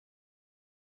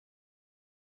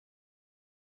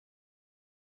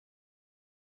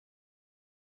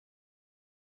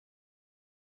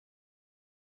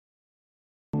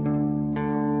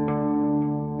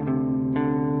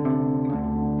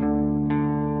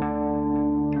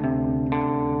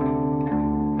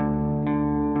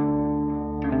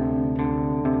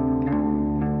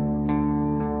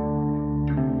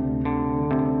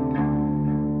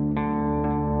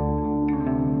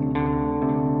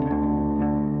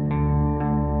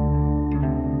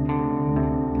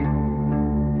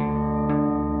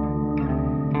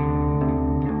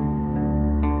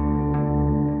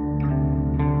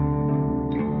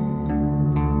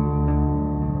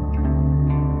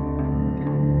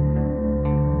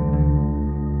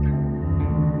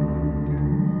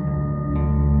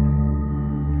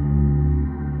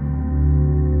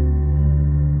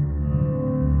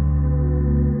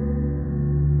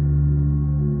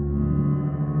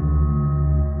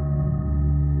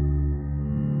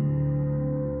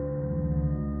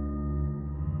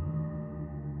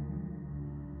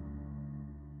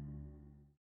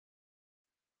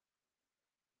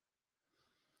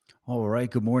All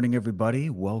right. Good morning, everybody.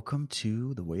 Welcome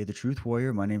to The Way of the Truth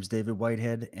Warrior. My name is David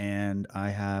Whitehead, and I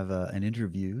have an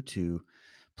interview to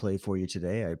play for you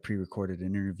today. I pre recorded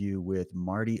an interview with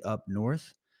Marty Up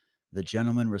North, the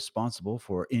gentleman responsible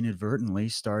for inadvertently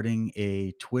starting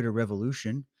a Twitter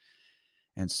revolution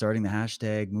and starting the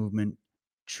hashtag movement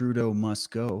Trudeau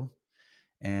Must Go.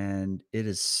 And it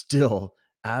is still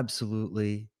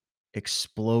absolutely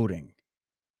exploding.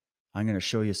 I'm going to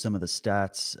show you some of the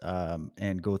stats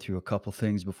and go through a couple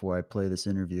things before I play this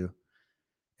interview.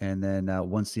 And then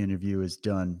once the interview is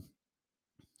done,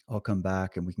 I'll come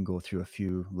back and we can go through a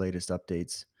few latest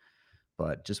updates.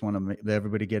 But just want to let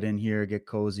everybody get in here, get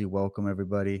cozy. Welcome,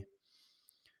 everybody.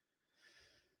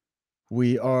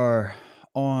 We are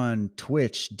on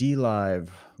Twitch, D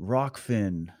Live,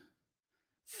 Rockfin,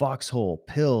 Foxhole,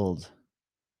 Pilled,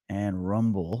 and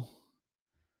Rumble.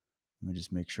 Let me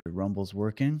just make sure Rumble's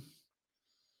working.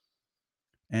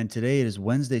 And today it is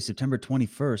Wednesday, September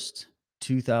 21st,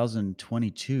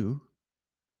 2022.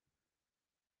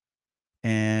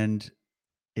 And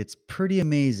it's pretty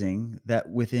amazing that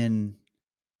within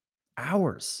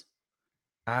hours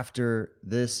after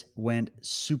this went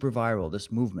super viral,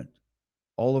 this movement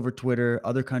all over Twitter,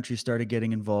 other countries started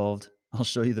getting involved. I'll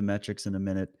show you the metrics in a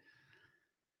minute.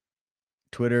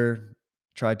 Twitter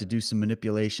tried to do some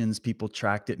manipulations, people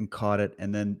tracked it and caught it.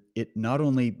 And then it not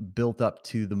only built up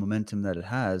to the momentum that it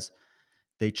has,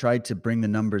 they tried to bring the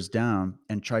numbers down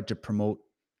and tried to promote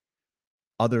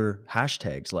other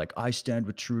hashtags like I stand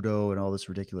with Trudeau and all this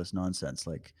ridiculous nonsense,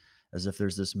 like as if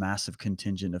there's this massive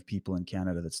contingent of people in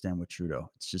Canada that stand with Trudeau.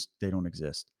 It's just, they don't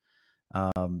exist.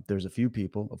 There's a few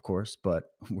people, of course,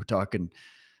 but we're talking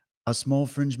a small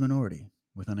fringe minority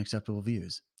with unacceptable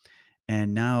views.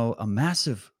 And now a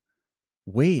massive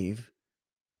wave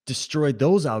destroyed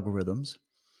those algorithms.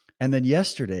 And then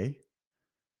yesterday,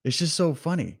 it's just so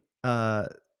funny.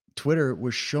 Twitter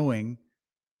was showing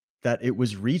that it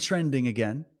was retrending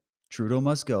again. Trudeau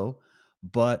must go,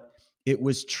 but it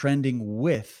was trending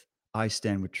with I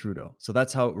stand with Trudeau. So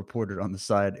that's how it reported on the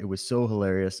side. It was so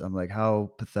hilarious. I'm like,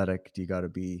 how pathetic do you got to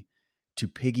be to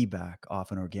piggyback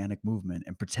off an organic movement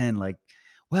and pretend like,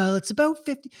 well, it's about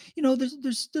 50,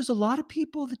 there's a lot of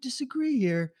people that disagree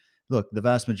here. Look, the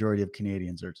vast majority of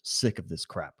Canadians are sick of this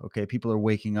crap, okay? People are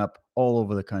waking up all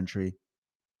over the country,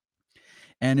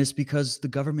 and it's because the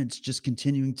government's just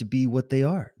continuing to be what they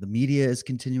are. The media is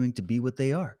continuing to be what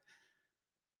they are.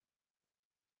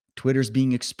 Twitter's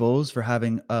being exposed for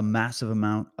having a massive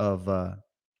amount of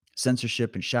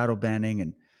censorship and shadow banning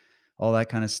and all that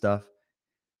kind of stuff.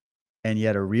 And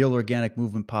yet a real organic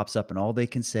movement pops up and all they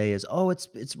can say is, "Oh,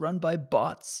 it's run by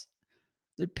bots.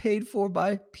 They're paid for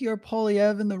by Pierre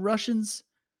Polyev and the Russians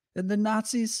and the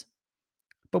Nazis.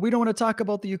 But we don't want to talk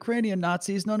about the Ukrainian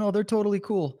Nazis. No, no, they're totally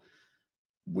cool.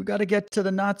 We got to get to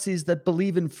the Nazis that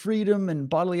believe in freedom and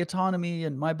bodily autonomy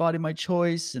and my body, my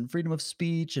choice and freedom of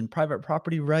speech and private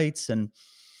property rights and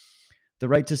the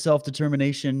right to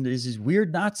self-determination. Is these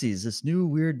weird Nazis, this new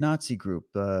weird Nazi group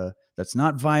that's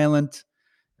not violent,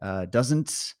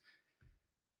 doesn't,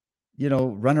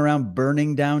 run around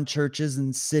burning down churches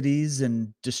and cities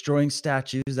and destroying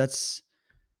statues. That's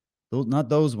not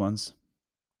those ones.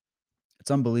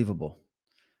 It's unbelievable.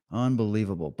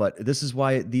 Unbelievable. But this is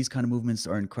why these kind of movements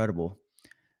are incredible.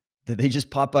 That they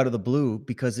just pop out of the blue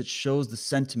because it shows the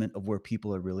sentiment of where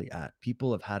people are really at.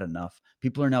 People have had enough.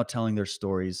 People are now telling their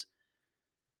stories.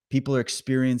 People are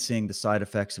experiencing the side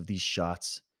effects of these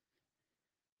shots.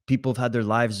 People have had their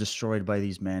lives destroyed by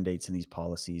these mandates and these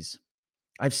policies.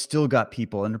 I've still got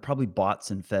people, and they're probably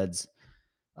bots and feds,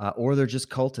 or they're just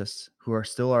cultists who are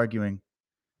still arguing,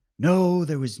 no,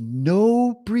 there was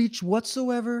no breach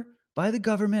whatsoever by the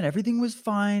government. Everything was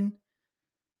fine.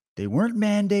 They weren't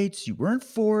mandates. You weren't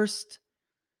forced.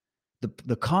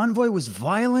 The convoy was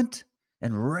violent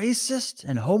and racist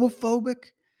and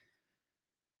homophobic.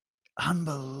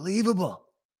 Unbelievable.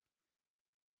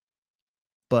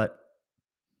 But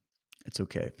it's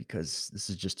okay because this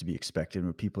is just to be expected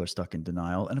when people are stuck in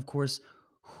denial. And of course,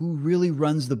 who really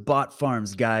runs the bot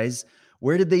farms, guys?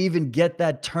 Where did they even get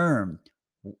that term?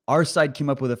 Our side came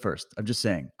up with it first. I'm just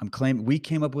saying. I'm claiming we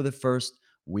came up with it first.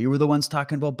 We were the ones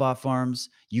talking about bot farms.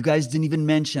 You guys didn't even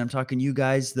mention. I'm talking you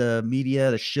guys, the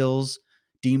media, the shills,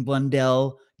 Dean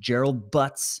Blundell, Gerald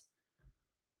Butts,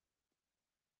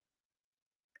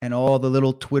 and all the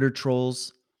little Twitter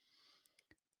trolls.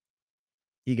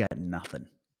 You got nothing.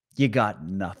 You got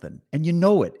nothing. And you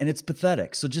know it. And it's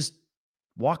pathetic. So just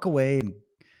walk away and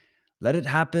let it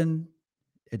happen.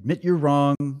 Admit you're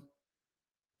wrong.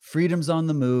 Freedom's on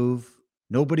the move.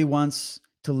 Nobody wants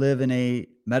to live in a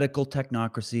medical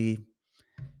technocracy.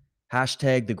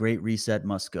 Hashtag the Great Reset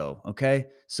must go. Okay.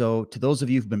 So, to those of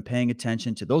you who've been paying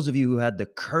attention, to those of you who had the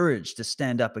courage to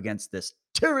stand up against this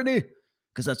tyranny,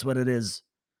 because that's what it is,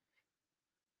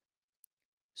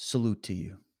 salute to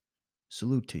you.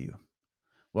 Salute to you.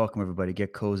 Welcome, everybody.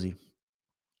 Get cozy.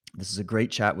 This is a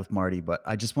great chat with Marty, but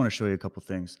I just want to show you a couple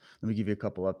things. Let me give you a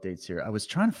couple updates here. I was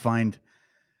trying to find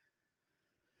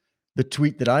the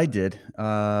tweet that I did.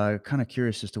 Kind of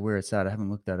curious as to where it's at. I haven't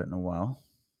looked at it in a while.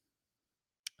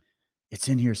 It's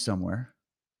in here somewhere.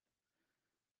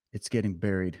 It's getting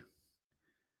buried.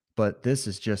 But this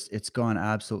is just, it's gone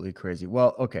absolutely crazy.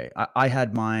 Well, okay. I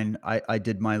had mine. I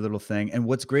did my little thing. And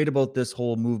what's great about this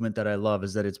whole movement that I love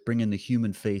is that it's bringing the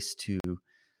human face to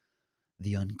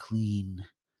the unclean,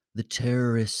 the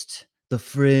terrorist, the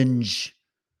fringe.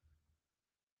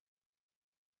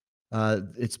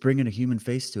 It's bringing a human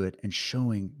face to it and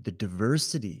showing the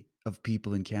diversity of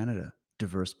people in Canada,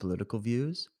 diverse political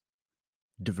views,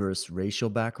 diverse racial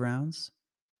backgrounds,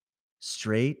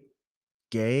 straight,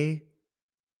 gay,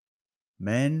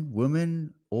 men,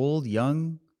 women, old,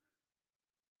 young,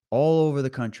 all over the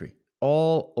country,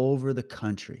 all over the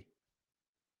country.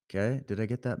 Okay. Did I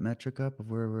get that metric up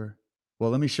of where we're? Well,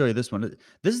 let me show you this one.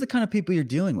 This is the kind of people you're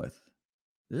dealing with.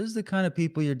 This is the kind of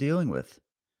people you're dealing with,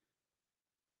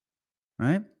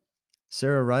 right?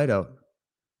 Sarah Rideout.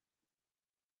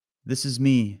 This is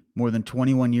me more than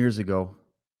 21 years ago.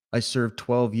 I served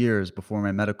 12 years before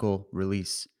my medical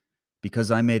release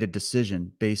because I made a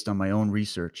decision based on my own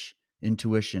research,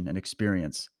 intuition, and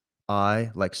experience. I,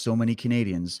 like so many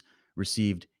Canadians,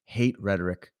 received hate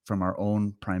rhetoric from our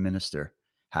own prime minister.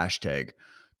 Hashtag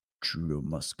Trudeau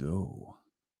must go.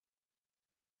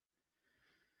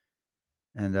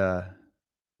 And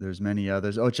there's many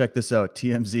others. Oh, check this out.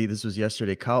 TMZ, this was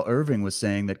yesterday. Kyle Irving was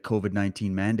saying that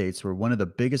COVID-19 mandates were one of the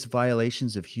biggest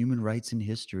violations of human rights in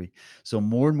history. So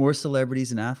more and more celebrities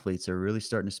and athletes are really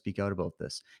starting to speak out about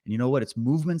this. And you know what? It's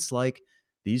movements like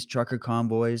these trucker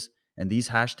convoys and these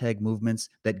hashtag movements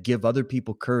that give other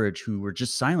people courage who were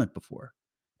just silent before.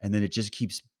 And then it just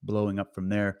keeps blowing up from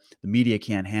there. The media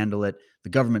can't handle it. The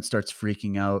government starts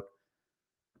freaking out,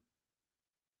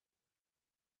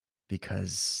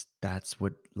 because that's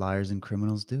what liars and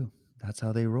criminals do. That's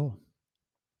how they roll.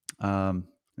 Let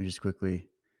me just quickly,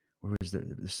 where is there?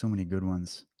 There's so many good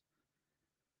ones.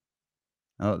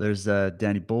 Oh, there's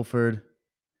Danny Bulford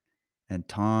and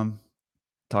Tom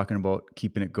talking about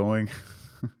keeping it going.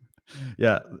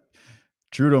 Yeah,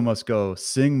 Trudeau must go,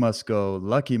 Singh must go,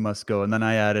 Lucky must go, and then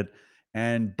I added,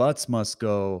 and Butts must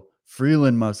go,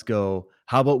 Freeland must go.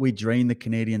 How about we drain the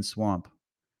Canadian swamp?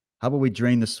 How about we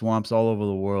drain the swamps all over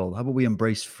the world? How about we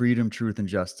embrace freedom, truth, and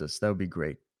justice? That would be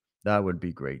great. That would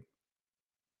be great.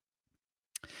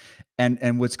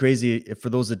 And what's crazy, for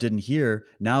those that didn't hear,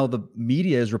 now the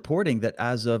media is reporting that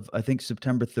as of, I think,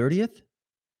 September 30th.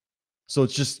 So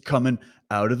it's just coming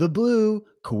out of the blue,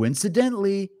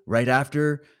 coincidentally, right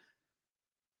after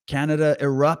Canada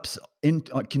erupts in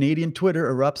Canadian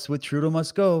Twitter erupts with Trudeau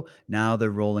must go. Now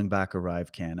they're rolling back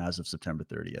ArriveCan as of September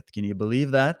 30th. Can you believe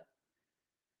that?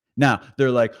 Now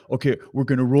they're like, okay, we're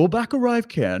going to roll back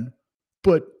ArriveCan,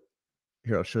 but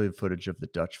here, I'll show you footage of the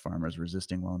Dutch farmers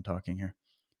resisting while I'm talking here.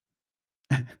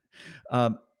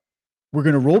 um, we're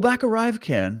going to roll back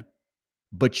ArriveCan,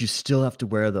 but you still have to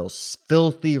wear those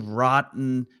filthy,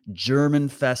 rotten,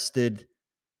 germ-infested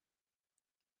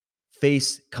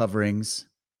face coverings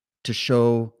to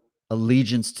show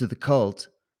allegiance to the cult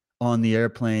on the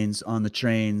airplanes, on the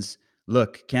trains.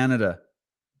 Look, Canada,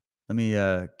 let me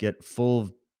get full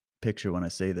picture when I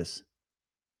say this.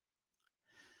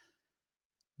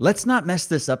 Let's not mess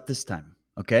this up this time,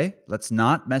 okay? Let's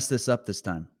not mess this up this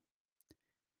time.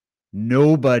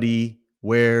 Nobody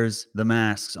wears the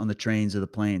masks on the trains or the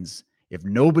planes. If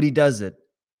nobody does it,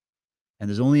 and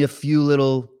there's only a few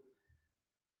little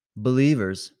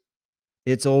believers,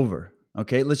 it's over.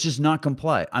 Okay. Let's just not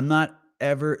comply. I'm not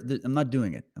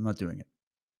doing it. I'm not doing it.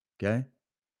 Okay.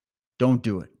 Don't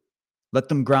do it. Let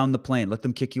them ground the plane. Let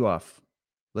them kick you off.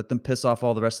 Let them piss off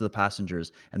all the rest of the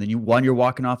passengers. And then when you're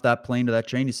walking off that plane to that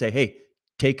train, you say, hey,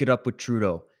 take it up with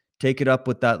Trudeau. Take it up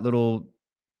with that little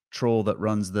troll that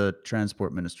runs the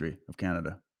Transport Ministry of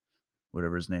Canada,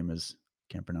 whatever his name is.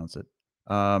 Can't pronounce it.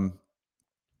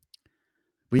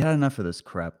 We had enough of this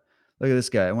crap. Look at this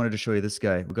guy. I wanted to show you this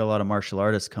guy. We got a lot of martial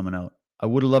artists coming out. I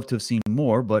would have loved to have seen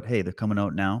more, but hey, they're coming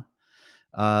out now.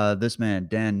 This man,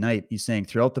 Dan Knight, he's saying,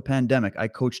 throughout the pandemic, I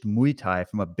coached Muay Thai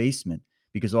from a basement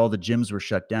because all the gyms were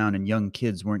shut down and young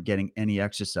kids weren't getting any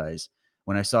exercise.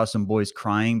 When I saw some boys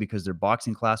crying because their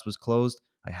boxing class was closed,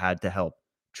 I had to help.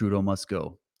 Trudeau must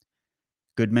go.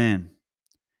 Good man.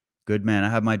 Good man. I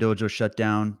have my dojo shut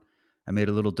down. I made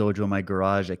a little dojo in my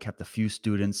garage. I kept a few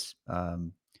students.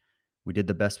 We did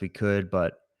the best we could,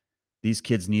 but these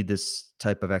kids need this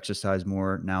type of exercise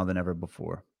more now than ever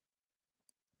before.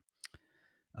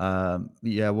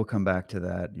 Yeah, we'll come back to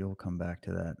that. You'll come back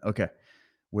to that. Okay.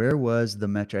 Where was the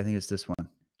metro? I think it's this one.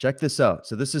 Check this out.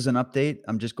 So this is an update.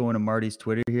 I'm just going to Marty's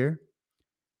Twitter here.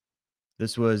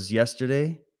 This was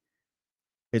yesterday.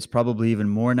 It's probably even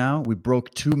more now. We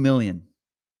broke 2 million.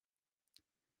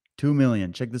 2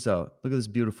 million. Check this out. Look at this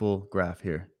beautiful graph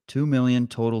here. 2 million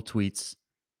total tweets.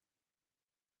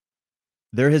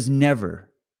 There has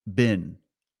never been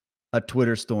a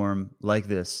Twitter storm like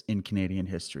this in Canadian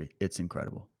history. It's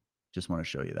incredible. Just want to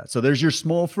show you that. So there's your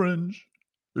small fringe.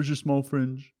 There's your small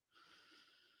fringe.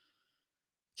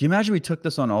 Can you imagine we took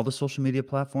this on all the social media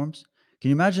platforms? Can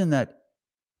you imagine that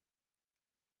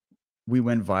we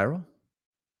went viral?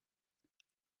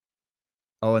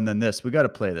 Oh, and then this. We got to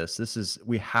play this.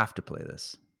 We have to play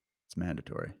this. It's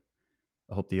mandatory.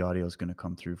 I hope the audio is going to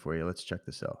come through for you. Let's check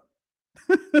this out.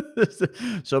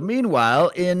 So meanwhile,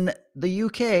 in the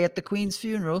UK at the Queen's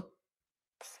funeral.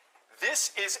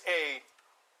 This is a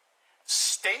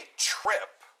state trip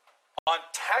on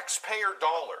taxpayer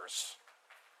dollars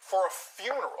for a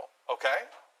funeral, okay?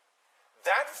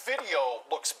 That video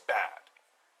looks bad.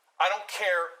 I don't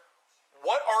care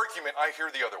what argument I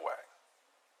hear the other way.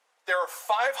 There are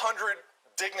 500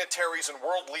 dignitaries and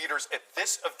world leaders at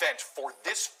this event for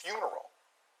this funeral.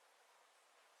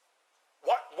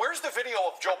 Where's the video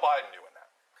of Joe Biden doing that?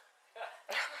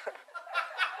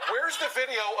 Where's the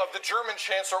video of the German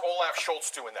Chancellor Olaf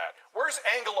Scholz doing that? Where's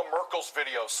Angela Merkel's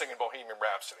video singing Bohemian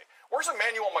Rhapsody? Where's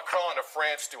Emmanuel Macron of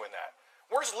France doing that?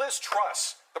 Where's Liz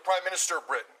Truss, the Prime Minister of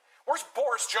Britain? Where's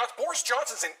Boris Johnson? Boris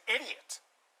Johnson's an idiot.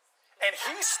 And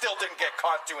he still didn't get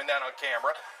caught doing that on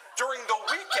camera during the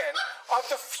weekend of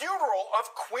the funeral of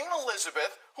Queen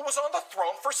Elizabeth, who was on the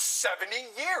throne for 70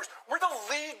 years. We're the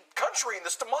lead country in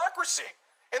this democracy,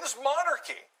 in this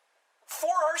monarchy. 4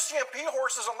 RCMP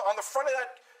horses on the front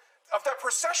of that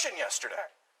procession yesterday.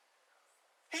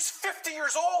 He's 50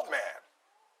 years old, man.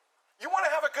 You want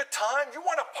to have a good time? You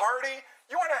want to party?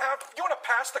 You want to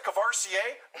pass the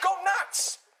Cavassier? Go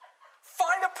nuts.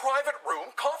 Find a private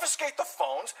room, confiscate the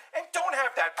phones, and don't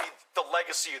have that be the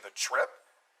legacy of the trip.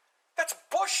 That's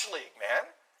Bush League, man.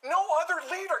 No other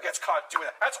leader gets caught doing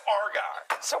that. That's our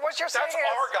guy. So what you're saying That's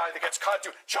our guy that gets caught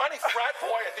doing. Johnny Frat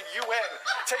Boy at the UN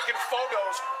taking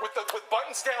photos with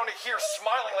buttons down to here,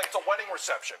 smiling like it's a wedding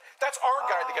reception. That's our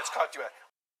guy that gets caught doing that.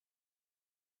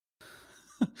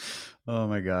 Oh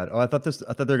my God. Oh, I thought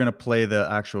they were gonna play the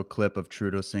actual clip of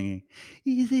Trudeau singing.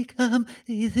 Easy come,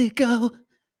 easy go.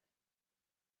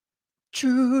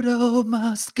 Trudeau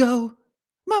must go.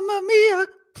 Mamma mia.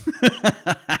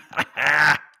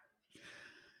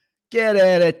 Get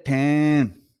out of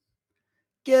town.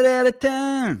 Get out of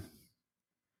town.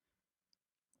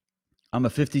 I'm a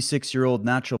 56-year-old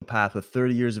naturopath with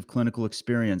 30 years of clinical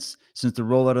experience. Since the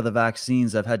rollout of the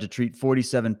vaccines, I've had to treat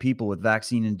 47 people with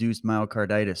vaccine-induced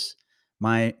myocarditis.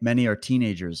 Many are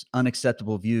teenagers.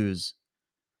 Unacceptable views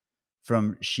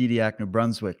from Shediac, New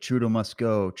Brunswick. Trudeau must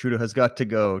go. Trudeau has got to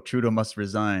go. Trudeau must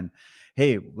resign.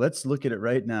 Hey, let's look at it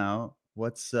right now.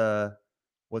 What's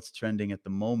trending at the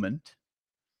moment?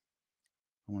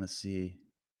 I want to see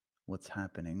what's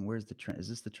happening. Where's the trend? Is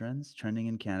this the trends? Trending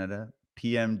in Canada.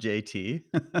 PMJT.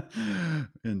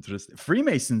 Interesting.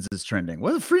 Freemasons is trending.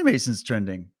 What are Freemasons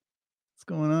trending? What's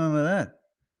going on with that?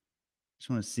 Just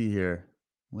want to see here.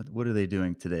 What are they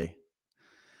doing today?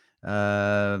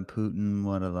 Putin,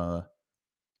 what are the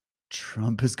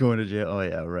Trump is going to jail. Oh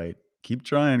yeah, right. Keep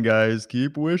trying, guys.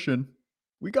 Keep wishing.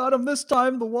 We got him this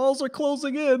time. The walls are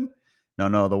closing in.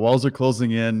 No, the walls are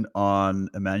closing in on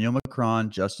Emmanuel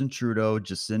Macron, Justin Trudeau,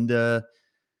 Jacinda,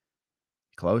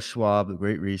 Klaus Schwab, the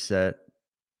Great Reset.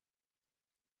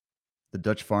 The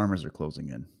Dutch farmers are closing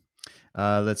in.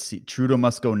 Let's see. Trudeau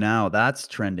must go now. That's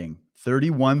trending.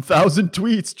 31,000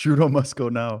 tweets. Trudeau must go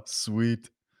now. Sweet.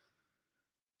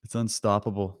 It's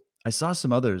unstoppable. I saw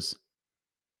some others,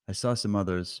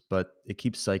 but it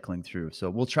keeps cycling through.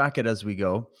 So we'll track it as we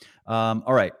go.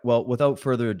 All right. Well, without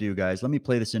further ado, guys, let me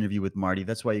play this interview with Marty.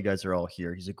 That's why you guys are all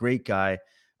here. He's a great guy.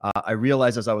 I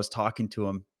realized as I was talking to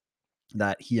him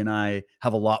that he and I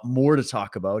have a lot more to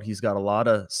talk about. He's got a lot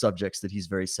of subjects that he's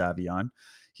very savvy on.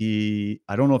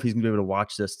 I don't know if he's gonna be able to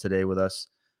watch this today with us.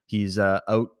 He's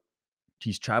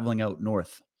traveling out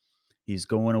north. He's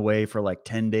going away for like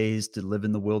 10 days to live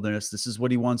in the wilderness. This is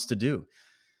what he wants to do.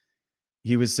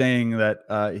 He was saying that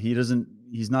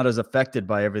he's not as affected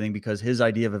by everything because his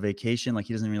idea of a vacation, like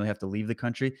he doesn't really have to leave the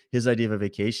country. His idea of a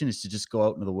vacation is to just go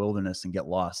out into the wilderness and get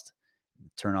lost,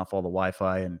 turn off all the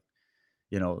Wi-Fi and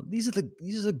these are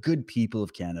the good people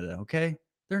of Canada, okay?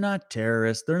 They're not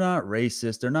terrorists, they're not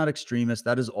racist, they're not extremists.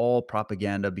 That is all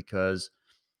propaganda because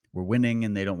we're winning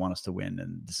and they don't want us to win.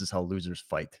 And this is how losers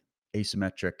fight.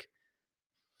 Asymmetric.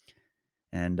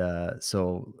 And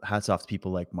so hats off to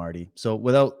people like Marty. So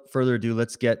without further ado,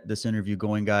 let's get this interview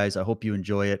going, guys. I hope you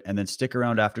enjoy it. And then stick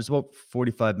around after. It's about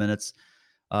 45 minutes.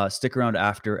 Stick around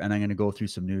after, and I'm going to go through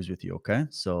some news with you. Okay.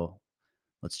 So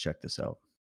let's check this out.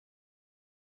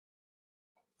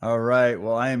 All right.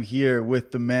 Well, I am here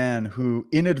with the man who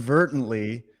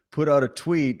inadvertently put out a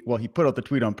tweet. Well, he put out the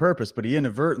tweet on purpose, but he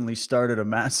inadvertently started a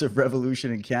massive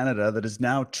revolution in Canada that is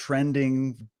now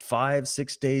trending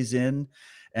 5-6 days in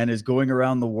and is going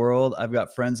around the world. I've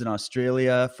got friends in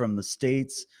Australia, from the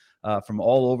States, from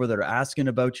all over that are asking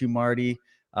about you, Marty.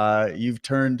 You've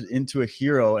turned into a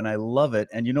hero, and I love it.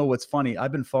 And you know what's funny?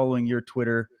 I've been following your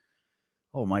Twitter.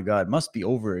 Oh my God, must be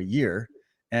over a year.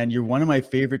 And you're one of my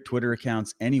favorite Twitter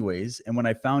accounts, anyways. And when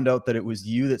I found out that it was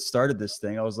you that started this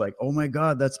thing, I was like, oh my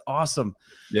God, that's awesome.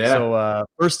 Yeah. So,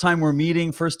 first time we're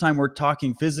meeting, first time we're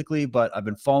talking physically, but I've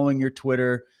been following your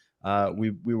Twitter.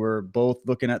 We were both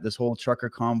looking at this whole trucker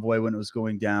convoy when it was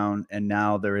going down. And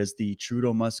now there is the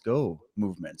Trudeau must go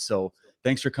movement. So,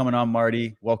 thanks for coming on,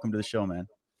 Marty. Welcome to the show, man.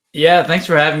 Yeah, thanks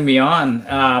for having me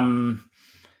on.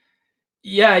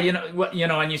 Yeah,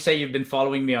 and you say you've been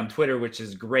following me on Twitter, which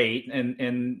is great,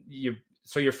 and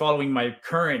you're following my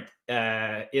current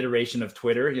iteration of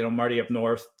Twitter. Marty Up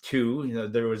North 2.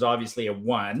 There was obviously a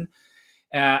 1,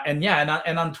 and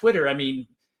on Twitter, I mean,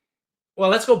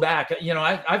 well, let's go back.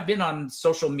 I've been on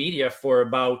social media for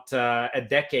about a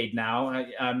decade now.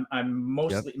 I'm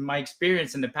mostly my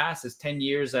experience in the past is 10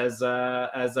 years as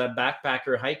a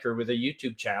backpacker hiker with a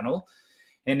YouTube channel.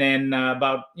 And then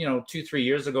about 2-3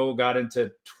 years ago, got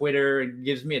into Twitter. It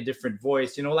gives me a different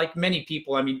voice. Like many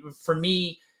people. I mean, for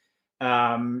me,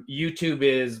 YouTube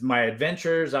is my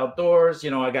adventures outdoors.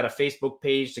 I got a Facebook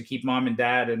page to keep mom and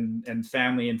dad and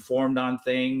family informed on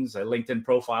things. A LinkedIn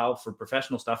profile for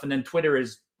professional stuff, and then Twitter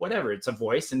is whatever. It's a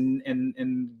voice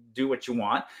and do what you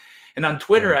want. And on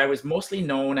Twitter, I was mostly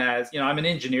known as I'm an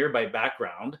engineer by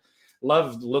background.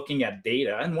 Loved looking at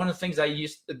data, and one of the things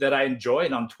that I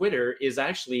enjoyed on Twitter is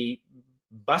actually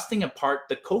busting apart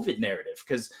the COVID narrative,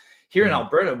 because here in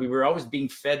Alberta we were always being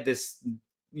fed this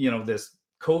this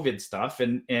COVID stuff,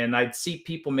 and I'd see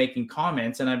people making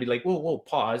comments, and I'd be like, whoa,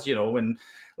 pause, and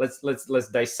let's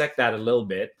dissect that a little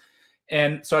bit.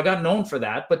 And so I got known for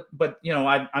that, but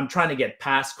I'm trying to get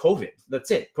past COVID. That's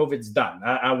it. COVID's done.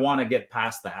 I want to get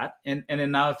past that. And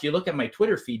then now, if you look at my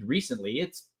Twitter feed recently,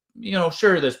 it's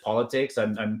sure, there's politics.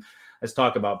 Let's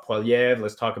talk about Poilievre.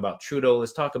 Let's talk about Trudeau.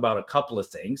 Let's talk about a couple of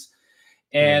things.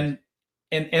 And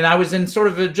I was in sort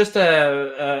of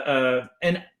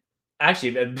and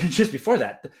actually just before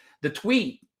that, the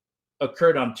tweet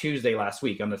occurred on Tuesday last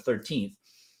week, on the 13th.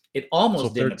 It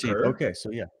almost didn't occur. Okay, so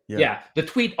yeah, the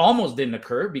tweet almost didn't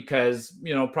occur because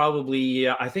probably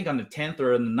I think on the 10th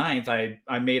or on the 9th,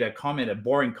 I made a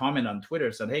boring comment on Twitter,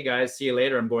 said, hey guys, see you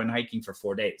later. I'm going hiking for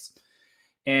 4 days.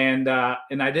 And I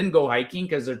didn't go hiking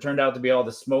because there turned out to be all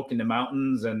the smoke in the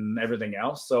mountains and everything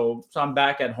else. So I'm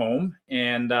back at home,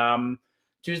 and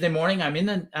Tuesday morning I'm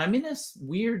in this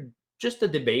weird, just a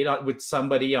debate with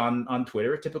somebody on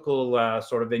Twitter, a typical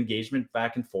sort of engagement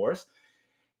back and forth.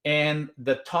 And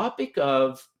the topic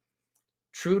of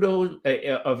Trudeau,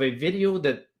 of a video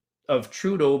of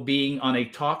Trudeau being on a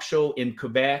talk show in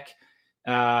Quebec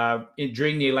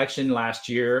during the election last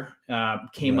year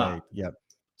came up. Yep.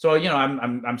 So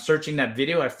I'm searching that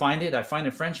video. I find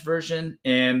a French version,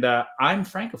 and I'm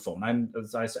francophone.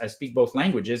 I speak both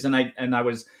languages, and I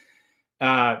was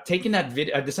taking that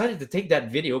video. I decided to take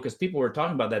that video because people were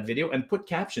talking about that video and put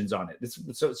captions on it.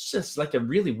 So it's just like a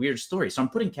really weird story. So I'm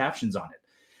putting captions on it.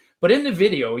 But in the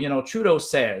video, Trudeau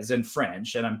says in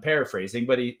French, and I'm paraphrasing,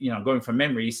 but he, going from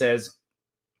memory, he says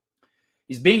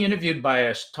he's being interviewed by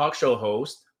a talk show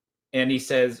host, and he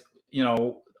says,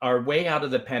 our way out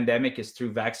of the pandemic is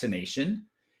through vaccination.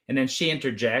 And then she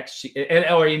interjects,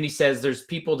 and he says there's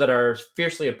people that are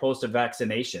fiercely opposed to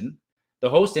vaccination. The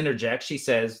host interjects. She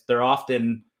says they're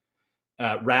often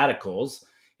radicals.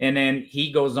 And then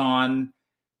he goes on,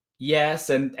 yes,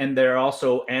 and they're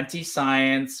also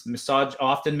anti-science,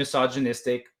 often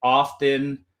misogynistic,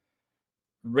 often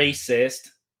racist.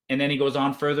 And then he goes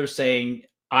on further saying,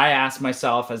 I ask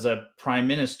myself as a prime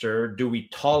minister, do we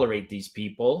tolerate these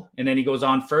people? And then he goes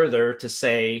on further to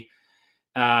say,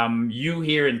 you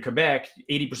here in Quebec,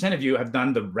 80% of you have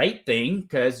done the right thing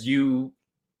because you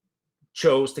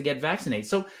chose to get vaccinated.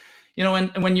 So,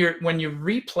 and when you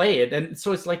replay it, and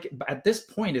so it's like, at this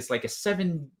point, it's like a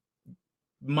 7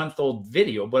 month-old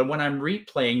video, but when I'm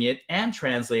replaying it and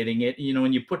translating it, you know,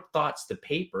 when you put thoughts to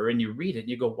paper and you read it,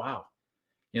 you go, wow,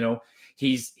 you know,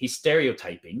 he's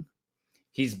stereotyping.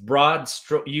 He's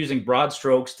using broad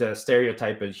strokes to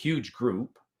stereotype a huge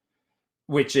group,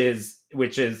 which is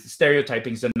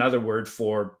stereotyping is another word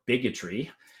for bigotry.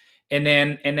 And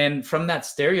then from that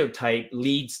stereotype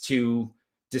leads to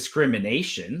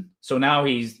discrimination. So now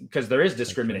because there is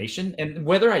discrimination, and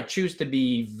whether I choose to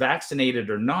be vaccinated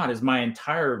or not is my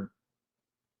entire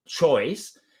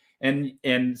choice.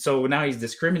 And so now he's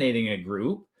discriminating a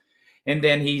group, and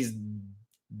then he's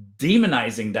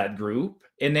demonizing that group.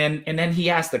 And then he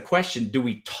asked the question, do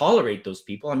we tolerate those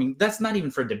people? I mean, that's not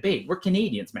even for debate. We're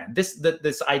Canadians, man.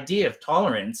 This idea of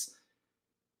tolerance,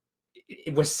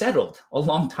 it was settled a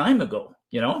long time ago,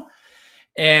 you know?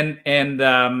 And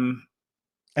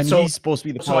so he's supposed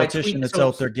to be the politician that's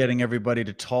out there getting everybody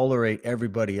to tolerate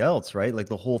everybody else, right? Like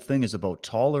the whole thing is about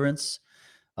tolerance.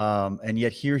 And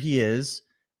yet here he is,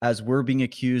 as we're being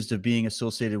accused of being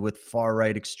associated with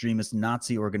far-right extremist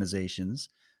Nazi organizations.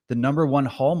 The number one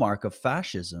hallmark of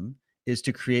fascism is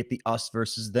to create the us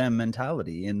versus them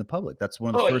mentality in the public. That's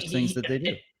one of the first things that they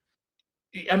do.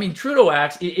 I mean, Trudeau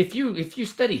acts. If you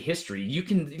study history, you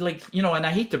can, like, you know, and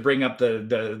I hate to bring up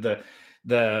the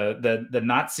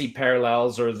Nazi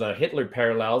parallels or the Hitler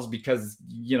parallels because,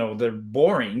 you know, they're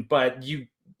boring, but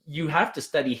you have to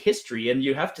study history and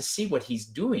you have to see what he's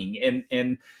doing.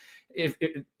 And if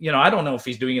you know, I don't know if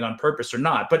he's doing it on purpose or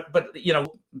not, but you know,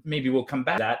 maybe we'll come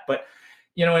back to that. But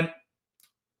you know, and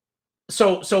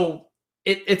so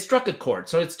it struck a chord.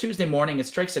 So it's Tuesday morning, it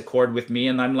strikes a chord with me,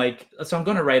 and I'm like, so I'm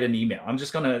going to write an email. I'm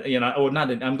just going to, you know,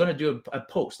 I'm going to do a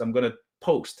post. I'm going to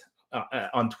post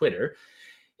on Twitter.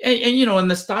 And you know, in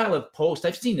the style of post,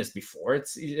 I've seen this before.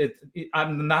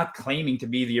 I'm not claiming to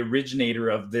be the originator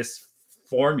of this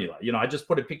formula. You know, I just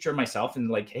put a picture of myself and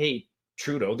like, hey,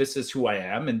 Trudeau, this is who I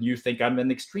am, and you think I'm an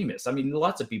extremist. I mean,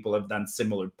 lots of people have done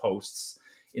similar posts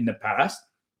in the past.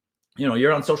 You know,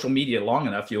 you're on social media long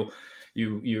enough, you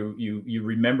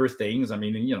remember things. I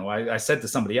mean, you know, I said to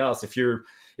somebody else, if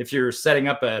you're setting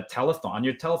up a telethon,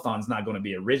 your telethon's not going to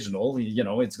be original. You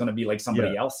know, it's going to be like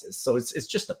somebody else's. So it's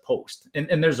just a post,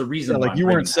 and there's a reason. Like you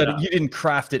weren't setting, you didn't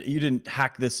craft it, you didn't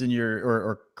hack this in your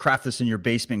or craft this in your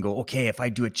basement. And go, okay, if I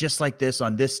do it just like this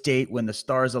on this date when the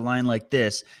stars align like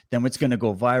this, then it's going to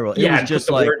go viral. It was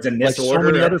just like so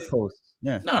many other posts.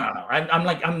 Yeah. No.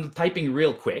 I'm typing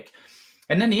real quick.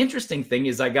 And then the interesting thing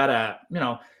is I got you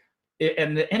know,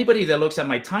 and anybody that looks at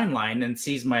my timeline and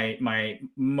sees my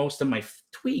most of my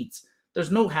tweets,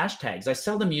 there's no hashtags. I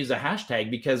seldom use a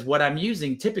hashtag because what I'm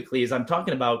using typically is I'm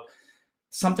talking about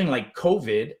something like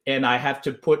COVID, and I have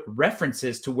to put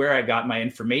references to where I got my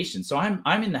information. So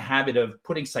I'm in the habit of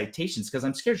putting citations because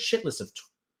I'm scared shitless of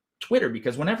Twitter,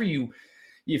 because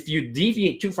if you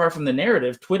deviate too far from the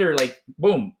narrative, Twitter, like,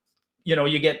 boom, you know,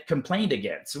 you get complained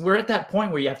against. We're at that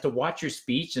point where you have to watch your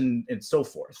speech and so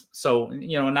forth. So,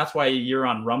 you know, and that's why you're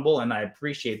on Rumble, and I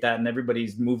appreciate that. And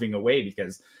everybody's moving away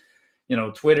because, you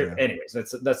know, Twitter, anyways,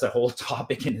 that's a whole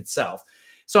topic in itself.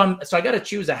 So I got to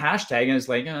choose a hashtag, and it's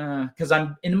like, because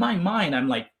I'm in my mind, I'm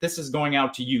like, this is going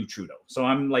out to you, Trudeau. So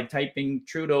I'm like typing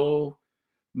Trudeau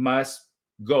must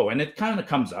go, and it kind of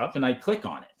comes up, and I click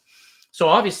on it. So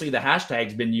obviously the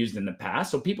hashtag's been used in the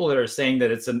past. So people that are saying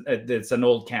that it's an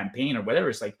old campaign or whatever,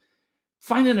 it's like,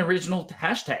 find an original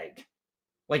hashtag.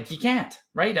 Like, you can't,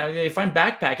 right? If I'm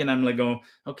backpacking, I'm like going,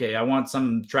 okay, I want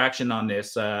some traction on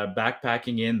this,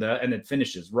 backpacking and it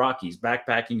finishes Rockies,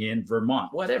 backpacking in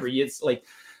Vermont, whatever. It's like,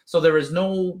 so there is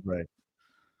no, right.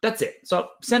 That's it. So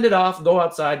send it off, go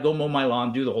outside, go mow my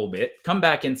lawn, do the whole bit, come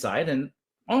back inside, and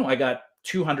I got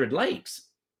 200 likes.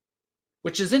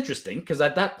 Which is interesting because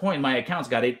at that point my account's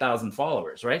got 8,000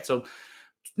 followers, right? So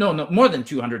no, more than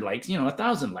 200 likes, you know,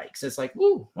 1,000 likes. It's like,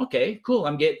 woo, okay, cool.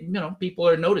 I'm getting, you know, people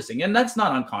are noticing, and that's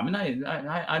not uncommon.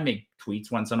 I make tweets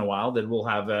once in a while that will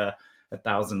have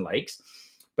 1,000 likes,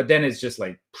 but then it's just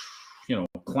like, you know,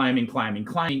 climbing,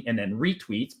 and then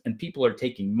retweets, and people are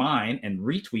taking mine and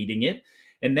retweeting it,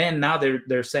 and then now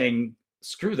they're saying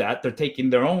screw that. They're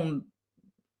taking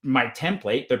my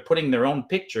template, they're putting their own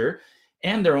picture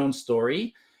and their own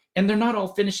story, and they're not all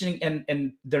finishing,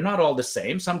 and they're not all the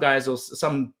same. Some guys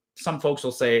some folks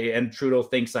will say, and Trudeau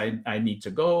thinks I need to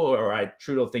go, or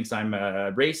Trudeau thinks I'm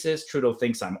a racist, Trudeau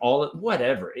thinks I'm all,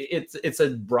 whatever. It's a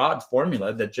broad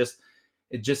formula that just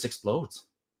explodes.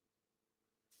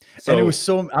 So, and it was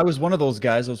I was one of those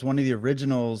guys. I was one of the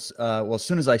originals. Well, as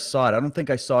soon as I saw it, I don't think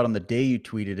I saw it on the day you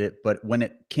tweeted it, but when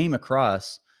it came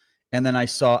across, and then I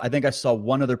think I saw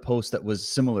one other post that was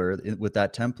similar with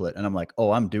that template, and I'm like,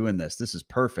 oh, I'm doing this. This is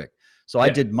perfect. So I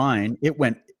did mine. It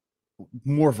went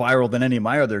more viral than any of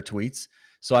my other tweets.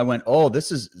 So I went, oh, this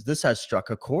has struck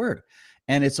a chord.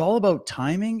 And it's all about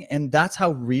timing. And that's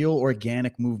how real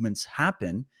organic movements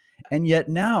happen. And yet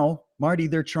now, Marty,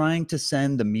 they're trying to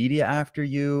send the media after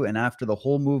you and after the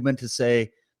whole movement to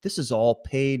say, this is all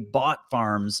paid bot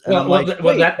farms. And I'm like,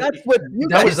 wait, that's what you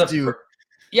guys do.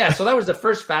 Yeah. So that was the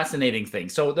first fascinating thing.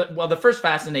 So the first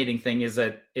fascinating thing is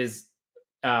that it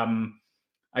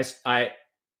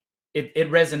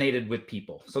resonated with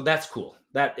people. So that's cool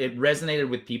that it resonated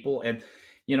with people. And,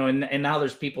 you know, and now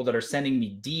there's people that are sending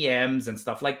me DMs and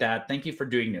stuff like that. Thank you for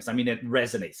doing this. I mean, it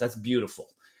resonates. That's beautiful.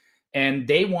 And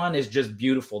day one is just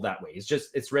beautiful that way.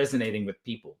 It's resonating with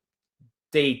people.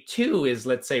 Day two is,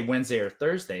 let's say, Wednesday or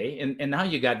Thursday. And now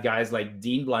you got guys like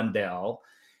Dean Blundell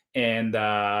and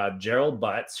Gerald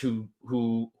Butts, who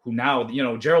now, you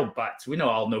know, Gerald Butts, we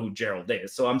all know who Gerald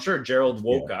is. So I'm sure Gerald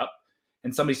woke up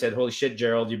and somebody said, holy shit,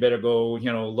 Gerald, you better go,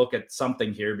 you know, look at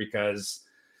something here because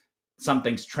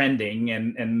something's trending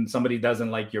and somebody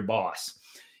doesn't like your boss.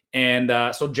 And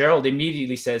so Gerald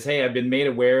immediately says, hey, I've been made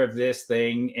aware of this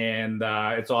thing, and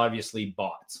it's obviously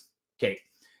bots. Okay.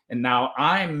 And now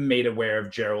I'm made aware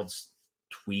of Gerald's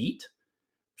tweet.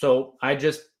 So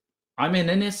I'm an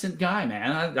innocent guy,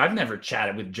 man. I've never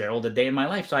chatted with Gerald a day in my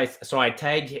life. So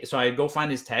I go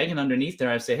find his tag, and underneath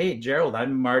there I say, hey, Gerald,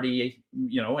 I'm Marty,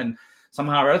 you know, and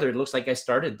somehow or other, it looks like I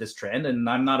started this trend and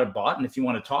I'm not a bot. And if you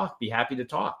want to talk, be happy to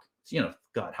talk. So, you know,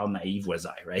 God, how naive was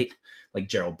I, right? Like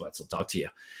Gerald Butts will talk to you.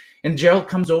 And Gerald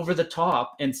comes over the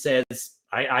top and says,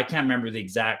 I can't remember the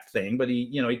exact thing, but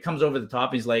he comes over the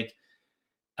top. He's like,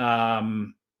 nah,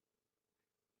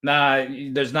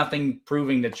 there's nothing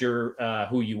proving that you're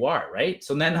who you are, right?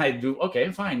 So then I do, okay,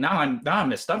 fine. Now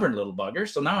I'm a stubborn little bugger.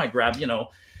 So now I grab,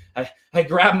 I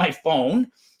grab my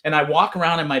phone and I walk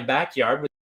around in my backyard with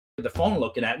the phone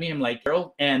looking at me. I'm like,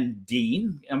 Gerald and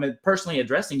Dean, I'm personally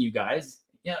addressing you guys.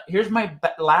 Yeah, here's my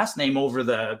last name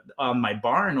on my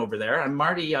barn over there. I'm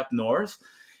Marty up north,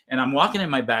 and I'm walking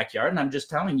in my backyard, and I'm just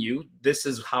telling you this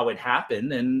is how it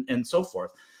happened, and so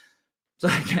forth. So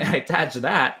I attach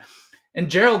that, and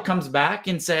Gerald comes back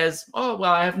and says, "Oh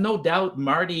well, I have no doubt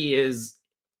Marty is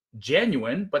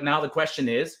genuine, but now the question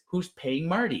is, who's paying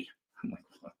Marty?" I'm like,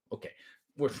 okay,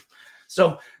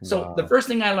 so Wow. the first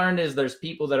thing I learned is there's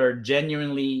people that are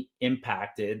genuinely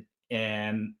impacted,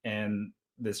 and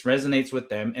this resonates with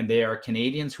them, and they are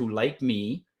Canadians who, like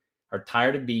me, are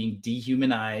tired of being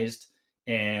dehumanized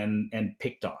and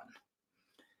picked on.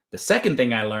 The second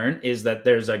thing I learned is that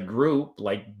there's a group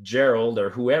like Gerald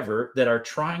or whoever that are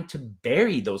trying to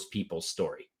bury those people's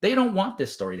story. They don't want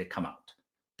this story to come out.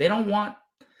 They don't want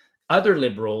other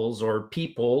liberals or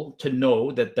people to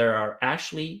know that there are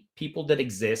actually people that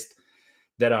exist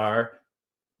that are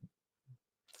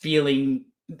feeling.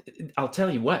 I'll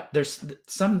tell you what, there's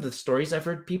some of the stories I've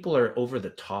heard, people are over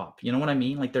the top. You know what I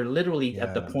mean? Like they're literally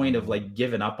at the point of like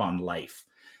giving up on life.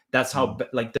 That's how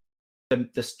like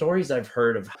the stories I've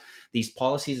heard of these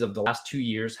policies of the last 2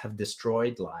 years have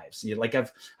destroyed lives. Like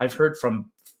I've heard from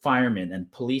firemen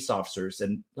and police officers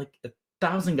and like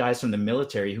 1,000 guys from the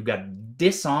military who got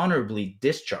dishonorably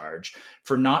discharged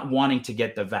for not wanting to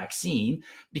get the vaccine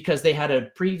because they had a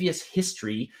previous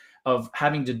history of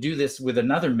having to do this with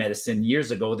another medicine years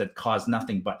ago that caused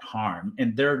nothing but harm.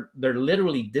 And they're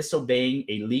literally disobeying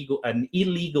an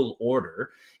illegal order,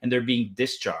 and they're being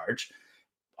discharged.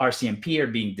 RCMP are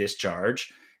being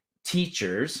discharged.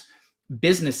 Teachers,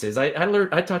 businesses.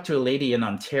 I talked to a lady in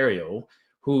Ontario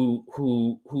who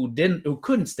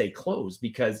couldn't stay closed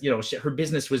because her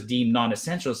business was deemed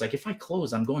non-essential. It's like, if I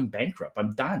close, I'm going bankrupt.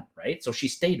 I'm done, right? So she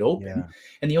stayed open,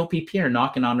 and the OPP are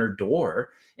knocking on her door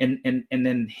and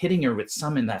then hitting her with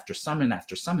summons after summons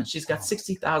after summons. She's got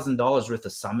 $60,000 worth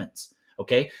of summons.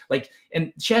 Okay. Like,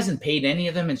 and she hasn't paid any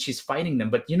of them and she's fighting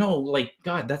them, but like,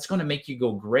 God, that's going to make you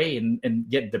go gray and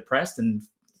get depressed and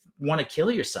want to kill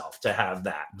yourself to have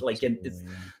that. Like,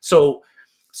 so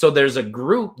there's a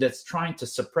group that's trying to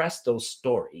suppress those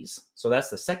stories. So that's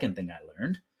the second thing I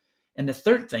learned. And the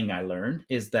third thing I learned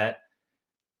is that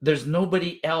there's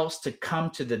nobody else to come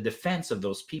to the defense of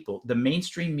those people. The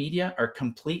mainstream media are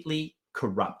completely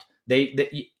corrupt.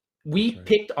 We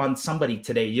picked on somebody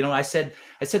today. I said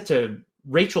to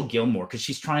Rachel Gilmore, because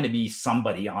she's trying to be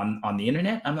somebody on the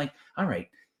internet. I'm like, all right,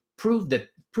 prove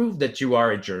that you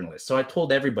are a journalist. So I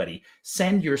told everybody,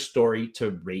 send your story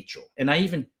to Rachel. And I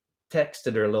even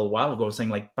texted her a little while ago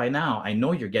saying, like, by now, I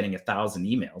know you're getting 1,000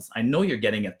 emails. I know you're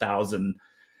getting 1,000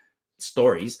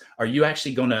 stories. Are you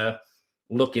actually going to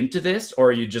look into this, or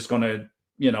are you just going to,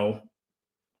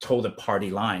 toe the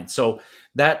party line? So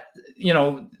that,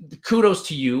 kudos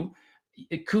to you.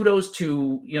 kudos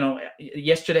to,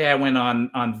 yesterday I went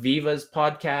on Viva's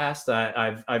podcast.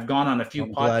 I've gone on a few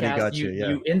I'm glad he podcasts. got you. Yeah.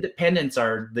 You independents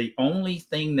are the only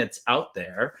thing that's out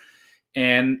there,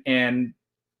 and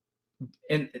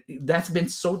that's been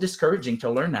so discouraging to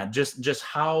learn that just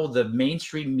how the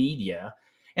mainstream media.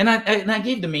 And I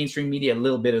gave the mainstream media a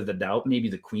little bit of the doubt. Maybe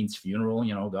the Queen's funeral,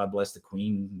 God bless the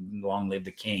Queen, long live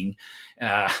the King.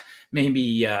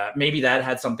 Maybe that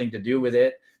had something to do with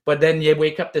it. But then you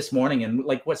wake up this morning and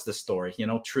like, what's the story?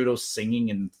 Trudeau singing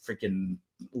in freaking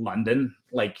London,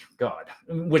 like God,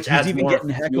 which He's adds even more getting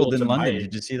fuel heckled in to London. my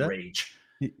Did you see that? rage.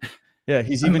 Yeah,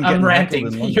 he's even I'm getting heckled ranting.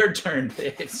 in London. Your turn.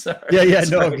 Sorry. Yeah,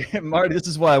 Sorry. no, Marty, this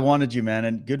is why I wanted you, man,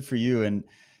 and good for you. And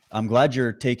I'm glad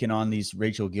you're taking on these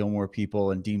Rachel Gilmore people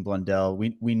and Dean Blundell.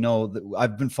 We know that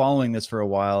I've been following this for a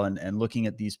while and looking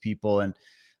at these people, and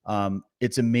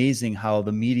it's amazing how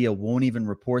the media won't even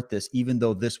report this, even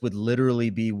though this would literally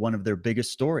be one of their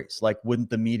biggest stories. Like, wouldn't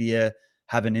the media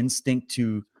have an instinct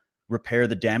to repair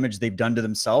the damage they've done to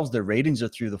themselves? Their ratings are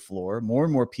through the floor. More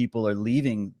and more people are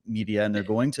leaving media and they're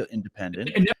going to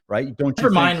independent, right? Don't you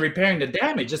Never mind think? repairing the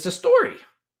damage. It's a story.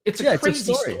 It's a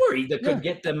crazy story that could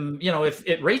get them,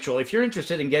 Rachel, if you're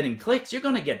interested in getting clicks, you're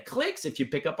going to get clicks if you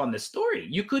pick up on this story.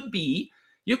 You could be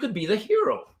the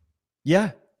hero.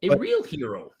 Yeah. A real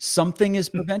hero. Something is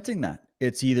preventing that.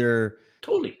 It's either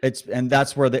totally. And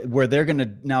that's where they're going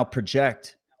to now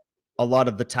project a lot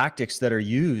of the tactics that are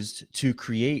used to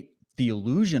create the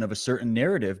illusion of a certain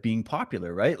narrative being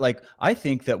popular, right? Like, I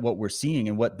think that what we're seeing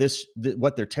and what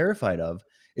they're terrified of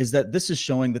is that this is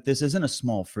showing that this isn't a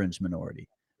small fringe minority.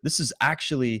 This is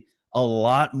actually a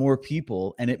lot more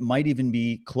people, and it might even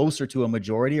be closer to a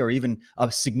majority or even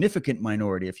a significant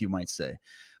minority, if you might say.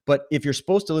 But if you're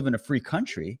supposed to live in a free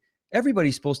country,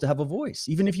 everybody's supposed to have a voice,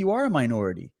 even if you are a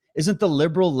minority. Isn't the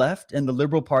Liberal left and the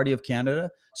Liberal Party of Canada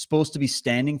supposed to be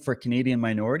standing for Canadian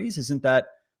minorities? Isn't that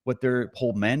what their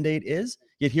whole mandate is?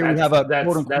 Yet here we have a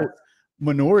quote unquote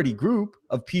minority group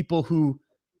of people who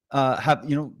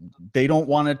they don't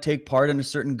want to take part in a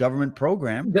certain government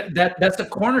program. That's the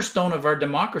cornerstone of our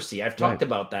democracy. I've talked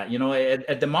about that.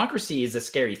 A democracy is a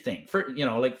scary thing.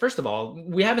 First of all,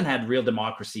 we haven't had real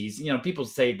democracies. People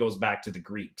say it goes back to the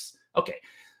Greeks. Okay.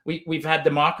 We've had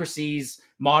democracies,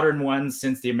 modern ones,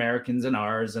 since the Americans and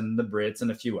ours and the Brits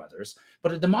and a few others.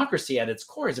 But a democracy at its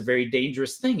core is a very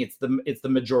dangerous thing. It's the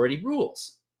majority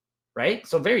rules, right?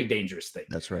 So very dangerous thing.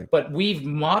 That's right. But we've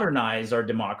modernized our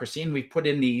democracy and we've put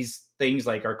in these things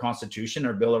like our Constitution,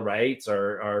 our Bill of Rights,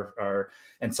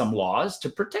 and some laws to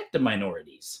protect the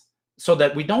minorities, so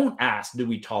that we don't ask, do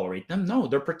we tolerate them? No,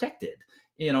 they're protected.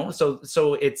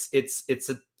 So it's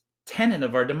a tenet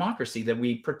of our democracy that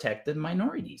we protect the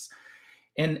minorities.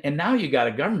 And now you got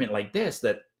a government like this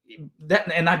that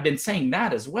and I've been saying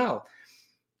that as well.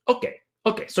 Okay,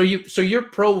 so you're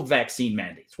pro-vaccine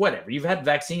mandates, whatever. You've had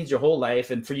vaccines your whole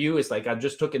life, and for you, it's like, I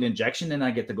just took an injection and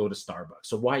I get to go to Starbucks.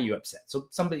 So why are you upset? So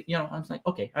somebody, I'm like,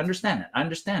 okay, I understand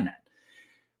that.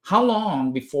 How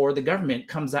long before the government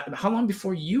comes out? How long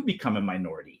before you become a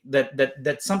minority?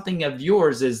 That something of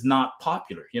yours is not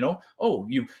popular.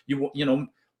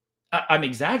 I'm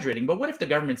exaggerating, but what if the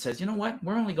government says, you know what,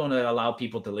 we're only going to allow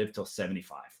people to live till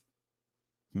 75?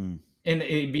 And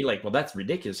it'd be like, well, that's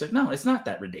ridiculous. Like, no, it's not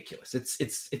that ridiculous.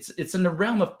 It's in the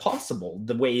realm of possible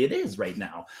the way it is right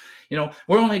now.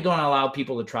 We're only going to allow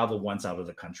people to travel once out of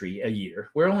the country a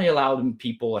year. We're only allowing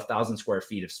people 1,000 square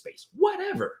feet of space,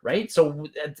 whatever, right? So,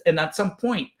 and at some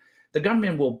point, the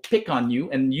government will pick on you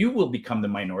and you will become the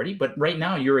minority. But right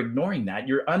now you're ignoring that.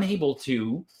 You're unable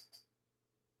to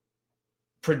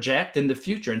project in the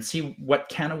future and see what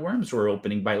can of worms we're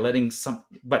opening by letting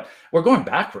but we're going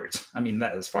backwards. I mean,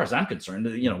 as far as I'm concerned,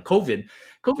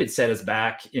 COVID set us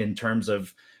back in terms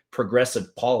of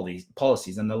progressive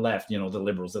policies, and the left, the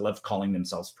liberals, the left calling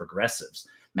themselves progressives.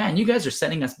 Man, you guys are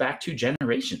setting us back 2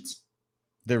 generations.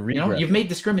 You've made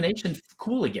discrimination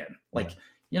cool again. Like,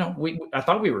 I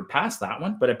thought we were past that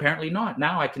one, but apparently not.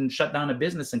 Now I can shut down a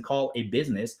business and call a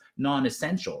business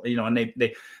non-essential, and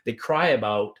they cry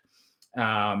about,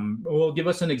 well, give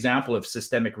us an example of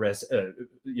systemic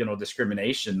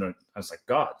discrimination. I was like,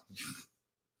 God,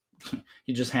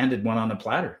 you just handed one on a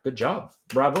platter. Good job.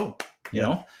 Bravo.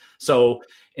 So,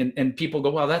 and people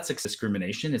go, well, that's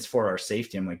discrimination. It's for our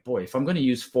safety. I'm like, boy, if I'm going to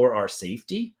use for our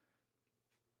safety,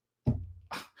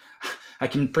 I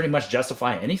can pretty much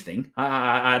justify anything.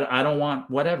 I don't want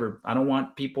whatever. I don't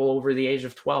want people over the age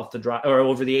of 12 to drive, or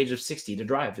over the age of 60 to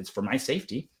drive. It's for my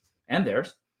safety and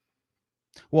theirs.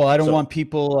 Well, I don't want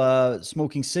people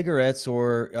smoking cigarettes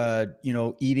or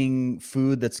eating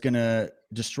food that's going to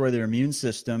destroy their immune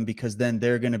system, because then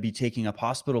they're going to be taking up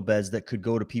hospital beds that could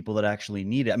go to people that actually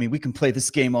need it. I mean, we can play this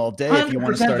game all day if you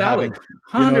want to 100% start having, valid.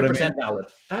 you know what I mean? 100% valid.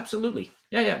 Absolutely.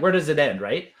 Yeah. Where does it end,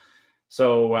 right?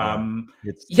 So Yeah,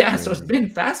 it's yeah, so it's crazy. been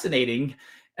fascinating.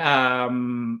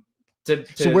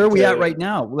 So where are we at right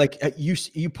now? Like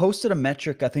you posted a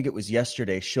metric, I think it was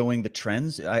yesterday, showing the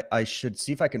trends. I should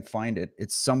see if I can find it.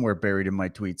 It's somewhere buried in my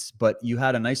tweets, but you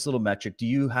had a nice little metric. Do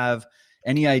you have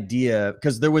any idea?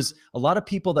 Because there was a lot of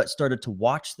people that started to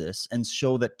watch this and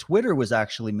show that Twitter was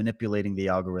actually manipulating the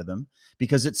algorithm,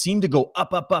 because it seemed to go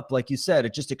up, up, up. Like you said,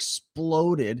 it just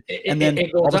exploded. And then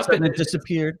it all goes of a up. sudden it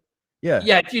disappeared. Yeah.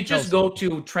 Yeah, if you Tell just us. go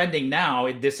to trending now,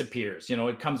 it disappears.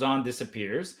 It comes on,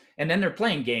 disappears, and then they're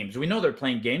playing games. We know they're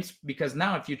playing games because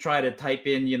now if you try to type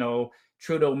in,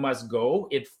 Trudeau must go,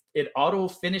 it auto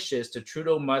finishes to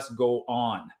Trudeau must go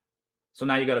on. So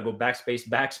now you got to go backspace,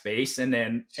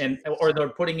 or they're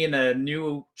putting in a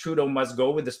new Trudeau must go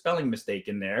with a spelling mistake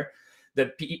in there.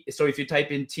 So if you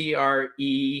type in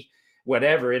TRE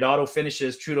whatever, it auto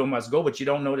finishes Trudeau must go, but you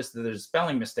don't notice that there's a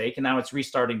spelling mistake, and now it's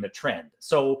restarting the trend.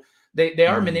 So they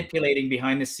are manipulating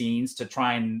behind the scenes to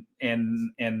try and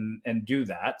do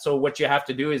that. So what you have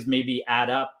to do is maybe add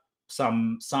up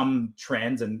some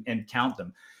trends and count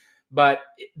them. But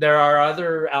there are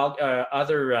other I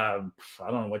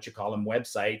don't know what you call them,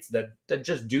 websites that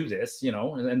just do this,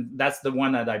 and that's the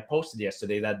one that I posted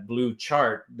yesterday, that blue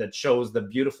chart that shows the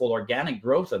beautiful organic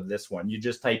growth of this one. You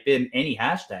just type in any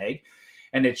hashtag,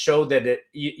 and it showed that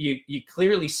you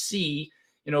clearly see,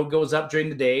 it goes up during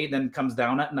the day, then comes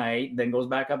down at night, then goes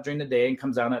back up during the day and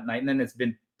comes down at night, and then it's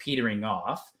been petered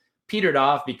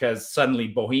off because suddenly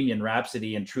Bohemian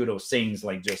Rhapsody and Trudeau Sings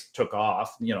just took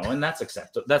off, and that's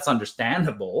acceptable. That's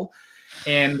understandable.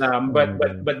 And but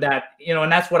that,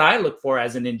 and that's what I look for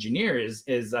as an engineer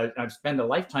is I've spent a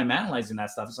lifetime analyzing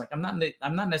that stuff. It's like I'm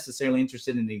not necessarily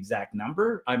interested in the exact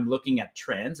number. I'm looking at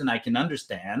trends, and I can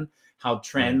understand how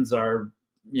trends are,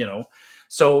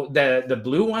 So the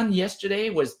blue one yesterday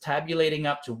was tabulating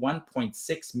up to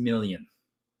 1.6 million.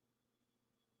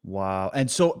 Wow. And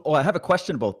so, I have a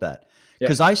question about that, Yeah.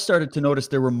 because I started to notice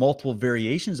there were multiple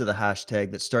variations of the hashtag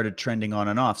that started trending on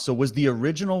and off. So was the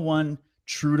original one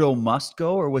Trudeau must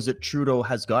go, or was it Trudeau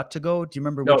has got to go? Do you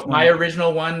remember No, which one? my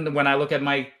original one, when I look at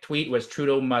my tweet, was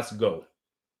Trudeau must go.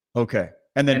 Okay.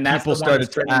 And then that's people the one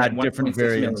that's started to trending at add different 1.6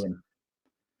 variants. million.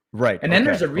 Right. And then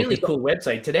okay. there's a really Okay. cool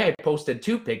website. Today I posted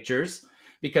 2 pictures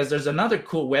because there's another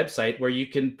cool website where you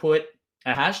can put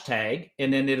a hashtag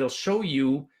and then it'll show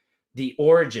you the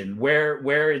origin,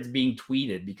 where it's being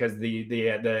tweeted, because the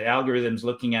algorithm's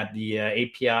looking at the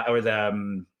API or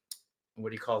the what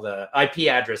do you call the IP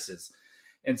addresses.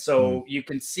 And so you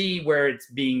can see where it's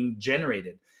being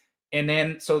generated. And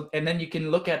then you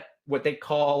can look at what they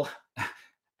call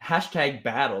hashtag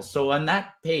battles. So on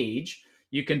that page,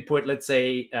 you can put, let's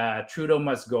say, Trudeau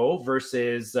must go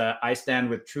versus I stand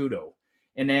with Trudeau.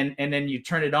 And then you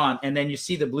turn it on, and then you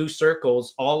see the blue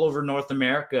circles all over North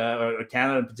America, or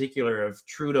Canada in particular, of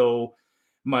Trudeau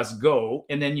must go.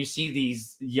 And then you see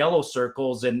these yellow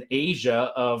circles in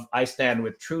Asia of I stand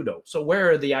with Trudeau. So where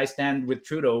are the I stand with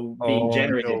Trudeau being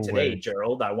generated today,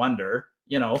 Gerald? I wonder.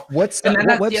 What's and that?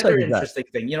 then What that's the website other is that? interesting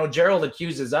thing. Gerald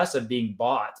accuses us of being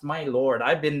bots. My Lord,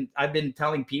 I've been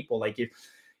telling people, I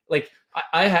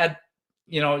had,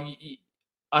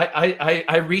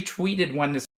 I retweeted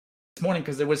one this morning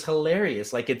because it was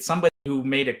hilarious. It's somebody who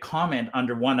made a comment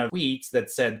under one of the tweets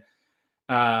that said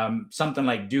something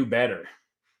like "do better."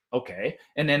 Okay,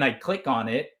 and then I click on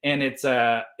it, and it's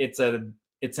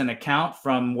an account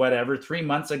from whatever 3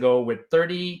 months ago with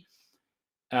 30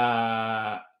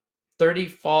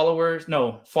 followers.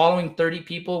 No, following 30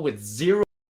 people with zero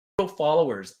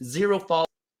followers,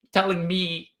 telling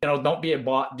me, don't be a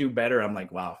bot, do better. I'm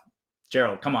like, wow,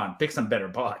 Gerald, come on, pick some better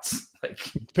bots.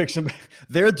 Pick some.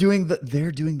 They're doing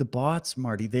the bots,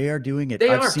 Marty. They are doing it.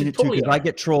 I've seen it too, totally because I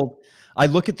get trolled. I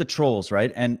look at the trolls,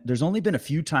 right? And there's only been a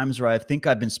few times where I think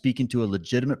I've been speaking to a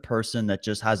legitimate person that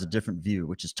just has a different view,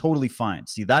 which is totally fine.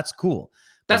 See, that's cool.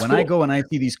 But when I go and I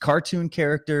see these cartoon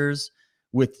characters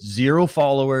with 0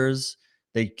 followers,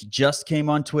 they just came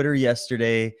on Twitter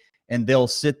yesterday, and they'll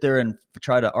sit there and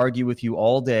try to argue with you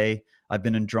all day. I've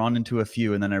been drawn into a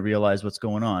few, and then I realize what's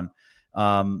going on.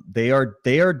 They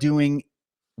are doing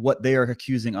what they are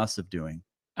accusing us of doing.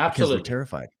 Absolutely. Because they're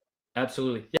terrified.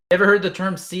 Absolutely. You ever heard the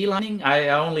term sea lining? I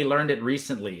only learned it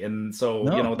recently. And so,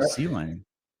 sea lining.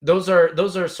 Those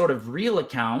are sort of real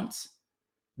accounts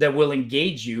that will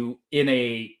engage you in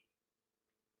a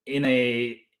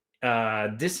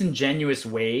disingenuous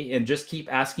way and just keep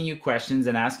asking you questions.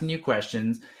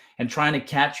 and trying to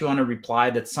catch you on a reply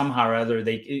that somehow or other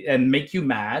and make you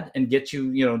mad and get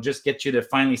you, just get you to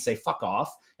finally say fuck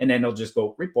off, and then they'll just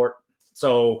go report.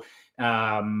 So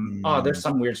there's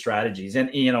some weird strategies, and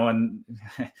and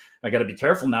I got to be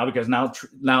careful now, because now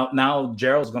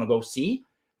Gerald's going to go, see,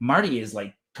 Marty is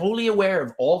like totally aware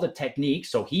of all the techniques,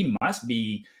 so he must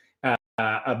be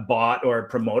a bot or a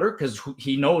promoter, because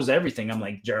he knows everything. I'm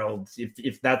like, Gerald,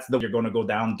 if that's the way you're going to go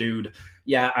down, dude,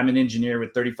 yeah, I'm an engineer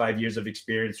with 35 years of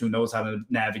experience who knows how to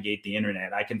navigate the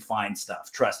internet. I can find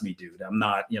stuff. Trust me, dude. I'm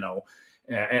not,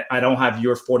 I don't have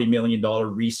your $40 million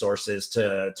resources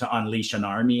to unleash an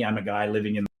army. I'm a guy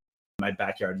living in my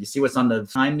backyard. You see what's on the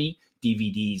behind me?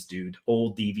 DVDs, dude.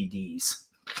 Old DVDs.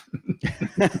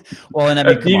 Well, and I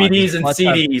mean, DVDs and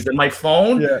CDs, and my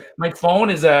phone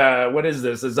is what is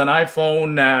this? It's an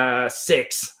iPhone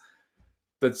 6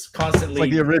 that's constantly, it's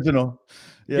like the original.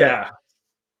 Yeah.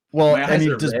 Well, I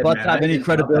mean, does Butts have any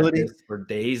credibility? For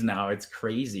days now, it's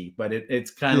crazy, but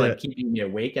it's kind of like keeping me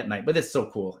awake at night. But it's so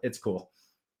cool. It's cool.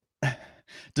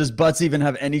 Does Butts even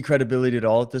have any credibility at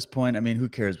all at this point? I mean, who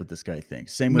cares what this guy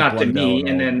thinks? Same with not to Blundell me,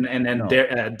 and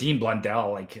then Dean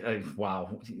Blundell. Like,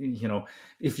 wow,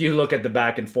 if you look at the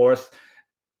back and forth,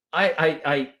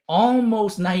 I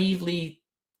almost naively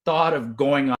thought of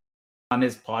going on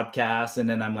his podcast, and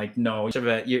then I'm like, no,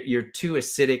 you're too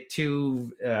acidic,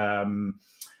 too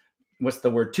what's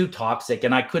the word? Too toxic,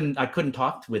 and I couldn't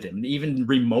talk with him even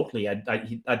remotely.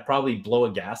 I'd probably blow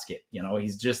a gasket.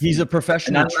 He's a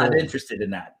professional. And I'm not interested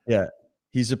in that. Yeah,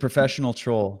 he's a professional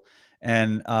troll,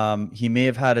 and he may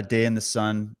have had a day in the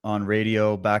sun on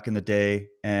radio back in the day,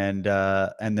 and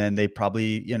then they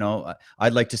probably,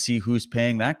 I'd like to see who's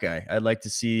paying that guy. I'd like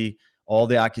to see all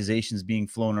the accusations being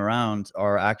flown around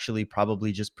are actually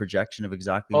probably just projection of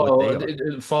exactly what they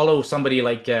are. Follow somebody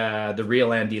like the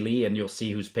real Andy Lee, and you'll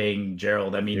see who's paying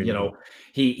Gerald. I mean,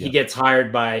 he gets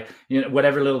hired by,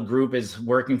 whatever little group is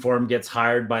working for him gets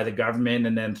hired by the government,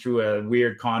 and then through a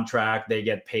weird contract they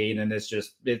get paid, and it's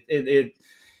just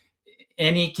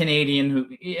any Canadian who,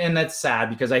 and that's sad,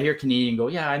 because I hear Canadian go,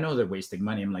 yeah, I know they're wasting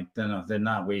money. I'm like, no, they're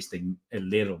not wasting a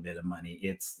little bit of money.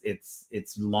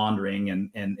 It's laundering,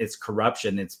 and it's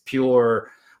corruption. It's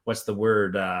pure, what's the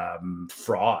word?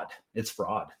 Fraud. It's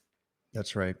fraud.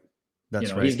 That's right.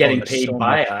 That's right. He's getting paid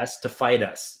by us to fight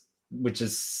us, which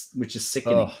is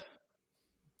sickening.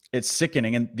 It's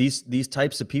sickening. And these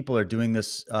types of people are doing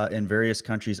this in various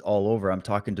countries all over. I'm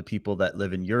talking to people that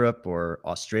live in Europe or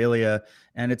Australia,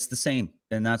 and it's the same.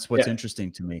 And that's what's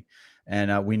interesting to me.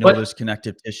 And we know there's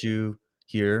connective tissue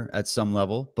here at some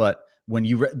level. But when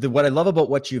what I love about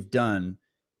what you've done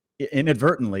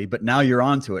inadvertently, but now you're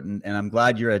onto it. And I'm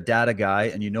glad you're a data guy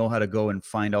and you know how to go and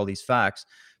find all these facts,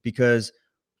 because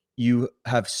you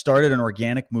have started an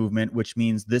organic movement, which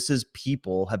means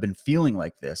people have been feeling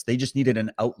like this. They just needed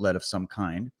an outlet of some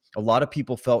kind. A lot of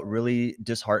people felt really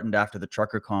disheartened after the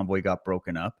trucker convoy got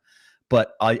broken up.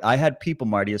 But I had people,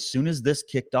 Marty, as soon as this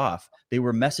kicked off, they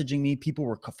were messaging me.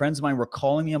 Friends of mine were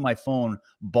calling me on my phone,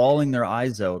 bawling their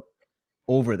eyes out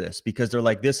over this, because they're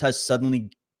like, this has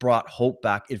suddenly brought hope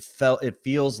back. It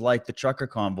feels like the trucker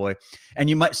convoy.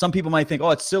 And some people might think,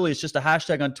 oh, it's silly, it's just a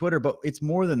hashtag on Twitter, but it's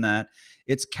more than that.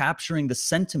 It's capturing the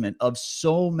sentiment of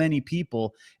so many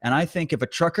people. And I think if a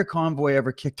trucker convoy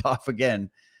ever kicked off again,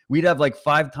 we'd have like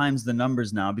 5 times the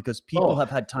numbers now, because people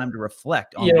have had time to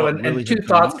reflect on and 2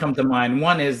 thoughts come to mind.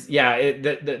 One is,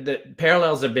 the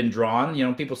parallels have been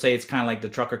drawn. People say it's kind of like the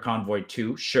trucker convoy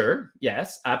too. Sure.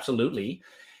 Yes, absolutely.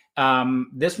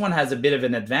 This one has a bit of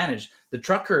an advantage. The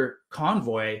trucker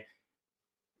convoy,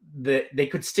 they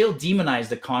could still demonize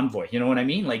the convoy. You know what I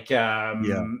mean? Like,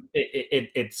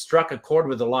 it struck a chord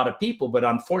with a lot of people, but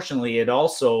unfortunately it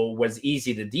also was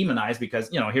easy to demonize, because,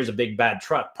 here's a big bad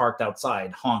truck parked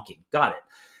outside honking. Got it.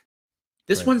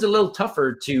 This one's a little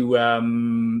tougher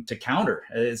to counter.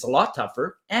 It's a lot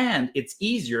tougher, and it's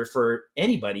easier for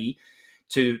anybody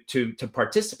to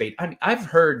participate. I've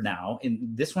heard now, in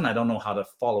this one I don't know how to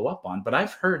follow up on, but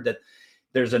I've heard that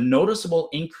there's a noticeable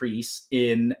increase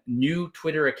in new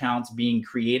Twitter accounts being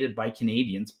created by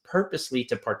Canadians purposely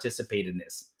to participate in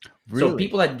this. Really? So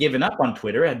people had given up on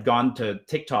Twitter, had gone to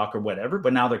TikTok or whatever,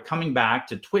 but now they're coming back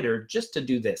to Twitter just to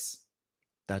do this.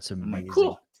 That's amazing. Like,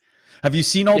 cool. Have you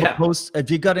seen all the posts? Have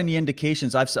you got any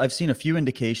indications? I've seen a few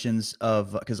indications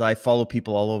because I follow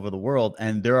people all over the world,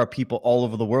 and there are people all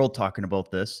over the world talking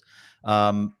about this.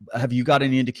 Have you got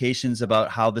any indications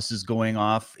about how this is going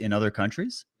off in other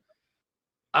countries?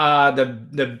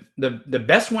 The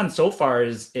best one so far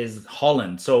is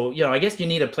Holland. So I guess you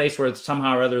need a place where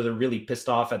somehow or other they're really pissed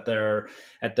off at their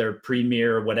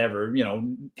premier or whatever.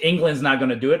 England's not going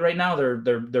to do it right now.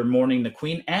 They're mourning the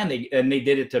Queen, and they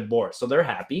did it to Boris, so they're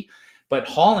happy. But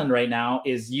Holland right now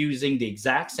is using the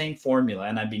exact same formula,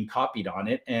 and I've been copied on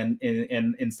it. And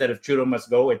instead of Trudeau must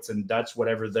go, it's in Dutch,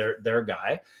 whatever their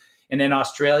guy. And then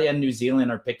Australia and New Zealand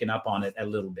are picking up on it a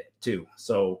little bit too.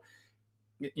 So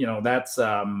that's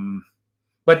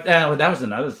but that was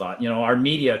another thought. Our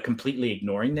media completely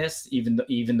ignoring this, even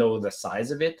though the size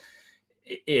of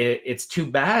it's too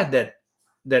bad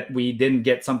that we didn't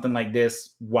get something like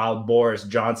this while Boris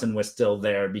Johnson was still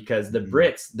there, because the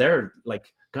Brits, they're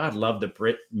like, God love the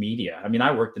Brit media. I mean,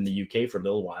 I worked in the UK for a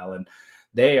little while, and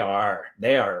they are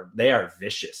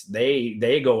vicious.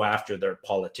 They go after their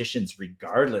politicians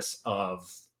regardless of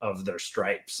their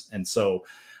stripes. And so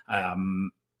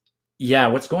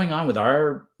what's going on with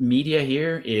our media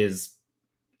here is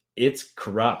it's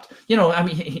corrupt. I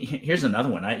mean, here's another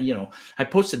one. I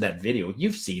posted that video.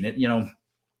 You've seen it.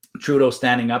 Trudeau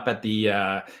standing up at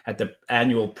the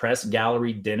annual press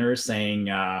gallery dinner saying,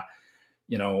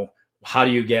 how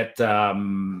do you get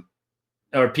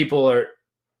or people are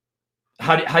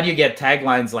how do you get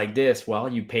taglines like this? Well,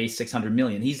 you pay $600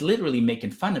 million. He's literally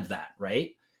making fun of that,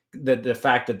 right? The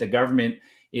fact that the government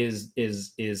is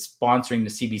sponsoring the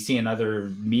CBC and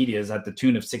other medias at the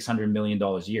tune of $600 million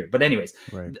a year. But anyways,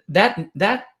 Right.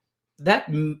 that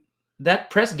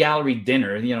press gallery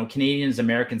dinner, Canadians,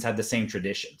 Americans had the same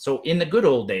tradition. So in the good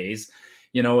old days,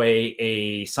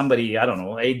 somebody, I don't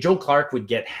know, a Joe Clark would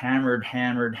get hammered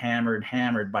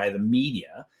by the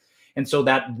media. And so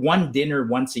that one dinner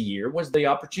once a year was the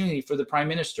opportunity for the prime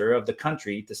minister of the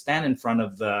country to stand in front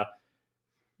of the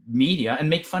media and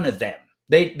make fun of them.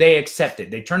 They accept it.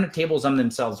 They turn the tables on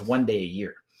themselves one day a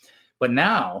year. But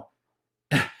now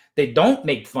they don't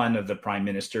make fun of the prime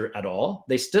minister at all.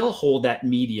 They still hold that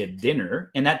media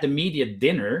dinner. And at the media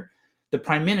dinner, the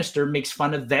prime minister makes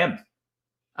fun of them.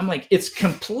 I'm like, it's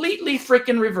completely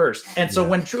freaking reversed. And so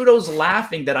when Trudeau's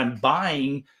laughing that I'm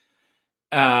buying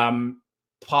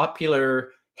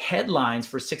popular headlines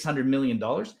for $600 million,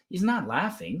 he's not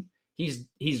laughing.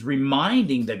 He's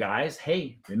reminding the guys,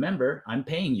 hey, remember, I'm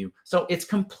paying you. So it's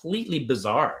completely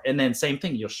bizarre. And then same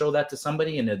thing, you'll show that to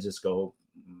somebody and they'll just go,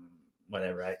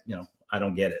 whatever, I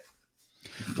don't get it.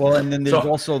 Well, and then there's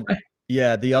also,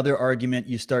 the other argument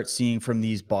you start seeing from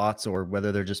these bots, or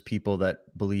whether they're just people that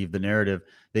believe the narrative,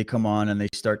 they come on and they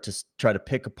start to try to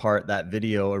pick apart that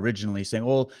video originally, saying,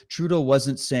 oh, Trudeau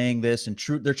wasn't saying this, and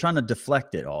they're trying to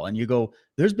deflect it all. And you go,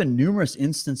 there's been numerous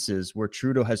instances where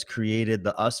Trudeau has created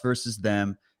the us versus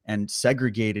them and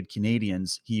segregated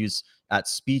Canadians. He's at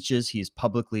speeches, he's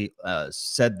publicly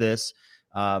said this.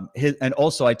 And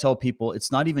also I tell people,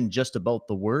 it's not even just about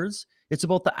the words, it's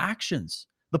about the actions.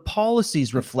 The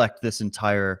policies reflect this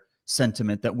entire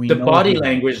sentiment that we know. The body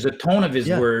language, the tone of his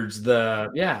words, I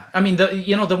mean,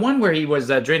 the one where he was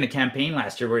during the campaign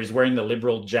last year, where he's wearing the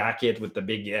Liberal jacket with the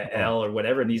big L or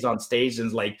whatever, and he's on stage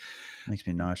and like, makes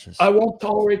me nauseous. I won't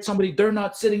tolerate somebody. They're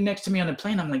not sitting next to me on a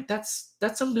plane. I'm like, that's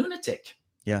a lunatic.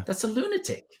 Yeah, that's a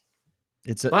lunatic.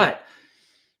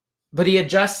 But he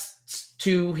adjusts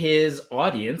to his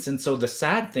audience, and so the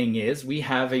sad thing is, we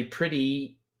have a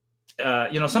pretty.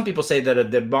 Some people say that a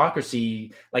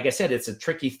democracy, like I said, it's a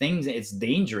tricky thing. It's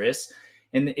dangerous.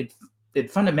 And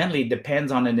it fundamentally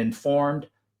depends on an informed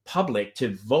public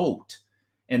to vote.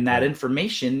 And that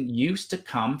information used to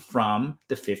come from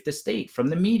the fifth estate, from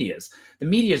the medias. The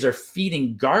medias are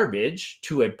feeding garbage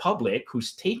to a public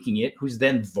who's taking it, who's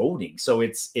then voting. So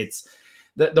it's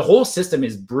the whole system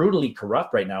is brutally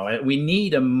corrupt right now. We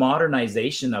need a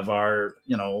modernization of our,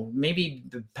 maybe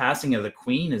the passing of the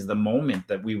Queen is the moment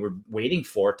that we were waiting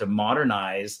for to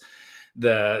modernize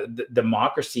the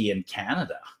democracy in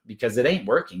Canada, because it ain't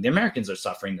working. The Americans are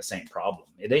suffering the same problem.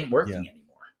 It ain't working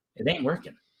anymore. It ain't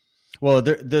working. Well,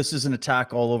 this is an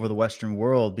attack all over the Western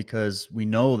world, because we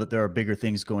know that there are bigger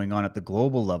things going on at the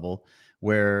global level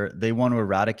where they want to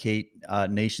eradicate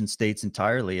nation states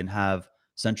entirely and have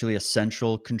essentially a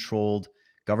central controlled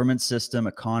government system,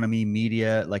 economy,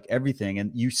 media, like everything. And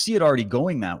you see it already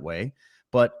going that way,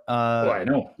 but, I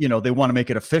know. they want to make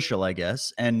it official, I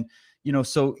guess. And,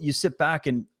 so you sit back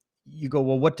and you go,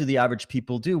 well, what do the average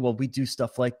people do? Well, we do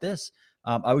stuff like this.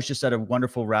 I was just at a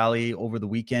wonderful rally over the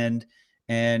weekend,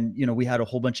 and, we had a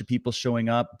whole bunch of people showing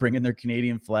up, bringing their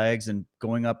Canadian flags and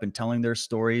going up and telling their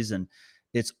stories. And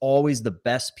it's always the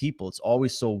best people. It's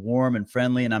always so warm and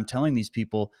friendly. And I'm telling these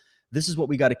people, this is what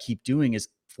we got to keep doing, is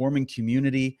forming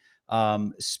community,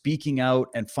 speaking out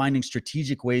and finding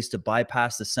strategic ways to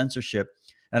bypass the censorship.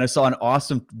 and I saw an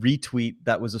awesome retweet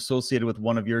that was associated with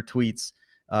one of your tweets,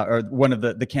 or one of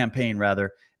the campaign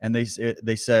rather, and they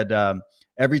said,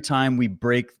 every time we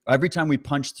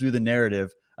punch through the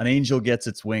narrative, an angel gets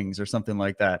its wings, or something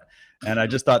like that. And I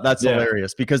just thought that's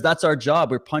hilarious, because that's our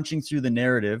job. We're punching through the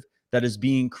narrative that is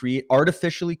being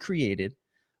artificially created,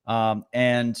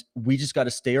 and we just got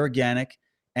to stay organic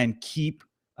and keep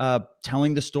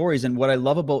telling the stories. And what I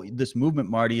love about this movement,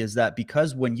 Marty, is that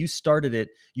because when you started it,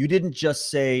 you didn't just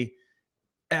say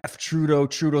F Trudeau,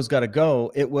 Trudeau's got to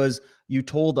go. It was, you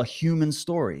told a human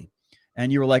story,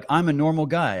 and you were like, I'm a normal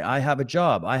guy. I have a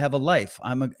job. I have a life.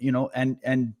 I'm a, you know,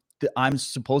 and I'm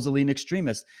supposedly an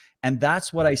extremist. And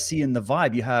that's what I see in the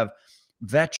vibe. You have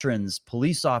veterans,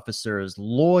 police officers,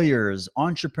 lawyers,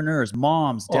 entrepreneurs,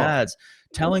 moms, dads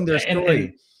telling their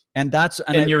story. And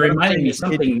you're reminding me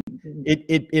something.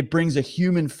 It brings a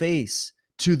human face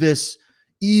to this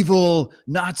evil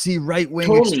Nazi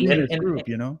right-wing extremist group,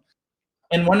 you know?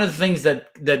 And one of the things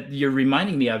that you're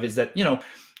reminding me of is that, you know,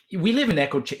 we live in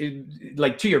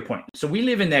like, to your point. So we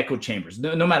live in echo chambers,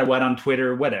 no matter what, on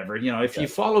Twitter, whatever. You know, if you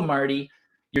follow Marty,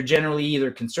 you're generally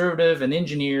either conservative, an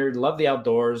engineer, love the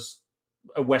outdoors,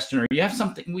 a Westerner. You have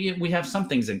something. We have some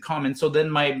things in common. So then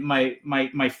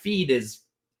my feed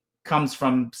comes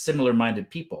from similar-minded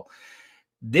people.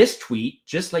 This tweet,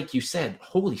 just like you said,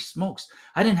 holy smokes,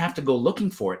 I didn't have to go looking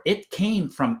for it. It came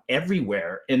from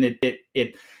everywhere, and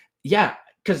yeah,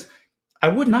 because I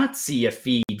would not see a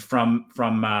feed from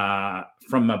a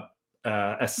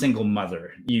single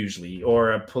mother usually,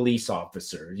 or a police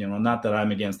officer. You know, not that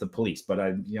I'm against the police, but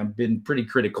I've been pretty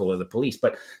critical of the police.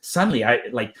 But suddenly,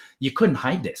 you couldn't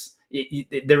hide this.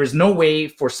 There is no way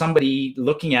for somebody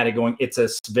looking at it going, it's a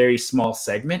very small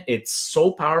segment. It's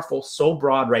so powerful, so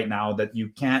broad right now that you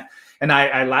can't. And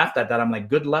I laughed at that. I'm like,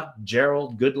 good luck,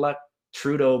 Gerald. Good luck,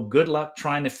 Trudeau. Good luck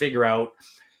trying to figure out,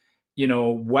 you know,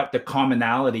 what the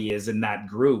commonality is in that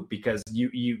group, because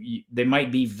they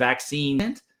might be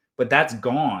vaccine, but that's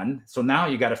gone. So now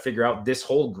you got to figure out this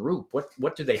whole group.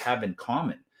 What do they have in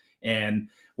common? And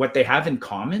what they have in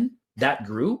common, that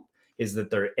group, is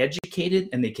that they're educated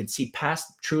and they can see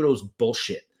past Trudeau's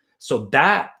bullshit. So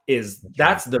that's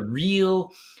the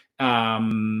real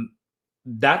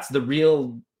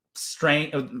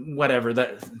strength of whatever.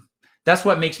 That's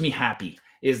what makes me happy,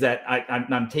 is that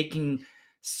I'm taking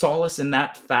solace in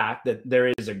that fact that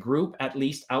there is a group at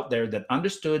least out there that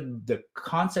understood the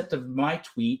concept of my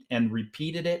tweet and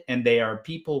repeated it, and they are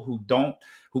people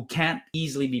who can't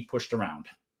easily be pushed around.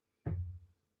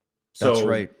 So, that's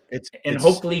right.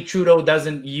 Hopefully Trudeau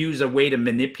doesn't use a way to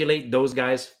manipulate those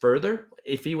guys further.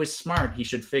 If he was smart, he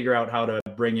should figure out how to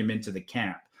bring him into the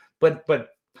camp. But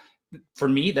for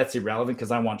me, that's irrelevant,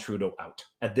 because I want Trudeau out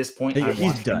at this point.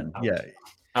 He's done. Yeah.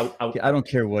 Out. I don't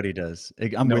care what he does.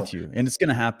 I'm with you, and it's going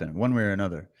to happen one way or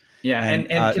another. Yeah, and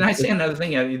can I say another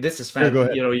thing? This is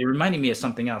fascinating. You know, you're reminding me of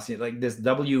something else, like this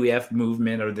WEF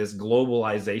movement, or this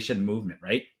globalization movement,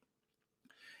 right?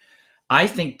 I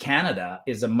think Canada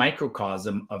is a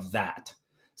microcosm of that.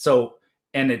 So,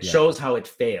 and it shows how it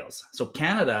fails. So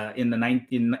Canada in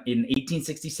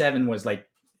 1867 was like,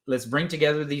 let's bring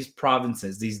together these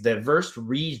provinces, these diverse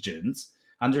regions,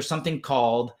 under something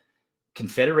called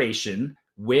Confederation,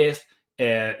 with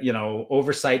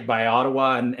oversight by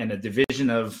Ottawa and a division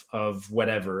of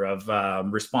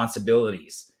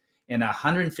responsibilities. And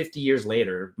 150 years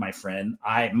later, my friend,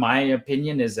 my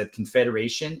opinion is that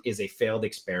Confederation is a failed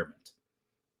experiment.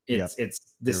 It's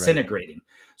disintegrating.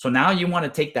 Right. So now you want to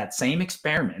take that same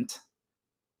experiment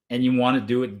and you want to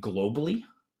do it globally.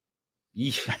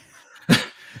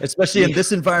 Especially in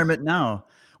this environment now,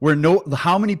 where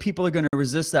how many people are going to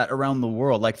resist that around the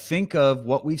world? Like, think of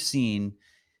what we've seen,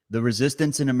 the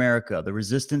resistance in America, the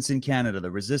resistance in Canada, the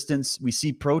resistance. We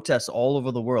see protests all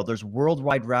over the world. There's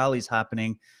worldwide rallies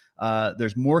happening.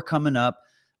 There's more coming up.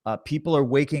 People are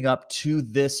waking up to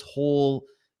this whole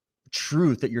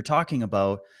truth that you're talking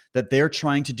about, that they're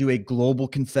trying to do a global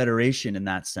confederation in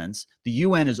that sense. The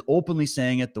UN is openly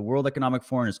saying it. The World Economic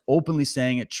Forum is openly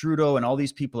saying it. Trudeau and all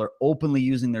these people are openly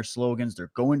using their slogans.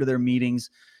 They're going to their meetings.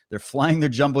 They're flying their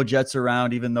jumbo jets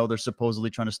around, even though they're supposedly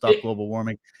trying to stop global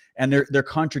warming. And they're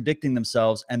contradicting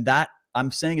themselves. And that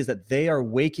I'm saying is that they are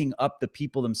waking up the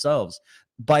people themselves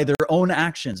by their own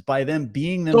actions, by them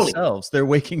being themselves. They're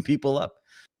waking people up.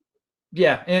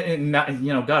 Yeah, and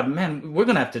God, man, we're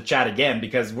gonna have to chat again,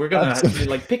 because we're gonna have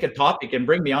to pick a topic and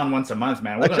bring me on once a month,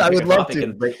 man. We're gonna pick a topic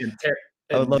and break and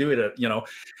do it.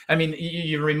 I mean,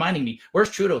 you're reminding me. Where's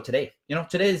Trudeau today?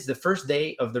 Today is the first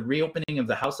day of the reopening of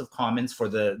the House of Commons for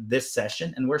this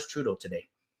session, and where's Trudeau today?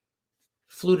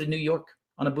 Flew to New York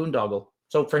on a boondoggle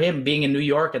So for him, being in New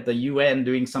York at the UN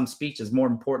doing some speech is more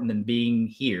important than being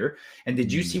here. And did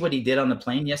you see what he did on the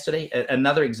plane yesterday?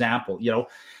 Another example,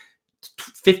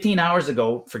 15 hours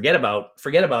ago, forget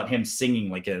about him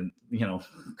singing like a,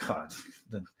 God,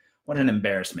 what an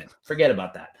embarrassment. Forget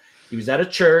about that. He was at a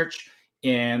church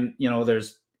and,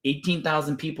 there's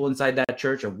 18,000 people inside that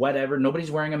church or whatever.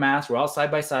 Nobody's wearing a mask. We're all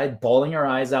side by side, bawling our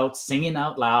eyes out, singing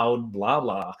out loud, blah,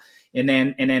 blah. And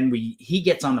then he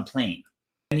gets on the plane.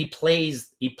 And he plays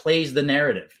the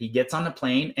narrative. He gets on the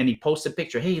plane and he posts a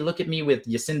picture. Hey, look at me with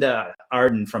Jacinda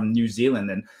Ardern from New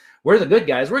Zealand. And we're the good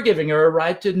guys. We're giving her a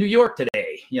ride to New York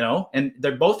today, and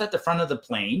they're both at the front of the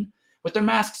plane with their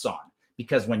masks on.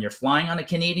 Because when you're flying on a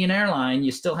Canadian airline,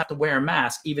 you still have to wear a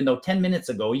mask, even though 10 minutes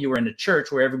ago you were in a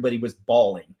church where everybody was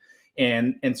bawling.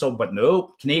 But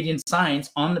no, Canadian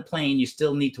science on the plane, you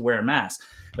still need to wear a mask.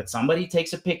 But somebody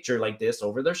takes a picture like this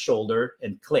over their shoulder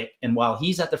and click. And while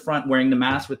he's at the front wearing the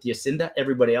mask with Jacinda,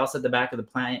 everybody else at the back of the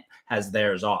plane has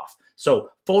theirs off. So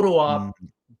photo op,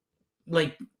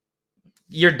 like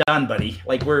you're done, buddy.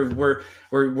 Like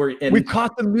we've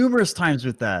caught them numerous times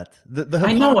with that. The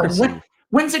hypocrisy. I know.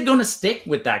 When's it going to stick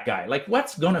with that guy? Like,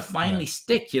 what's going to finally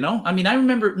stick? I mean, I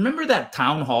remember that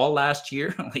town hall last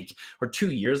year, or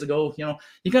 2 years ago.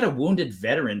 You got a wounded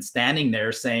veteran standing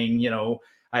there saying,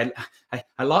 I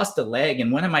lost a leg, and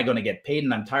when am I going to get paid?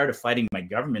 And I'm tired of fighting my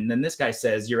government. And then this guy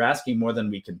says, you're asking more than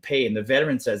we can pay. And the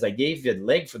veteran says, I gave you a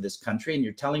leg for this country, and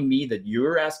you're telling me that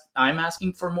I'm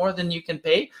asking for more than you can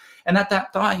pay. And at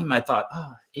that time, I thought,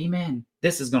 oh, amen.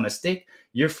 This is going to stick.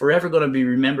 You're forever going to be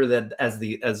remembered that as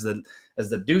the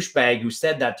douchebag who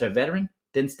said that to a veteran.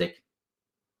 Didn't stick.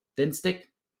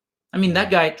 I mean,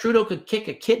 that guy Trudeau could kick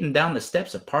a kitten down the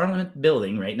steps of Parliament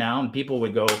building right now, and people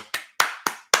would go,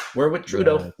 "We're with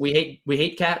Trudeau. Right. We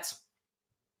hate cats."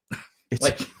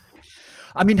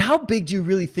 I mean, how big do you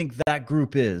really think that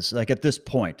group is? Like at this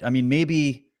point, I mean,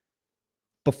 maybe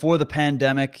before the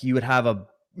pandemic, you would have a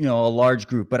large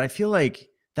group, but I feel like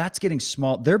that's getting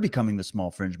small. They're becoming the small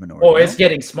fringe minority. Oh, it's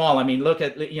getting small. I mean, look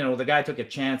at, the guy took a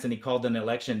chance and he called an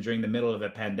election during the middle of a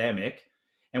pandemic.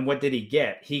 And what did he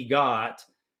get? He got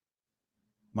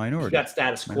minority. He got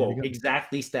status quo,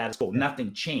 exactly status quo. Yeah.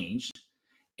 Nothing changed.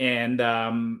 And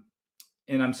I'm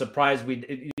surprised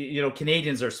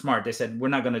Canadians are smart. They said, we're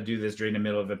not going to do this during the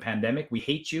middle of a pandemic. We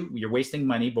hate you. You're wasting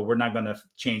money, but we're not going to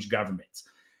change governments.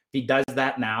 If he does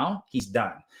that now, he's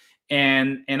done.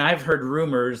 And I've heard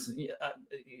rumors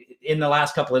in the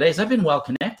last couple of days. I've been well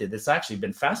connected. It's actually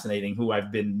been fascinating who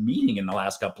I've been meeting in the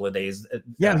last couple of days.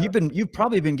 Yeah, you've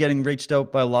probably been getting reached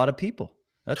out by a lot of people.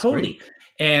 That's totally great.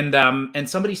 And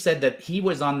somebody said that he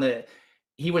was on the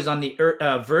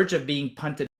verge of being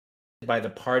punted by the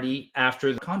party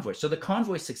after the convoy. So the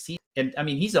convoy succeeded, and I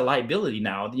mean he's a liability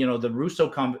now. The Russo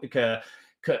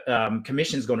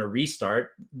commission is going to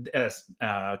restart.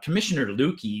 Commissioner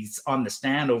Lukey's on the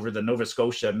stand over the Nova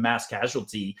Scotia mass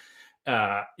casualty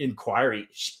inquiry.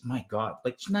 My God,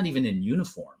 like she's not even in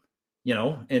uniform,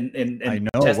 and I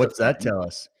know. What's that tell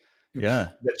us? Yeah,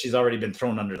 that she's already been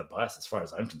thrown under the bus, as far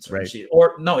as I'm concerned.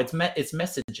 Right. It's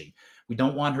messaging. We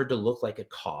don't want her to look like a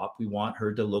cop. We want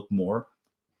her to look more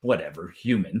whatever,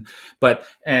 human. But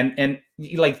and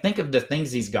think of the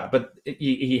things he's got, but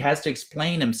he has to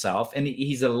explain himself, and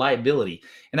he's a liability.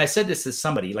 And I said this to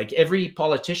somebody, like every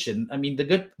politician, I mean,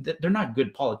 they're not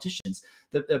good politicians.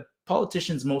 The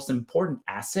politician's most important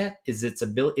asset is it's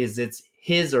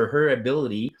his or her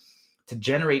ability to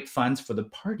generate funds for the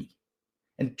party.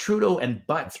 And Trudeau and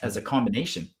Butts as a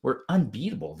combination were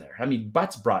unbeatable there. I mean,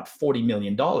 Butts brought $40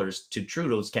 million to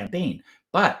Trudeau's campaign,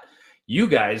 but you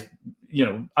guys,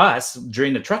 us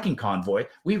during the trucking convoy,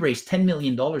 we raised $10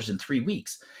 million in 3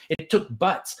 weeks. It took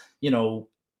Butts,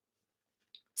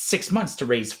 6 months to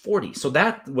raise 40. So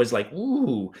that was like,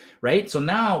 ooh, right? So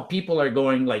now people are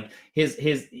going like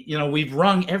we've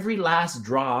wrung every last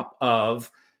drop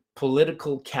of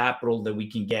political capital that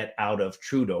we can get out of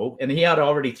Trudeau. And he had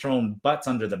already thrown Butts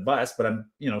under the bus, but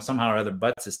somehow or other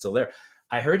Butts is still there.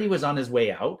 I heard he was on his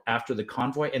way out after the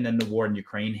convoy, and then the war in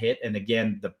Ukraine hit. And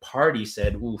again, the party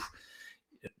said, oof,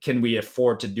 can we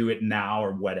afford to do it now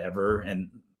or whatever? And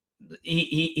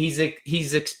he's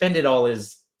expended all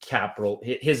his capital.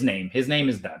 His name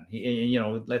is done.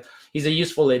 He's a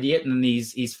useful idiot, and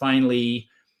he's finally,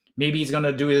 maybe he's going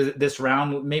to do this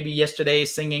round. Maybe yesterday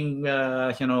singing,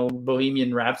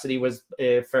 Bohemian Rhapsody was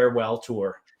a farewell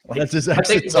tour. That's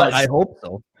exactly. I hope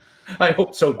so. I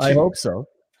hope so too. I hope so.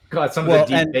 God, some of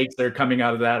the deep fakes that are coming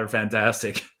out of that are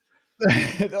fantastic.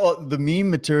 The meme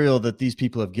material that these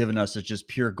people have given us is just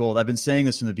pure gold. I've been saying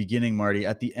this from the beginning, Marty.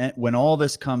 At the end, when all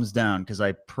this comes down, because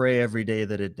I pray every day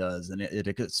that it does, and it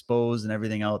gets exposed and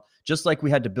everything else, just like we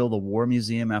had to build a war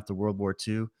museum after World War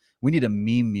II, we need a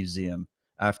meme museum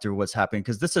after what's happening,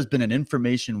 because this has been an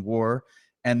information war,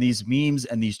 and these memes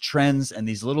and these trends and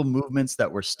these little movements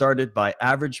that were started by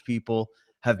average people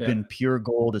have Yeah. been pure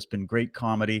gold. It's been great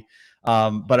comedy.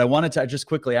 But I wanted to just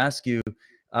quickly ask you,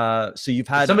 so you've If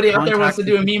had somebody out there wants contact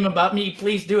to with do a meme about me,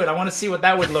 please do it. I want to see what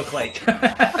that would look like.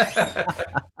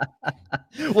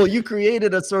 well, you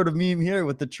created a sort of meme here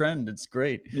with the trend. It's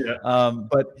great. Yeah.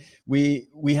 But we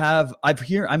have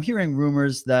I'm hearing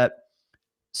rumors that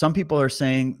some people are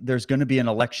saying there's going to be an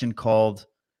election called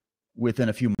within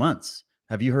a few months.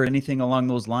 Have you heard anything along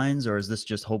those lines, or is this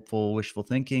just hopeful, wishful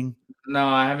thinking? No,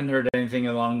 I haven't heard anything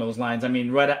along those lines. I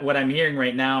mean, what I'm hearing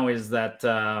right now is that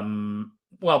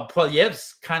well,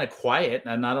 Poilievre's kind of quiet,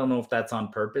 and I don't know if that's on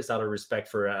purpose, out of respect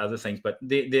for other things. But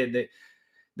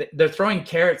they're throwing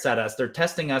carrots at us. They're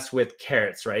testing us with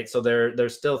carrots, right? So they're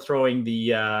still throwing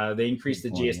they increased the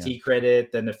Good point, GST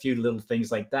credit and a few little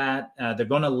things like that. They're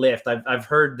going to lift. I've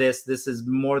heard this. This is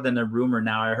more than a rumor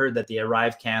now. I heard that the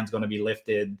Arrive can's going to be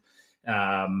lifted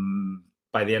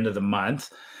by the end of the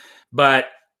month, but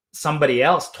somebody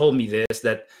else told me this,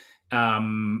 that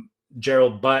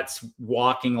Gerald Butts,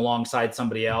 walking alongside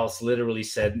somebody else, literally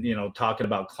said, talking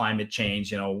about climate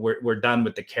change, we're done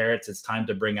with the carrots. It's time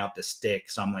to bring out the stick.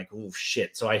 So I'm like, oh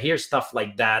shit. So I hear stuff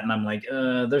like that, and I'm like,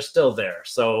 they're still there.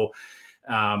 So,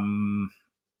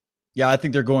 yeah, I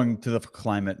think they're going to the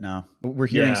climate now. We're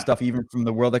hearing yeah. stuff even from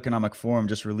the World Economic Forum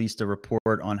just released a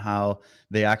report on how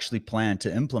they actually plan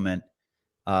to implement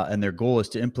and their goal is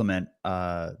to implement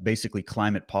basically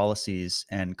climate policies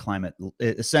and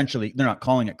essentially, they're not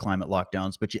calling it climate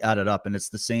lockdowns, but you add it up and it's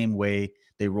the same way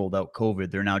they rolled out COVID.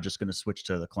 They're now just going to switch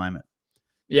to the climate.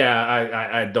 Yeah,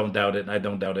 I don't doubt it. I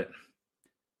don't doubt it.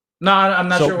 No, I'm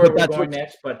not So, sure where but we're that's going what,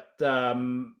 next, but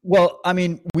well, I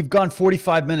mean, we've gone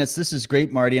 45 minutes. This is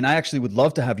great, Marty. And I actually would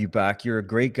love to have you back. You're a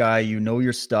great guy. You know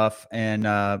your stuff, and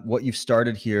what you've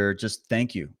started here, just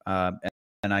thank you.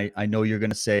 And I know you're going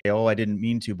to say, oh, I didn't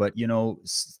mean to, but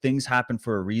things happen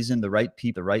for a reason, the right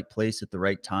people, the right place at the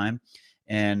right time.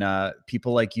 And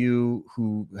people like you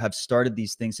who have started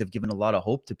these things have given a lot of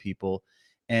hope to people.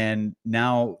 And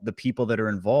now the people that are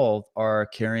involved are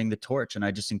carrying the torch. And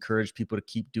I just encourage people to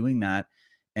keep doing that,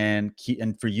 and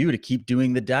for you to keep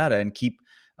doing the data and keep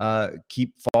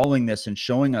following this and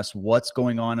showing us what's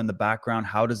going on in the background.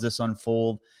 How does this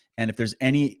unfold? And if there's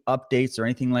any updates or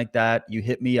anything like that, you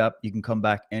hit me up. You can come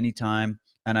back anytime.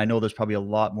 And I know there's probably a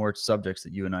lot more subjects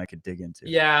that you and I could dig into.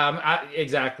 yeah,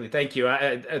 exactly. Thank you.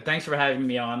 Thanks for having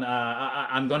me on.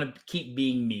 I'm going to keep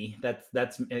being me. I'm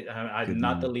Good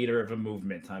not the man. leader of a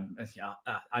movement.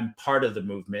 I'm part of the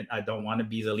movement. I don't want to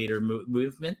be the leader of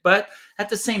movement, but at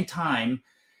the same time,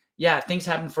 yeah, things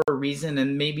happen for a reason,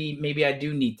 and maybe I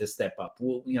do need to step up.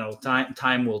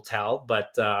 Time will tell,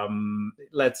 but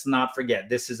let's not forget,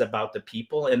 this is about the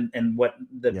people, and what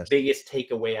the Yes. biggest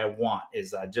takeaway I want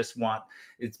is,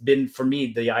 it's been for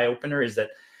me, the eye opener is that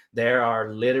there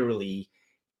are literally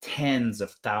tens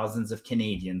of thousands of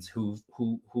Canadians who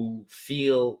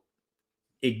feel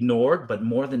ignored, but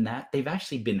more than that, they've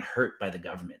actually been hurt by the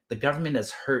government. The government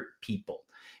has hurt people,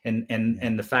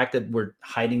 and the fact that we're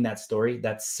hiding that story,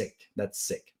 that's sick. That's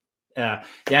sick. Yeah,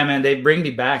 man, they bring me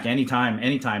back anytime.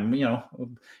 Any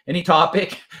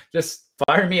topic, just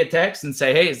fire me a text and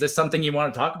say, hey, is this something you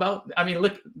want to talk about? I mean,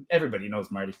 look, everybody knows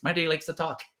Marty likes to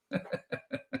talk.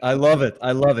 I love it.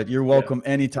 I love it. You're Yeah. welcome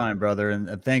anytime, brother.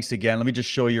 And thanks again. Let me just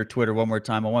show your Twitter one more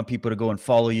time. I want people to go and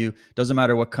follow you. Doesn't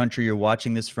matter what country you're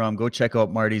watching this from. Go check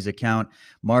out Marty's account,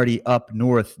 Marty Up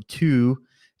North 2.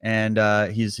 And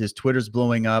his Twitter's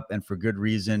blowing up, and for good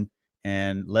reason.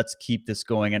 And let's keep this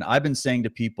going. And I've been saying to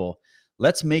people,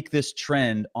 let's make this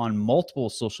trend on multiple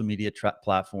social media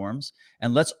platforms.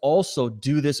 And let's also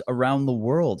do this around the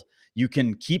world. You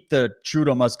can keep the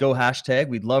Trudeau must go hashtag.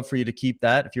 We'd love for you to keep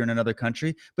that if you're in another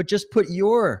country, but just put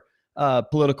your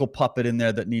political puppet in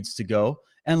there that needs to go.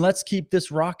 And let's keep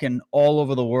this rocking all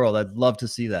over the world. I'd love to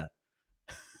see that.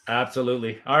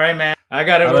 Absolutely. All right, man. I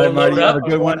got to All go right, Marty, load you have up. a I'm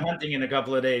good going one. hunting in a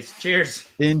couple of days. Cheers.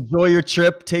 Enjoy your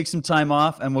trip. Take some time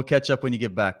off, and we'll catch up when you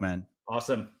get back, man.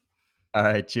 Awesome. All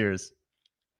right, cheers.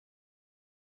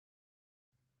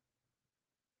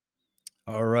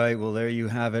 All right, well, there you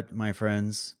have it, my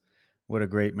friends. What a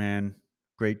great man.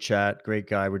 Great chat. Great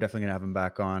guy. We're definitely going to have him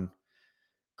back on.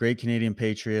 Great Canadian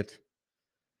patriot.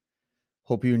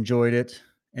 Hope you enjoyed it.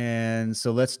 And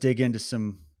so let's dig into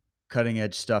some cutting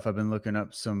edge stuff. I've been looking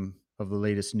up some of the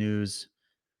latest news.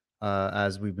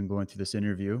 as we've been going through this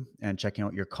interview and checking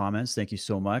out your comments. Thank you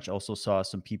so much. Also saw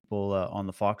some people on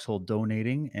the Foxhole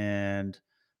donating and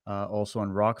also on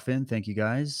Rockfin. Thank you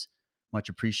guys. Much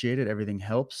appreciated. Everything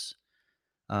helps.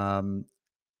 Um,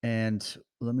 and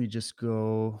let me just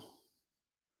go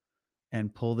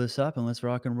and pull this up and let's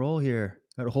rock and roll here.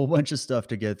 Got a whole bunch of stuff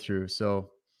to get through. So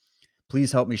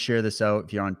please help me share this out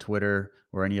if you're on Twitter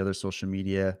or any other social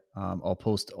media. I'll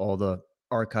post all the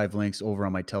archive links over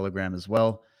on my Telegram as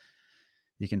well.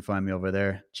 You can find me over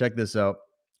there. Check this out.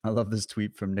 I love this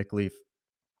tweet from Nick Leaf.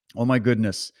 Oh my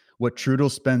goodness. What Trudeau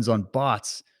spends on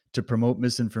bots to promote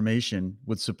misinformation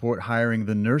would support hiring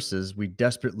the nurses we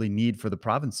desperately need for the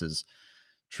provinces.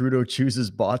 Trudeau chooses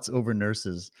bots over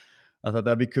nurses. I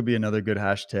thought could be another good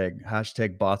hashtag.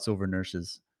 Hashtag bots over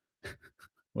nurses.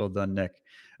 Well done, Nick.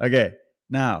 Okay.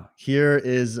 Now,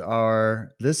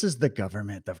 this is the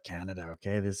government of Canada.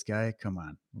 Okay. This guy, come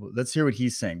on. Let's hear what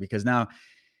he's saying because now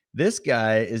this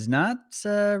guy is not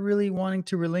really wanting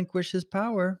to relinquish his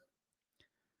power.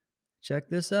 Check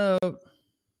this out. Over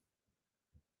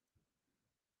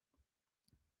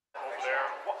there,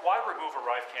 why remove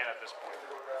ArriveCAN at this point?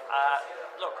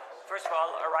 Look, first of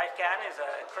all, ArriveCAN is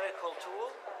a critical tool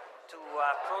to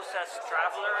process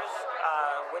travelers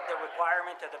with the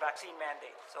requirement of the vaccine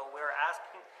mandate. So we're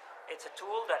asking, it's a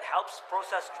tool that helps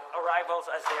process arrivals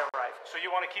as they arrive. So you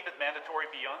want to keep it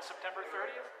mandatory beyond September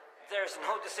 30th? There's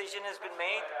no decision has been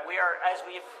made. We are, as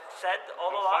we've said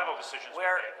all No along, final decision's been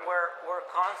made. we're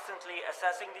constantly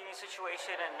assessing the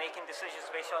situation and making decisions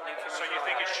based on the information. So you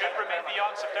think it should remain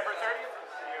beyond September 30th?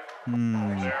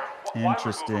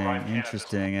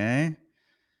 Interesting, eh?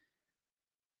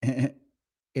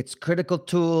 It's critical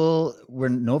tool where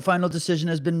no final decision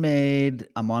has been made.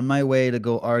 I'm on my way to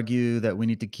go argue that we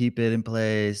need to keep it in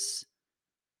place.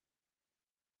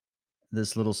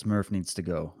 This little Smurf needs to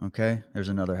go. Okay. There's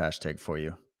another hashtag for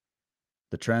you.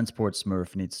 The transport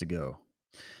Smurf needs to go.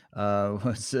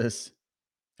 What's this?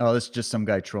 Oh, this is just some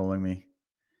guy trolling me.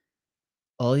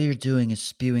 All you're doing is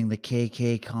spewing the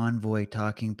KK convoy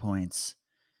talking points.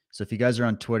 So if you guys are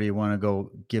on Twitter, you want to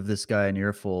go give this guy an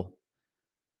earful.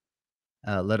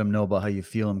 Let him know about how you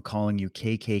feel him calling you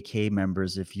KKK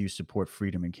members if you support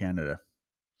freedom in Canada.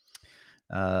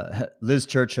 Liz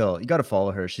Churchill, you got to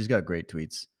follow her. She's got great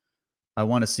tweets. I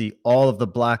want to see all of the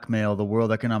blackmail the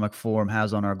World Economic Forum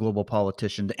has on our global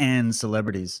politicians and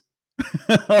celebrities.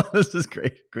 This is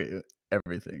great.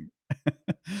 Everything.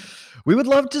 We would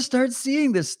love to start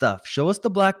seeing this stuff. Show us the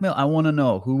blackmail. I want to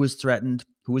know who was threatened,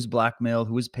 who was blackmailed,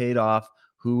 who was paid off,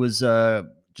 who was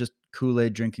just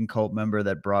Kool-Aid drinking cult member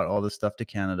that brought all this stuff to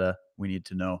Canada. We need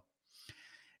to know.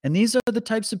 And these are the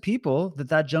types of people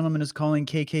that gentleman is calling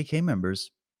KKK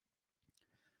members.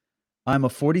 I'm a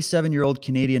 47-year-old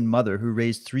Canadian mother who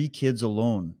raised 3 kids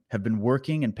alone, have been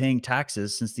working and paying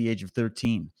taxes since the age of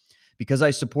 13. Because I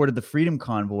supported the Freedom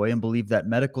Convoy and believe that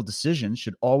medical decisions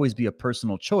should always be a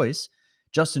personal choice,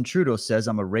 Justin Trudeau says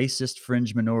I'm a racist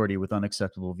fringe minority with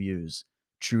unacceptable views.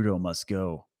 Trudeau must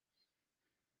go.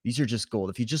 These are just gold.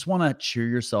 If you just want to cheer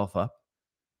yourself up,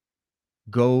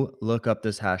 go look up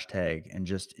this hashtag and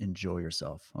just enjoy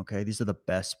yourself, okay? These are the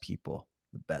best people,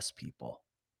 the best people.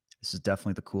 This is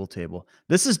definitely the cool table.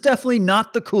 This is definitely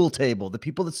not the cool table. The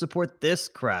people that support this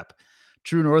crap.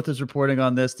 True North is reporting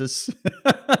on this.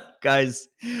 Guys,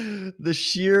 the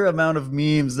sheer amount of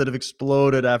memes that have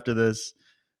exploded after this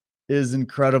is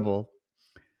incredible.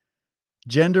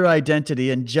 Gender identity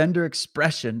and gender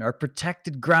expression are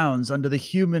protected grounds under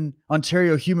the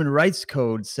Ontario Human Rights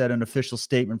Code, said an official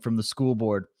statement from the school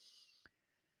board.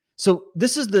 So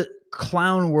this is the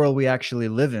clown world we actually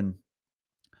live in,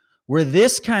 where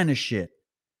this kind of shit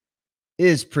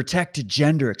is protected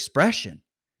gender expression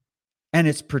and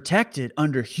it's protected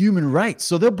under human rights.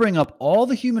 So they'll bring up all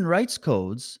the human rights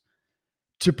codes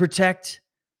to protect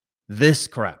this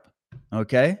crap.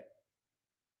 Okay.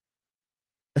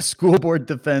 A school board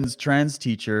defends trans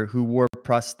teacher who wore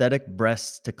prosthetic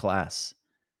breasts to class.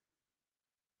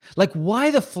 Like,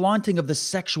 why the flaunting of the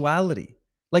sexuality?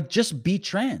 Like, just be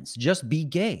trans, just be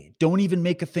gay. Don't even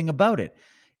make a thing about it.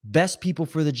 Best people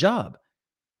for the job.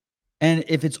 And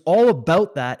if it's all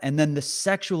about that, and then the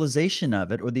sexualization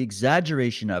of it, or the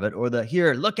exaggeration of it, or the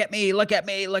here, look at me, look at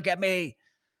me, look at me,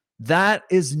 that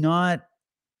is not,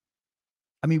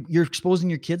 I mean, you're exposing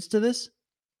your kids to this.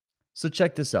 So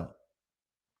check this out.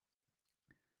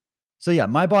 So yeah,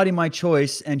 my body, my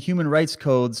choice, and human rights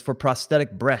codes for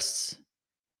prosthetic breasts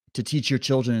to teach your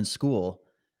children in school.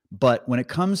 But when it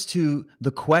comes to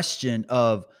the question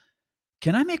of,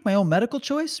 can I make my own medical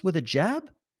choice with a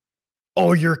jab?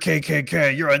 Oh, you're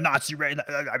KKK. You're a Nazi.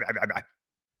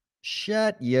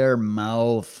 Shut your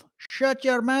mouth. Shut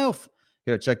your mouth.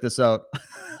 Here, check this out.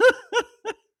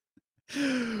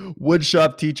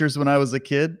 Woodshop teachers when I was a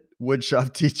kid,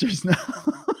 woodshop teachers now.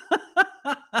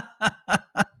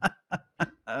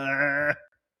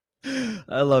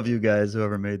 I love you guys,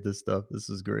 whoever made this stuff. This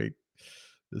is great.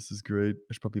 This is great.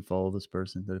 I should probably follow this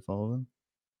person. Did I follow them?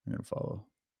 I'm gonna follow.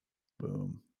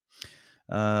 Boom.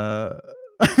 Uh,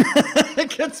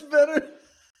 it gets better.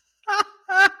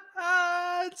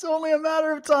 It's only a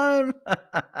matter of time.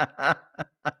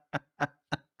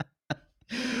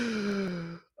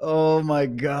 Oh my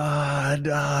god.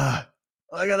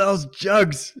 Look at those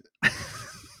jugs.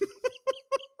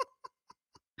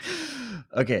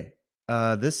 Okay.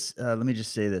 This let me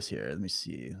just say this here. Let me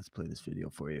see. Let's play this video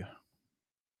for you.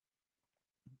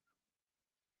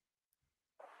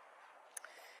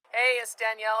 Hey, it's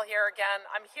Danielle here again.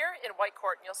 I'm here in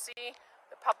Whitecourt, and you'll see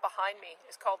the pub behind me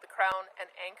is called the Crown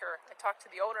and Anchor. I talked to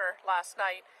the owner last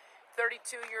night,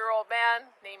 32-year-old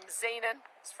man named Zainan.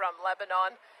 He's from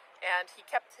Lebanon, and he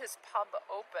kept his pub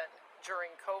open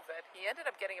during COVID. He ended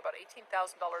up getting about $18,000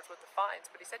 worth of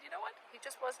fines, but he said, you know what? He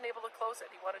just wasn't able to close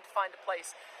it. He wanted to find a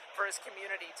place for his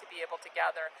community to be able to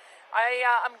gather.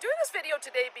 I'm doing this video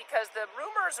today because the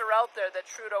rumors are out there that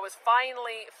Trudeau is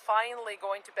finally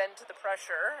going to bend to the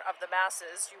pressure of the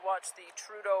masses. You watch the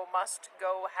Trudeau must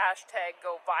go hashtag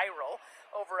go viral,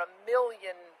 over 1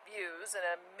 million views and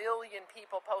 1 million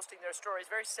people posting their stories.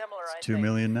 Very similar, I think, 2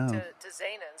 million now. to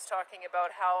Zainan's, talking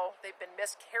about how they've been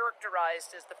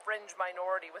mischaracterized as the fringe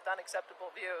minority with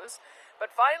unacceptable views.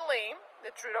 But finally,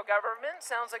 the Trudeau government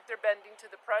sounds like they're bending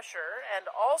to the pressure and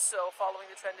also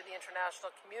following the trend in the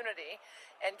international community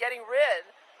and getting rid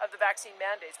of the vaccine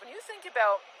mandates. When you think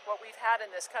about what we've had in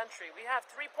this country, we have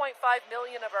 3.5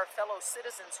 million of our fellow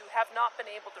citizens who have not been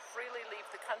able to freely leave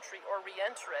the country or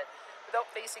re-enter it without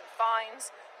facing fines,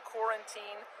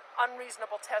 quarantine,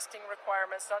 unreasonable testing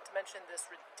requirements, not to mention this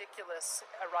ridiculous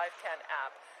ArriveCan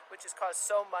app, which has caused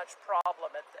so much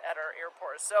problem at our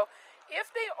airports. So if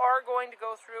they are going to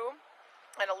go through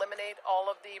and eliminate all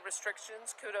of the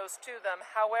restrictions, kudos to them.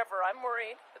 However, I'm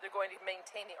worried that they're going to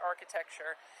maintain the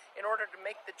architecture in order to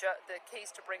make the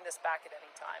case to bring this back at any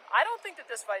time. I don't think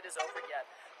that this fight is over yet.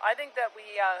 I think that we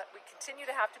continue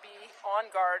to have to be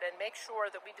on guard and make sure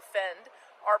that we defend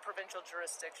our provincial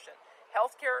jurisdiction.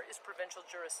 Healthcare is provincial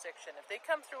jurisdiction. If they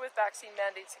come through with vaccine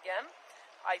mandates again,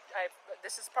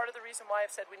 this is part of the reason why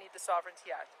I've said we need the Sovereignty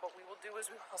Act. What we will do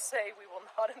is we will say we will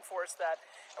not enforce that,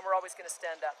 and we're always going to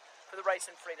stand up for the rights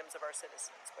and freedoms of our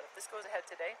citizens. But if this goes ahead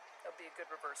today, it'll be a good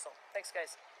reversal. Thanks,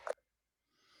 guys.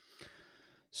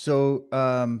 So,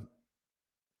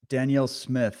 Danielle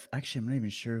Smith. Actually, I'm not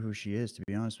even sure who she is, to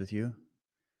be honest with you.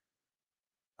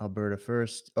 Alberta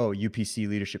First. Oh, UPC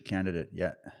leadership candidate.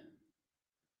 Yeah.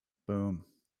 Boom.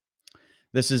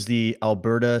 This is the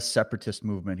Alberta separatist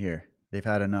movement here. They've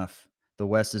had enough. The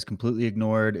West is completely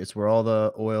ignored. It's where all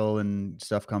the oil and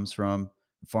stuff comes from,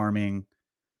 farming.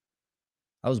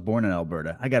 I was born in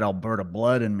Alberta. I got Alberta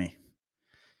blood in me.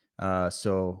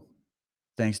 So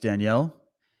thanks, Danielle.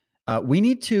 We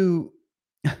need to,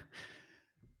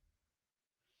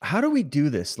 how do we do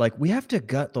this? Like, we have to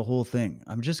gut the whole thing.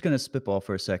 I'm just going to spitball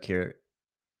for a sec here.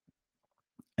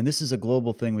 And this is a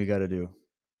global thing we got to do.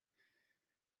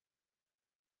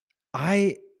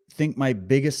 I think my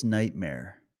biggest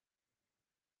nightmare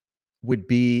would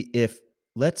be if,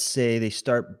 let's say, they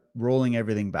start rolling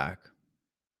everything back.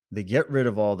 They get rid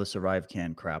of all this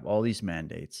ArriveCan crap, all these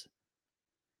mandates.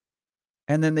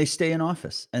 And then they stay in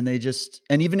office and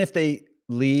and even if they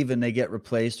leave and they get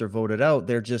replaced or voted out,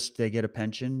 they get a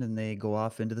pension and they go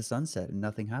off into the sunset and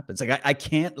nothing happens. Like, I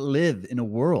can't live in a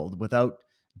world without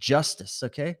justice.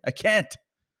 Okay. I can't.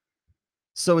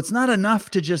 So it's not enough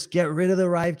to just get rid of the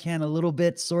ArriveCan a little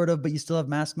bit, sort of, but you still have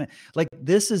mask man. Like,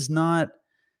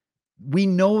 we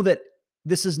know that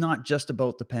this is not just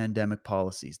about the pandemic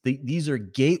policies. These are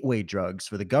gateway drugs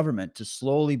for the government to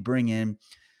slowly bring in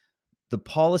the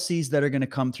policies that are going to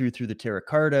come through the Terra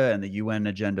Carta and the UN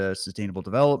Agenda Sustainable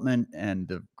Development and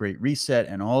the Great Reset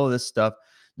and all of this stuff.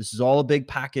 This is all a big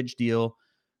package deal.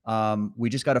 We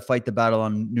just got to fight the battle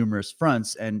on numerous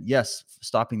fronts. And yes,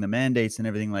 stopping the mandates and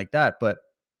everything like that. But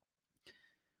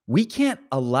we can't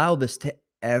allow this to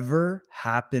ever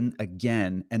happen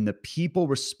again. And the people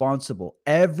responsible,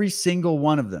 every single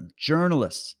one of them,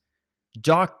 journalists,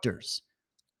 doctors,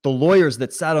 the lawyers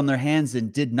that sat on their hands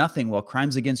and did nothing while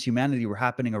crimes against humanity were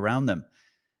happening around them.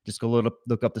 Just go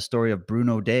look up the story of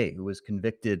Bruno Day, who was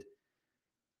convicted.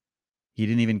 He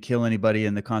didn't even kill anybody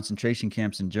in the concentration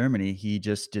camps in Germany. He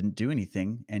just didn't do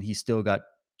anything. And he still got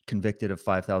convicted of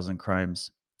 5,000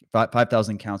 crimes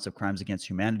 5,000 counts of crimes against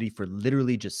humanity for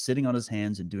literally just sitting on his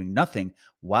hands and doing nothing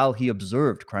while he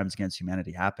observed crimes against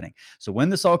humanity happening. So when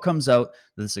this all comes out,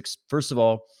 first of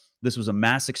all, this was a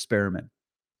mass experiment.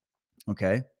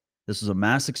 Okay. This was a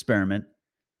mass experiment.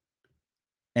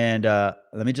 And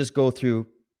let me just go through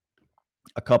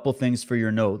a couple things for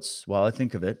your notes while I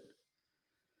think of it.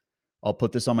 I'll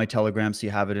put this on my Telegram so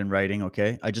you have it in writing,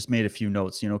 okay? I just made a few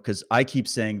notes, because I keep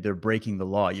saying they're breaking the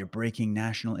law. You're breaking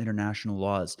national, international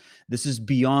laws. This is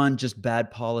beyond just bad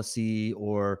policy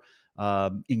or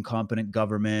incompetent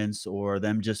governments or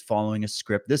them just following a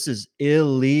script. This is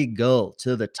illegal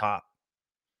to the top.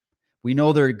 We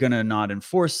know they're going to not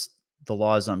enforce the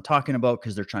laws I'm talking about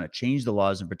because they're trying to change the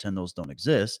laws and pretend those don't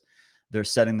exist. They're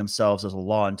setting themselves as a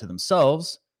law unto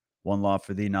themselves. One law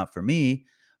for thee, not for me.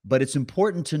 But it's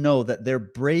important to know that they're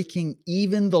breaking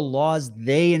even the laws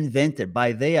they invented.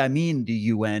 By they, I mean the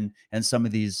UN and some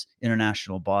of these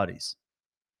international bodies.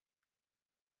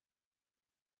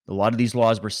 A lot of these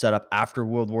laws were set up after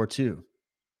World War II.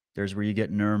 There's where you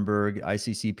get Nuremberg,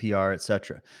 ICCPR,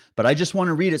 etc. But I just want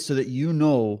to read it so that you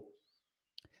know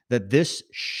that this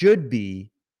should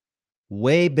be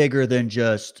way bigger than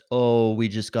just, oh, we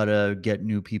just got to get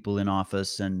new people in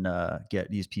office and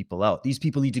get these people out. These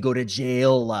people need to go to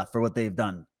jail for what they've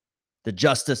done. The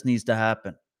justice needs to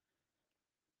happen.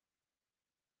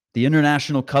 The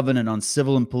International Covenant on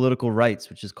Civil and Political Rights,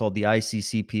 which is called the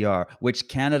ICCPR, which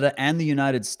Canada and the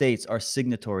United States are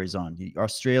signatories on.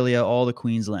 Australia, all the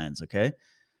Queenslands, okay?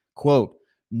 Quote,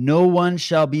 no one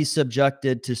shall be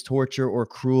subjected to torture or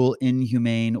cruel,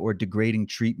 inhumane, or degrading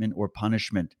treatment or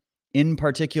punishment. In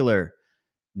particular,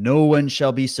 no one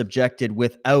shall be subjected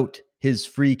without his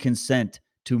free consent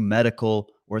to medical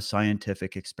or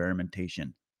scientific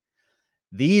experimentation.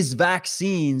 These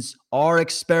vaccines are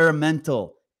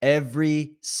experimental,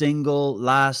 every single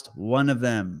last one of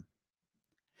them.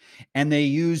 And they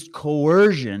used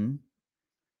coercion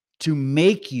to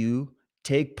make you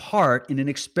take part in an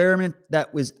experiment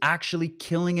that was actually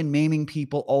killing and maiming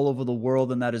people all over the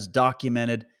world, and that is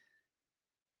documented.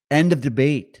 End of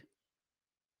debate.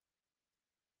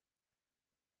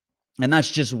 And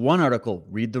that's just one article.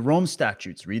 Read the Rome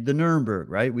Statutes, read the Nuremberg,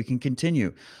 right? We can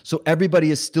continue. So everybody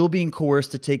is still being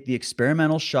coerced to take the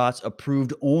experimental shots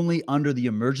approved only under the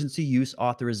emergency use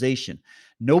authorization.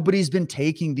 Nobody's been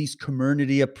taking these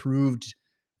Comirnaty approved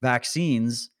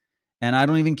vaccines. And I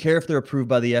don't even care if they're approved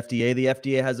by the FDA. The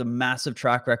FDA has a massive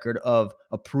track record of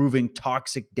approving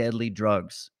toxic, deadly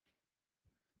drugs.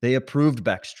 They approved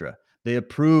Bextra. They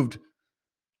approved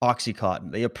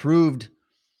Oxycontin. They approved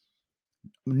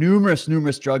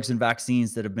numerous drugs and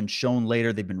vaccines that have been shown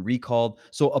later. They've been recalled.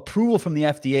 So approval from the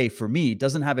FDA for me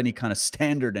doesn't have any kind of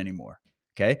standard anymore.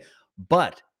 Okay.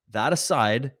 But that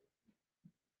aside,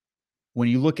 when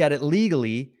you look at it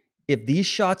legally, if these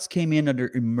shots came in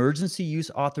under emergency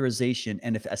use authorization,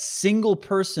 and if a single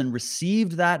person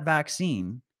received that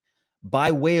vaccine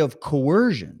by way of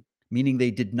coercion, meaning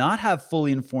they did not have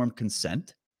fully informed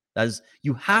consent, that is,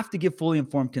 you have to give fully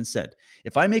informed consent.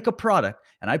 If I make a product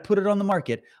and I put it on the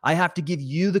market, I have to give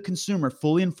you, the consumer,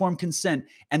 fully informed consent,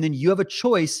 and then you have a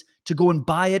choice to go and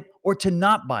buy it or to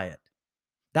not buy it.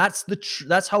 That's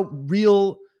that's how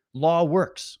real law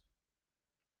works.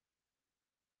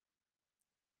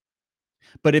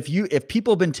 But if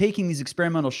people have been taking these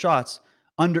experimental shots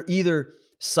under either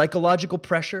psychological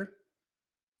pressure,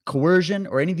 coercion,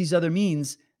 or any of these other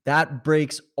means, that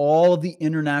breaks all of the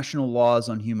international laws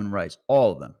on human rights,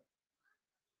 all of them.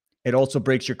 It also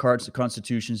breaks your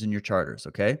constitutions and your charters,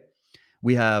 okay?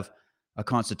 We have a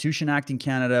Constitution Act in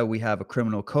Canada. We have a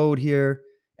criminal code here,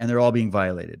 and they're all being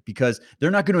violated because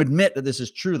they're not going to admit that this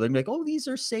is true. They're going to be like, oh, these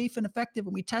are safe and effective,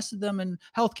 and we tested them, and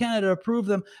Health Canada approved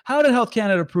them. How did Health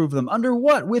Canada approve them? Under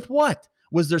what? With what?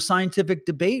 Was there scientific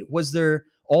debate? Was there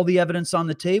all the evidence on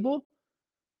the table?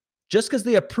 Just because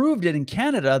they approved it in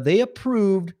Canada, they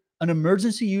approved an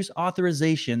emergency use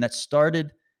authorization that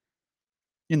started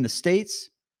in the States,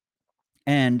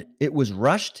 and it was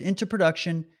rushed into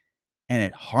production, and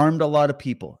it harmed a lot of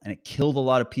people, and it killed a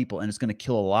lot of people, and it's going to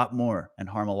kill a lot more and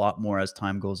harm a lot more as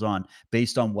time goes on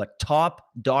based on what top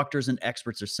doctors and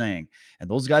experts are saying. And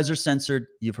those guys are censored.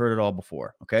 You've heard it all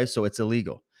before, okay? So it's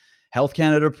illegal. Health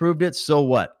Canada approved it, so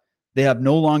what? They have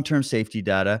no long-term safety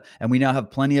data, and we now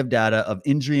have plenty of data of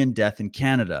injury and death in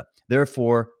Canada.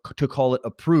 Therefore, to call it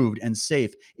approved and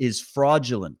safe is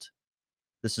fraudulent.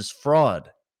 This is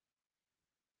fraud.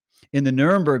 In the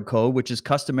Nuremberg Code, which is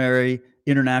customary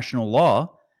international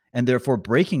law, and therefore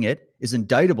breaking it is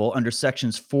indictable under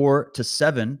sections 4 to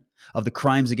 7 of the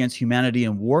Crimes Against Humanity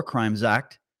and War Crimes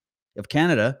Act of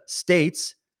Canada,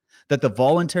 states that the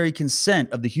voluntary consent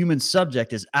of the human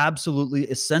subject is absolutely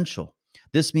essential.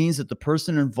 This means that the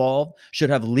person involved should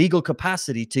have legal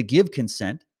capacity to give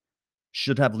consent,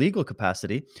 should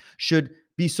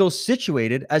be so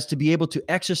situated as to be able to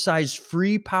exercise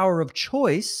free power of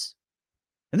choice.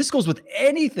 And this goes with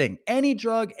anything, any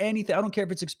drug, anything. I don't care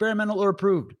if it's experimental or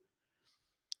approved.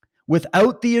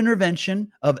 Without the intervention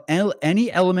of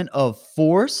any element of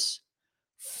force,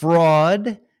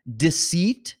 fraud,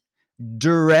 deceit,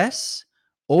 duress,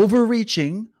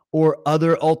 overreaching, or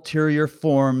other ulterior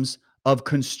forms of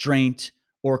constraint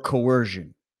or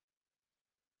coercion.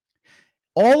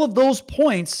 All of those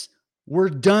points were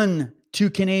done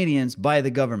to Canadians by the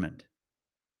government.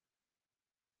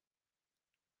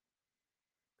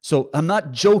 So I'm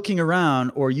not joking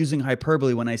around or using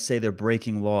hyperbole when I say they're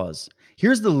breaking laws.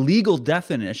 Here's the legal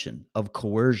definition of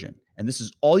coercion. And this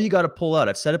is all you got to pull out.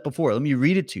 I've said it before. Let me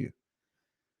read it to you.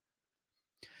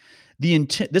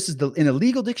 This is in a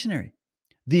legal dictionary.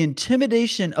 The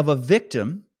intimidation of a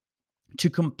victim to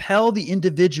compel the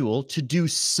individual to do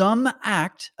some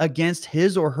act against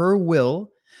his or her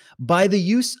will by the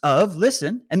use of,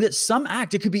 listen, and that some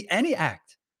act, it could be any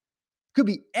act. It could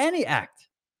be any act.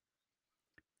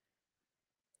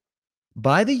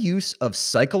 By the use of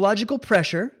psychological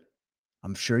pressure,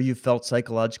 I'm sure you've felt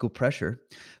psychological pressure,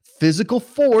 physical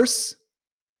force,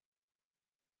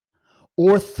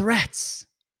 or threats.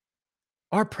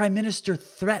 Our prime minister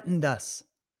threatened us.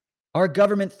 Our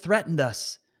government threatened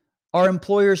us. Our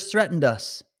employers threatened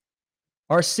us.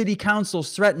 Our city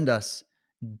councils threatened us.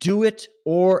 Do it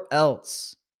or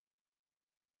else.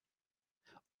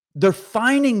 They're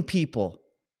finding people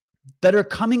that are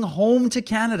coming home to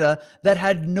Canada that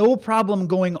had no problem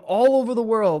going all over the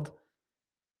world.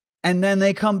 And then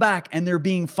they come back and they're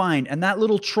being fined. And that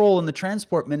little troll in the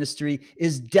transport ministry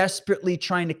is desperately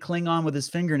trying to cling on with his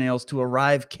fingernails to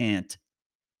arrive can't.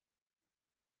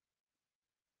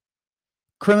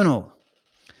 Criminal.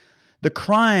 The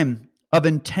crime of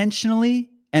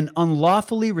intentionally and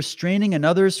unlawfully restraining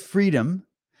another's freedom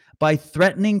by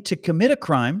threatening to commit a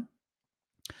crime,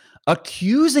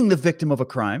 accusing the victim of a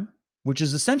crime, which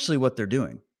is essentially what they're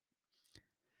doing,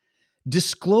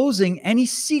 disclosing any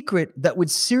secret that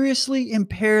would seriously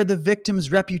impair the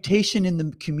victim's reputation in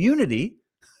the community.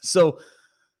 So,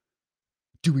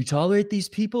 do we tolerate these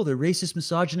people? They're racist,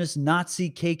 misogynist, Nazi,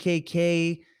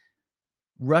 KKK,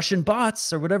 Russian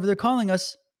bots, or whatever they're calling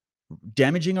us,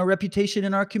 damaging our reputation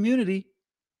in our community.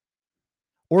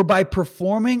 Or by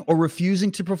performing or refusing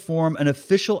to perform an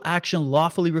official action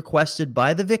lawfully requested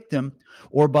by the victim,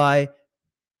 or by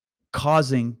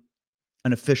causing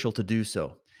an official to do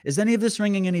so. Is any of this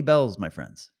ringing any bells, my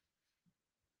friends?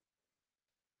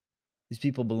 These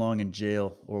people belong in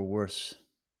jail or worse.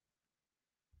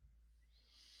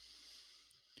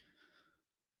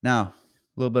 Now,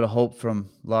 a little bit of hope from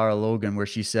Lara Logan, where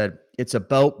she said, it's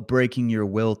about breaking your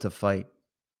will to fight.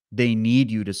 They need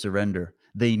you to surrender.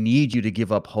 They need you to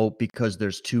give up hope because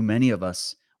there's too many of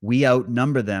us. We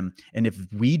outnumber them. And if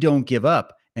we don't give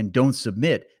up and don't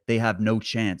submit, they have no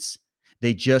chance.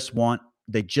 They just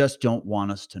don't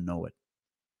want us to know it.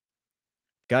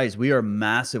 Guys, we are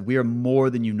massive. We are more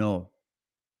than you know.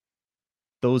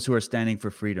 Those who are standing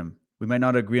for freedom. We might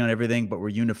not agree on everything, but we're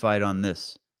unified on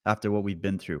this after what we've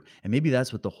been through. And maybe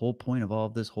that's what the whole point of all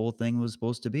of this whole thing was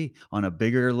supposed to be. On a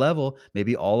bigger level,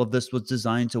 maybe all of this was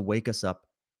designed to wake us up.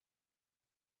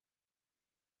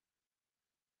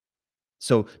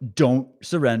 So don't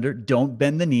surrender. Don't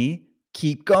bend the knee.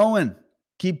 Keep going.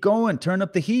 Keep going. Turn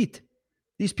up the heat.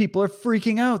 These people are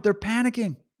freaking out. They're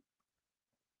panicking.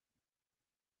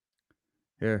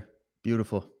 Here,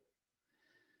 beautiful.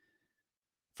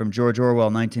 From George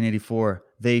Orwell, 1984.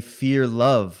 They fear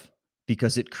love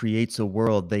because it creates a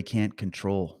world they can't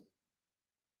control.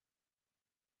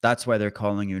 That's why they're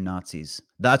calling you Nazis.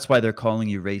 That's why they're calling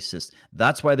you racist.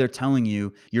 That's why they're telling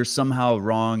you you're somehow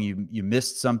wrong. You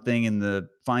missed something in the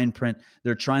fine print.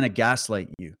 They're trying to gaslight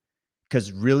you.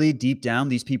 Because really, deep down,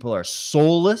 these people are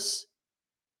soulless,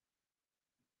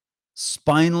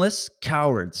 spineless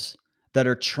cowards that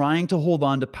are trying to hold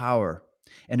on to power.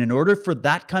 And in order for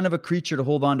that kind of a creature to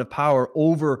hold on to power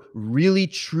over really,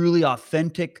 truly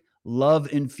authentic,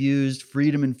 love-infused,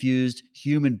 freedom-infused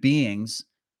human beings,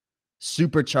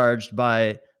 supercharged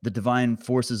by the divine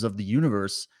forces of the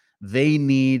universe, they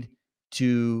need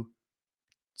to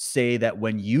say that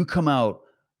when you come out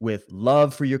with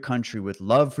love for your country, with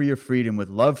love for your freedom, with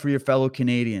love for your fellow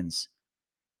Canadians,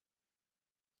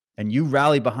 and you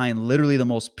rally behind literally the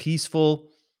most peaceful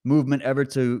movement ever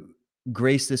to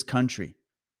grace this country,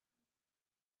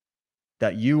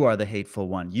 that you are the hateful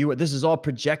one. This is all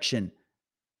projection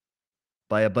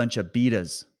by a bunch of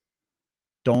betas.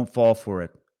 Don't fall for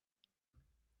it.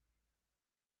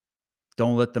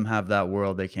 Don't let them have that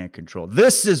world they can't control.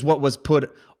 This is what was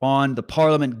put on the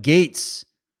Parliament gates.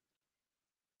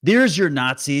 There's your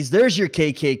Nazis. There's your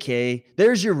KKK.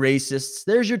 There's your racists.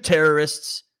 There's your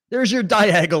terrorists. There's your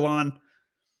Diagolon.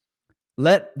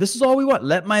 This is all we want.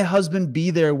 Let my husband be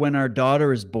there when our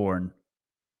daughter is born.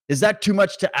 Is that too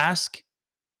much to ask?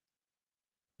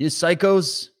 You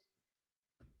psychos?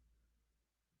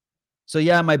 So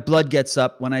yeah, my blood gets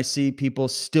up when I see people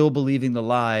still believing the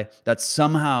lie that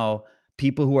somehow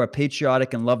people who are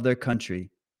patriotic and love their country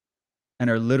and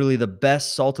are literally the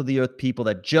best salt of the earth people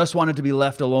that just wanted to be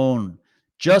left alone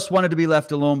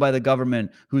by the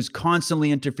government who's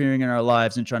constantly interfering in our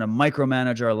lives and trying to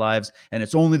micromanage our lives. And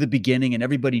it's only the beginning and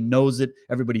everybody knows it.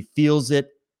 Everybody feels it.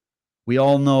 We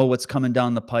all know what's coming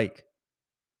down the pike.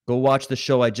 Go watch the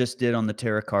show I just did on the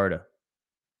Terra Carta.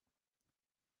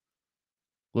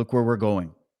 Look where we're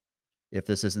going if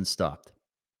this isn't stopped.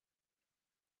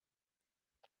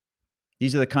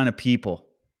 These are the kind of people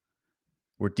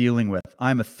we're dealing with.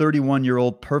 I'm a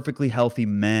 31-year-old perfectly healthy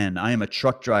man. I am a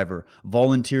truck driver,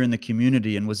 volunteer in the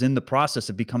community, and was in the process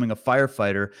of becoming a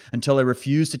firefighter until I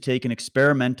refused to take an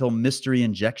experimental mystery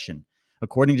injection.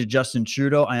 According to Justin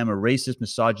Trudeau, I am a racist,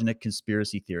 misogynic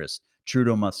conspiracy theorist.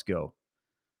 Trudeau must go.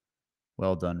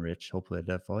 Well done, Rich. Hopefully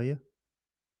I did follow you.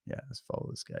 Yeah, let's follow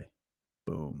this guy.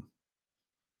 Boom.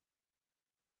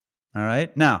 All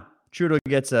right. Now, Trudeau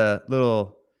gets a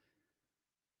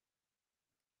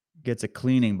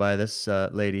cleaning by this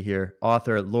lady here.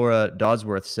 Author Laura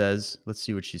Dodsworth says, let's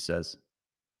see what she says.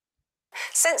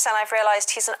 Since then, I've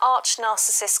realised he's an arch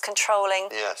narcissist, controlling,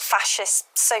 fascist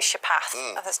sociopath.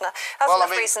 There's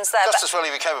enough reasons there. Just as well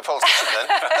he became a politician then,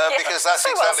 because that's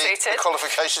so exactly well-suited. the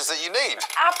qualifications that you need.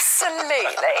 Absolutely.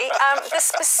 The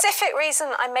specific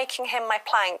reason I'm making him my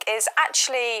plank is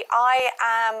actually I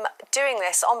am doing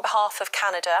this on behalf of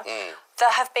Canada. There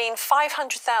have been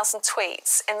 500,000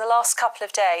 tweets in the last couple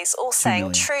of days, all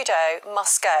saying Trudeau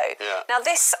must go. Yeah. Now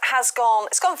this has gone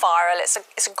viral.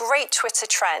 It's a great Twitter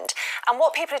trend, and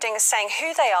what people are doing is saying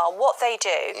who they are, what they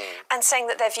do, and saying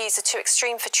that their views are too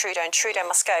extreme for Trudeau and Trudeau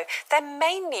must go. They're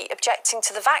mainly objecting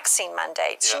to the vaccine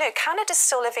mandates. Yeah. You know, Canada's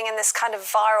still living in this kind of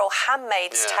viral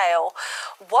Handmaid's Tale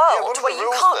world what are where the you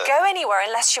rules can't there? go anywhere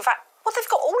unless you're Well, they've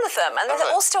got all of them, and Have they're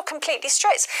they? all still completely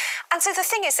strict. And so the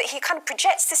thing is that he kind of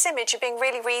projects this image of being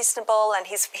really reasonable and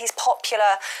he's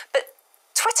popular, but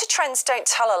Twitter trends don't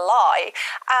tell a lie.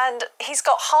 And he's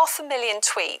got 500,000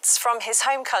 tweets from his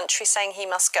home country saying he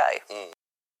must go.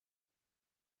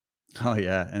 Oh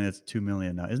yeah, and it's 2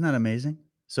 million now. Isn't that amazing?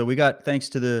 So we got, thanks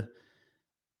to the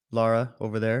Laura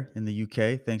over there in the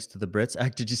UK, thanks to the Brits.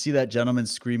 Did you see that gentleman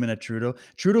screaming at Trudeau?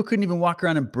 Trudeau couldn't even walk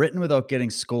around in Britain without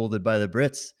getting scolded by the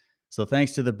Brits. So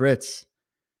thanks to the Brits.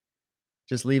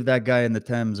 Just leave that guy in the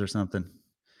Thames or something.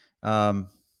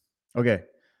 Okay,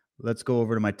 let's go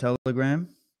over to my Telegram.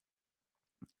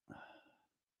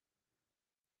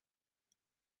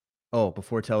 Oh,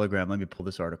 before Telegram, let me pull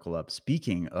this article up.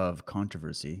 Speaking of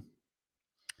controversy,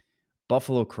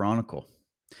 Buffalo Chronicle.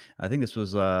 I think this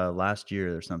was last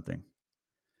year or something.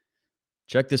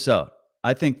 Check this out.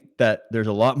 I think that there's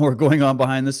a lot more going on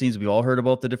behind the scenes. We've all heard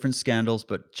about the different scandals,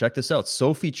 but check this out.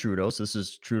 Sophie Trudeau, so this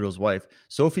is Trudeau's wife.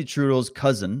 Sophie Trudeau's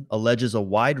cousin alleges a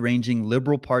wide-ranging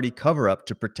Liberal Party cover-up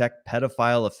to protect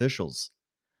pedophile officials.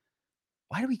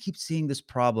 Why do we keep seeing this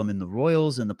problem in the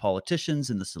royals and the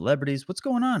politicians and the celebrities? What's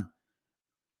going on?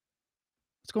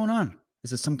 What's going on?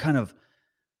 Is this some kind of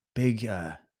big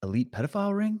elite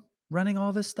pedophile ring running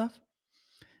all this stuff?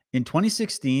 In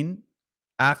 2016,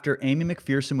 after Amy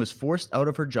McPherson was forced out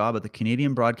of her job at the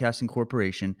Canadian Broadcasting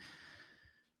Corporation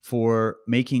for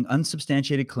making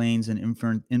unsubstantiated claims and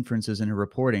inferences in her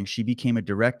reporting, she became a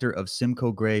director of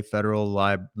Simcoe Grey Federal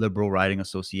Liberal Riding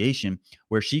Association,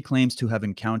 where she claims to have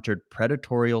encountered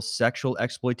predatory sexual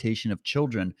exploitation of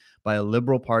children by a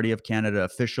Liberal Party of Canada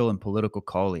official and political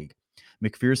colleague.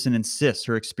 McPherson insists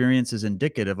her experience is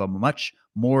indicative of much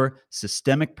more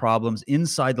systemic problems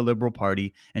inside the Liberal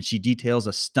Party, and she details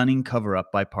a stunning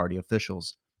cover-up by party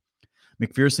officials.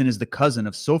 McPherson is the cousin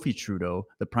of Sophie Trudeau,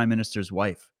 the Prime Minister's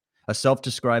wife. A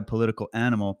self-described political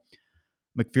animal,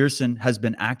 McPherson has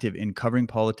been active in covering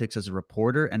politics as a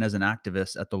reporter and as an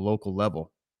activist at the local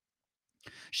level.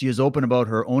 She is open about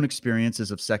her own experiences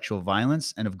of sexual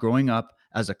violence and of growing up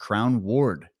as a Crown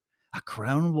ward. A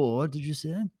Crown ward, did you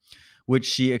say? Which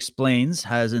she explains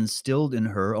has instilled in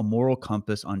her a moral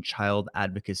compass on child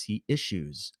advocacy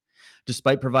issues.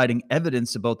 Despite providing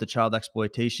evidence about the child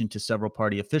exploitation to several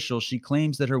party officials, she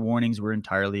claims that her warnings were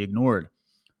entirely ignored.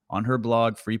 On her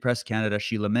blog, Free Press Canada,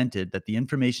 she lamented that the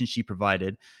information she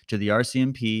provided to the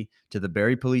RCMP, to the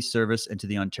Barrie Police Service, and to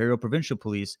the Ontario Provincial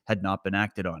Police had not been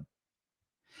acted on.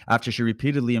 After she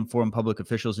repeatedly informed public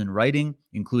officials in writing,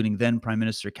 including then Prime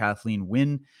Minister Kathleen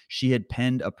Wynne, she had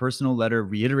penned a personal letter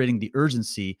reiterating the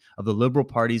urgency of the Liberal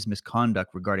Party's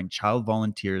misconduct regarding child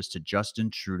volunteers to Justin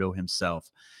Trudeau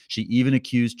himself. She even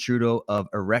accused Trudeau of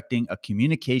erecting a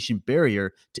communication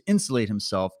barrier to insulate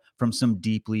himself from some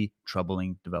deeply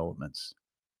troubling developments.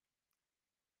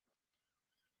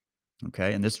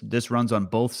 Okay, and this runs on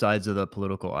both sides of the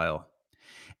political aisle.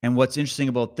 And what's interesting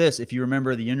about this, if you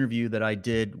remember the interview that I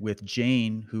did with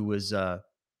Jane, who was a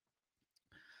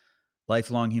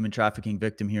lifelong human trafficking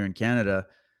victim here in Canada,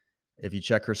 if you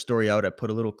check her story out, I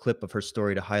put a little clip of her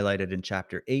story to highlight it in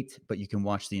chapter 8, but you can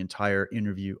watch the entire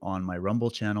interview on my Rumble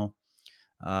channel.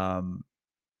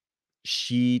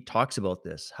 She talks about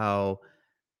this, how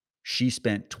she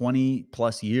spent 20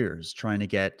 plus years trying to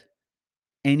get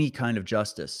any kind of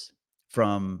justice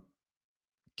from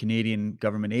Canadian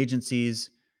government agencies,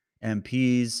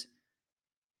 MPs,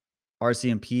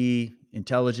 RCMP,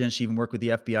 intelligence. She even worked with the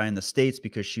FBI in the States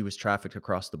because she was trafficked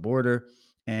across the border.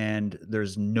 And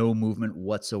there's no movement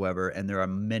whatsoever. And there are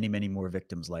many, many more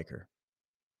victims like her.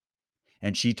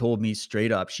 And she told me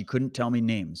straight up, she couldn't tell me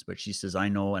names, but she says, I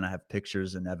know, and I have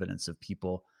pictures and evidence of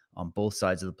people on both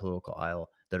sides of the political aisle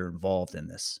that are involved in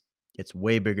this. It's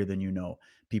way bigger than you know.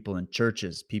 People in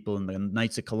churches, people in the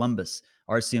Knights of Columbus,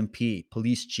 RCMP,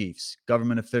 police chiefs,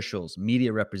 government officials,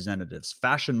 media representatives,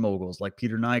 fashion moguls like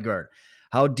Peter Nygaard.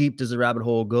 How deep does the rabbit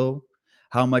hole go?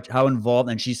 How involved?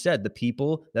 And she said the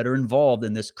people that are involved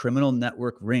in this criminal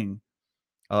network ring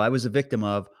I was a victim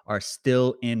of are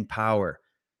still in power.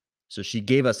 So she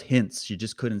gave us hints. She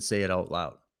just couldn't say it out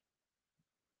loud.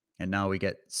 And now we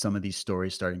get some of these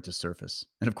stories starting to surface.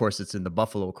 And of course, it's in the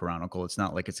Buffalo Chronicle. It's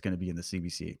not like it's going to be in the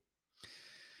CBC.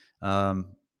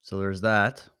 So there's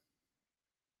that.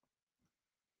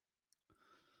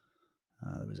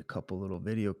 There was a couple little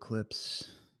video clips.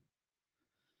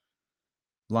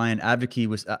 Lion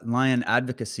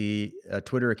Advocacy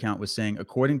Twitter account was saying,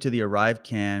 according to the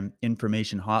ArriveCan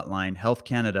information hotline, Health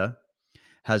Canada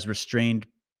has retained.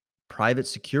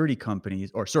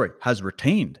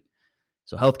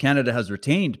 So Health Canada has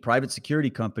retained private security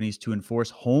companies to enforce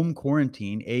home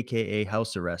quarantine, aka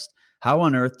house arrest. How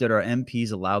on earth did our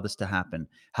MPs allow this to happen?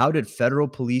 How did federal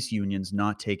police unions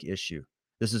not take issue?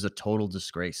 This is a total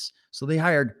disgrace. So they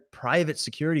hired private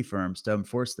security firms to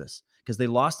enforce this because they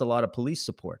lost a lot of police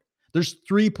support. There's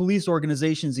 3 police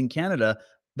organizations in Canada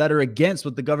that are against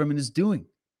what the government is doing.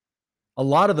 A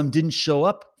lot of them didn't show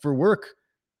up for work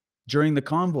during the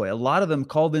convoy. A lot of them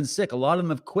called in sick. A lot of them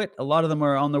have quit. A lot of them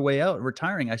are on their way out,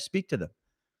 retiring. I speak to them.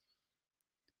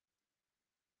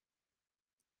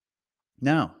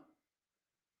 Now,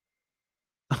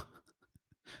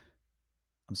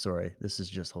 I'm sorry. This is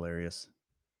just hilarious.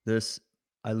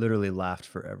 I literally laughed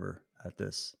forever at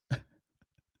this.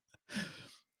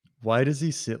 Why does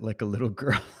he sit like a little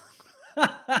girl?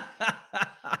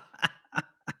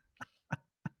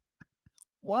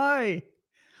 Why?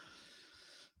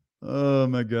 Oh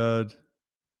my God.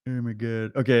 Oh my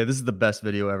God. Okay, this is the best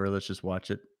video ever. Let's just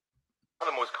watch it. One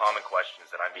of the most common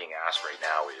questions that I'm being asked right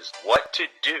now is what to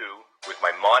do with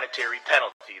my monetary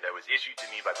penalty that was issued to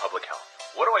me by public health.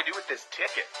 What do I do with this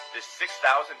ticket? This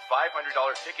 $6,500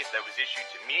 ticket that was issued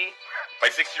to me, my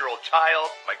 6-year-old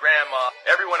child, my grandma,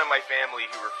 everyone in my family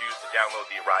who refused to download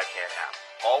the ArriveCan app.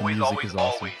 Always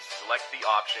select the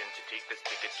option to take this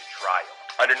ticket to trial.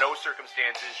 Under no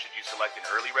circumstances should you select an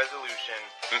early resolution.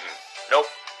 Nope.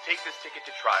 Take this ticket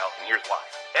to trial, and here's why.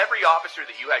 Every officer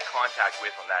that you had contact with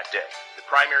on that day, the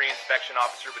primary inspection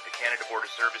officer with the Canada Border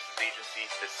Services Agency,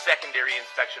 the secondary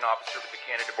inspection officer with the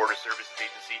Canada Border Services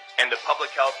Agency, and the Public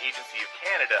Health Agency of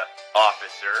Canada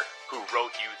officer who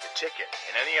wrote you the ticket,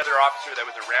 and any other officer that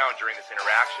was around during this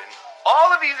interaction,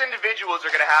 all of these individuals are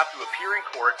going to have to appear in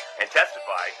court and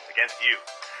testify against you.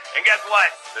 And guess what?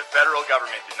 The federal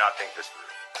government did not think this through.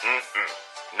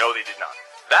 No, they did not.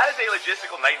 That is a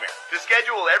logistical nightmare. To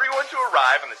schedule everyone to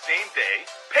arrive on the same day,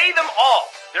 pay them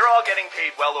all. They're all getting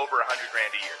paid well over $100,000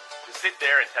 a year to sit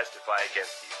there and testify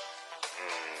against you.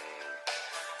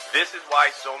 This is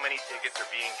why so many tickets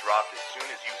are being dropped as soon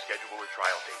as you schedule a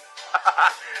trial date.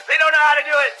 They don't know how to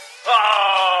do it.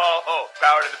 Oh,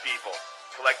 power to the people.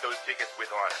 Collect those tickets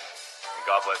with honor. And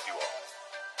God bless you all.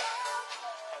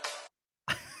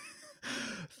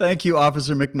 Thank you,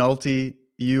 Officer McNulty.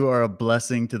 You are a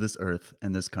blessing to this earth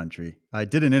and this country. I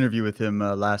did an interview with him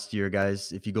last year,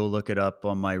 guys. If you go look it up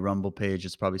on my Rumble page,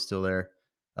 it's probably still there.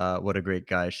 What a great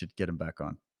guy. I should get him back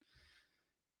on.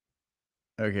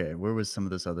 Okay, where was some of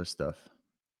this other stuff?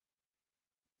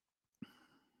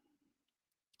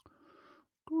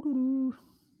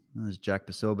 There's Jack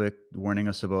Posobiec warning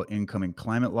us about incoming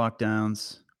climate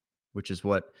lockdowns, which is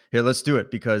what. Here, let's do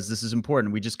it because this is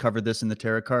important. We just covered this in the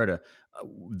Terra Carta.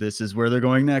 This is where they're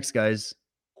going next, guys.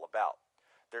 About.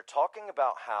 They're talking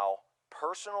about how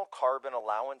personal carbon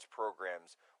allowance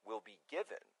programs will be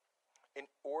given in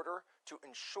order to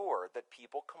ensure that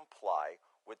people comply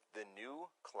with the new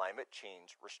climate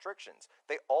change restrictions.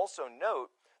 They also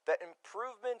note that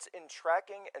improvements in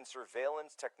tracking and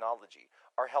surveillance technology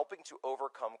are helping to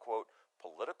overcome, quote,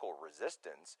 political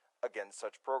resistance against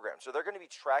such programs. So they're going to be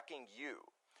tracking you.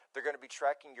 They're going to be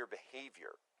tracking your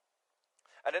behavior.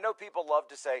 And I know people love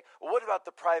to say, well, what about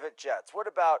the private jets? What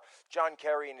about John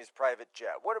Kerry and his private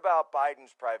jet? What about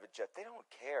Biden's private jet? They don't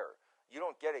care. You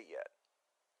don't get it yet.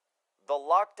 The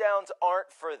lockdowns aren't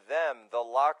for them. The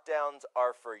lockdowns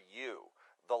are for you.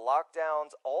 The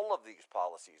lockdowns, all of these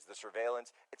policies, the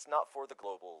surveillance, it's not for the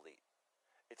global elite.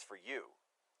 It's for you.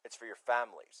 It's for your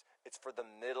families. It's for the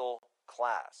middle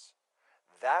class.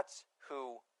 That's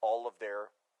who all of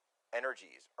their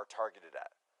energies are targeted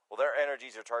at. Well, their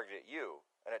energies are targeted at you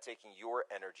and at taking your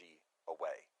energy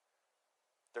away.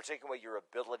 They're taking away your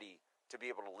ability to be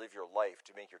able to live your life,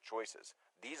 to make your choices.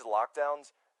 These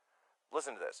lockdowns,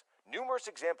 listen to this. Numerous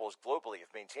examples globally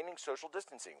of maintaining social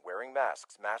distancing, wearing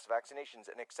masks, mass vaccinations,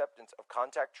 and acceptance of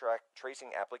contact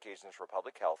tracing applications for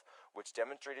public health, which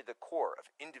demonstrated the core of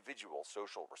individual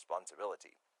social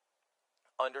responsibility.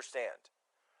 Understand,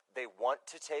 they want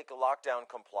to take lockdown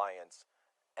compliance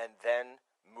and then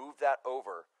move that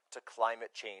over to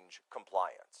climate change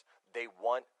compliance. They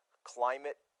want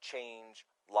climate change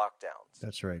lockdowns.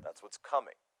 That's right. That's what's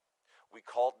coming. We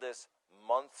called this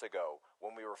months ago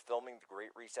when we were filming the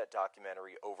Great Reset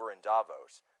documentary over in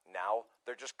Davos. Now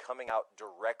they're just coming out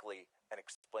directly and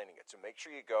explaining it. So make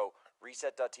sure you go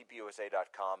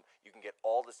reset.tpusa.com. You can get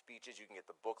all the speeches, you can get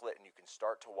the booklet, and you can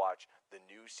start to watch the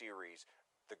new series,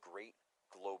 The Great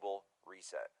Global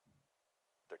Reset.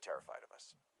 They're terrified of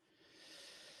us.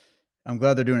 I'm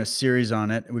glad they're doing a series on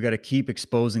it. We got to keep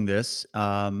exposing this.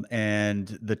 And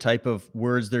the type of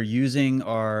words they're using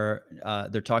are,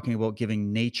 they're talking about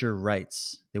giving nature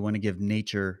rights. They want to give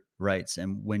nature rights.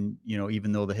 And when,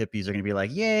 even though the hippies are going to be like,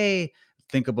 yay,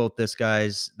 think about this,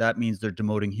 guys, that means they're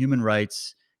demoting human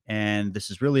rights. And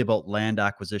this is really about land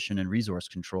acquisition and resource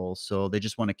control. So they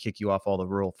just want to kick you off all the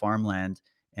rural farmland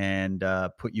and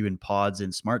put you in pods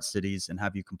in smart cities and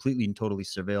have you completely and totally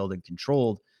surveilled and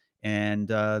controlled. And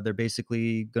they're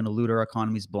basically going to loot our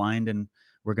economies blind, and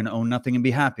we're going to own nothing and be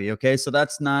happy. Okay, so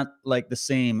that's not like the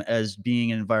same as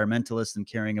being an environmentalist and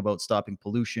caring about stopping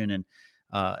pollution and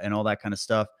all that kind of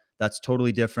stuff. That's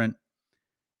totally different.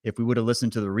 If we would have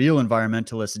listened to the real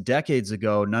environmentalists decades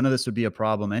ago, none of this would be a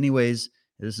problem. Anyways,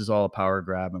 this is all a power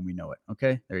grab, and we know it.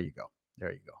 Okay, there you go.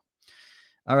 There you go.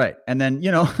 All right, and then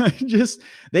just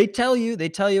they tell you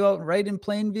out right in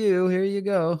plain view. Here you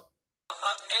go.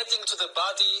 Adding to the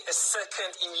body a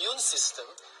second immune system,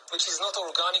 which is not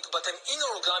organic but an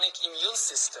inorganic immune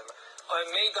system.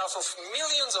 I'm made up of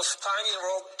millions of tiny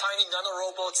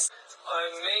nanorobots.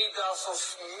 I'm made up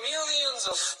of millions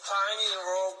of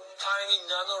tiny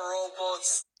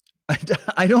nanorobots.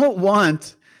 I don't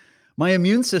want my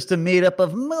immune system made up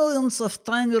of millions of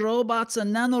tiny robots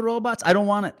and nanorobots. I don't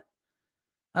want it.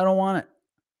 I don't want it.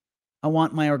 I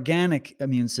want my organic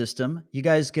immune system. You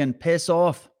guys can piss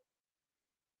off.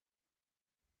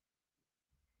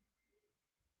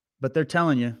 But they're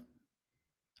telling you.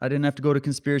 I didn't have to go to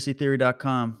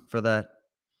conspiracytheory.com for that.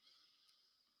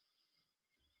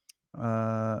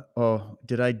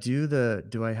 Did I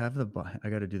do I have I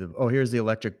got to do here's the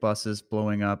electric buses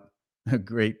blowing up. A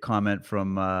great comment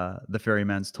from the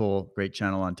Ferryman's Toll, great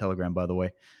channel on Telegram, by the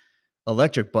way.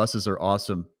 Electric buses are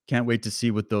awesome. Can't wait to see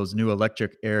what those new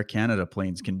electric Air Canada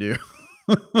planes can do.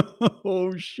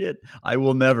 Oh shit. I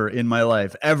will never in my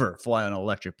life ever fly on an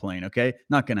electric plane, okay?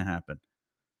 Not going to happen.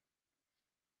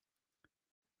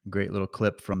 Great little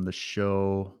clip from the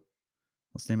show.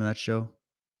 What's the name of that show?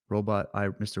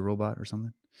 Mr. Robot or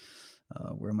something?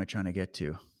 Where am I trying to get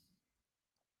to?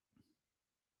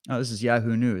 Oh, this is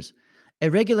Yahoo News.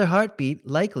 Irregular heartbeat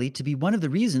likely to be one of the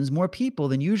reasons more people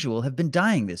than usual have been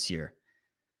dying this year.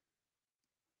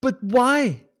 But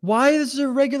why? Why is there a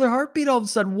irregular heartbeat all of a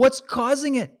sudden? What's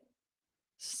causing it?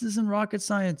 This isn't rocket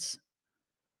science.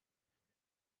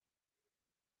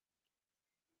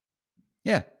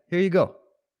 Yeah, here you go.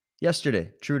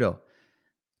 Yesterday, Trudeau.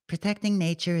 Protecting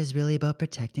nature is really about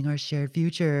protecting our shared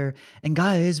future. And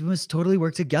guys, we must totally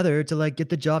work together to get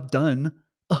the job done.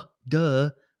 Duh.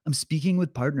 I'm speaking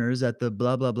with partners at the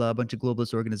blah, blah, blah, bunch of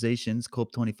globalist organizations,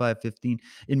 COP 2515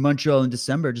 in Montreal in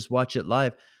December. Just watch it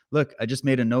live. Look, I just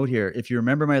made a note here. If you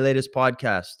remember my latest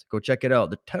podcast, go check it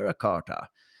out. The Terra Carta.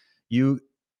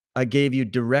 I gave you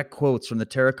direct quotes from the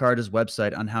Terra Carta's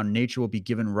website on how nature will be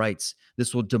given rights.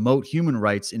 This will demote human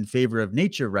rights in favor of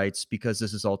nature rights because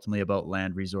this is ultimately about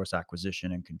land resource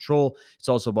acquisition and control. It's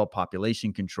also about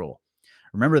population control.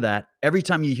 Remember that every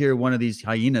time you hear one of these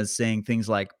hyenas saying things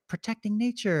like protecting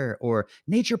nature or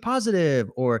nature positive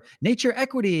or nature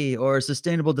equity or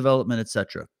sustainable development,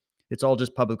 etc., it's all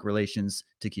just public relations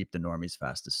to keep the normies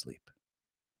fast asleep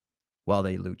while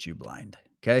they loot you blind.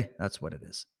 Okay? That's what it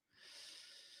is.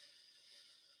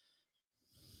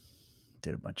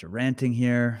 Did a bunch of ranting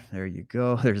here. There you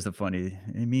go. There's the funny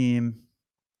meme.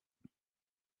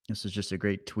 This is just a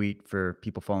great tweet for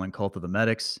people following Cult of the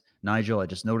Medics. Nigel, I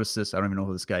just noticed this. I don't even know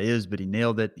who this guy is, but he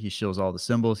nailed it. He shows all the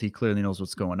symbols. He clearly knows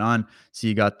what's going on. So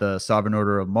you got the Sovereign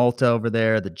Order of Malta over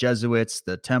there, the Jesuits,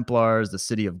 the Templars, the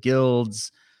City of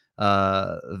Guilds,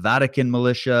 Vatican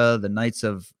Militia, the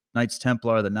Knights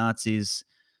Templar, the Nazis,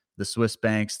 the Swiss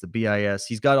banks, the BIS.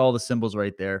 He's got all the symbols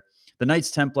right there. The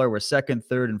Knights Templar were second,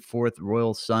 third, and fourth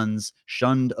royal sons,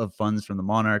 shunned of funds from the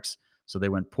monarchs, so they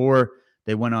went poor.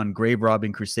 They went on grave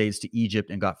robbing crusades to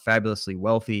Egypt and got fabulously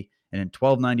wealthy. And in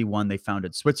 1291, they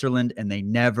founded Switzerland, and they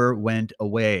never went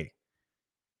away.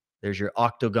 There's your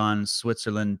Octagon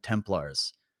Switzerland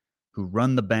Templars who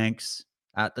run the banks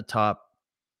at the top.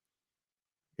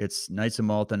 It's Knights of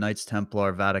Malta, Knights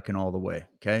Templar, Vatican all the way.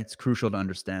 Okay, it's crucial to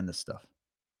understand this stuff.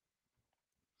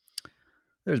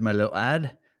 There's my little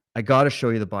ad. I got to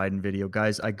show you the Biden video,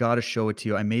 guys. I got to show it to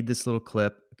you. I made this little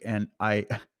clip and I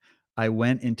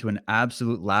went into an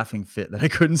absolute laughing fit that I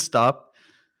couldn't stop.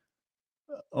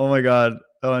 Oh my God.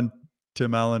 On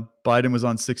Tim Allen. Biden was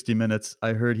on 60 Minutes.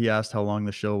 I heard he asked how long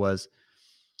the show was.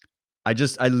 I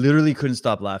literally couldn't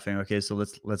stop laughing. Okay, so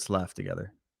let's laugh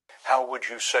together. How would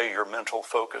you say your mental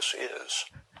focus is?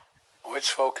 Oh, it's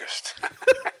focused.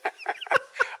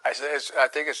 I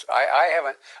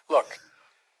haven't, look,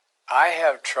 I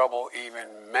have trouble even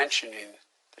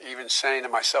saying to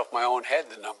myself, my own head,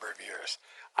 the number of years.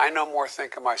 I no more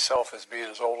think of myself as being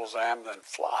as old as I am than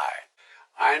fly.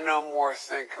 I no more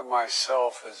think of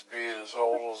myself as being as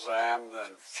old as I am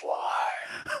than fly.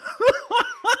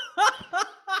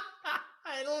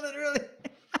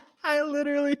 I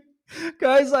literally,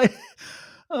 guys,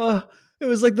 it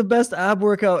was like the best ab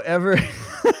workout ever.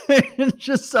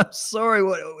 Just, I'm sorry.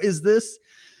 What is this?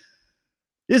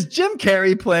 Is Jim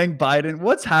Carrey playing Biden?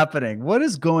 What's happening? What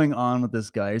is going on with this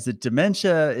guy? Is it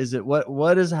dementia? Is it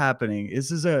what is happening?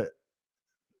 This is a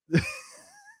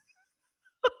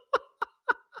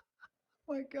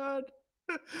my God.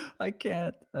 I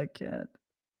can't.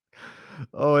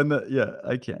 Oh, and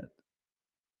I can't.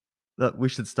 We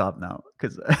should stop now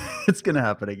because it's gonna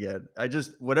happen again. I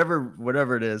just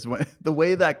whatever it is, the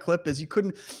way that clip is, you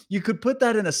could put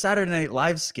that in a Saturday Night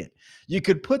Live skit. You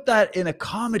could put that in a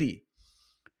comedy.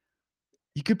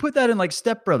 You could put that in like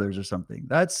Step Brothers or something.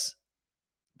 But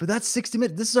that's 60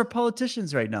 Minutes. This is our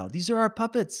politicians right now. These are our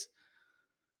puppets.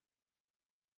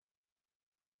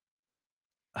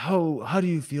 How do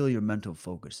you feel your mental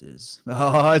focus is?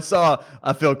 Oh,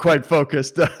 I feel quite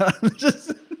focused.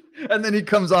 And then he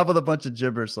comes off with a bunch of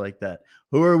gibberish like that.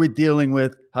 Who are we dealing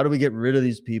with? How do we get rid of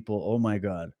these people? Oh my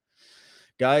God.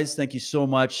 Guys, thank you so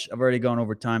much. I've already gone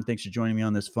over time. Thanks for joining me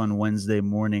on this fun Wednesday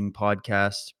morning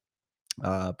podcast.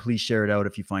 Please share it out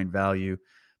if you find value.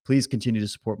 Please continue to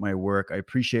support my work. I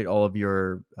appreciate all of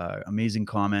your amazing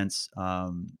comments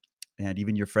and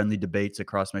even your friendly debates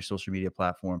across my social media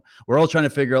platform. We're all trying to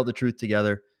figure out the truth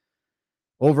together.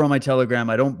 Over on my Telegram,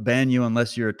 I don't ban you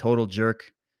unless you're a total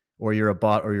jerk or you're a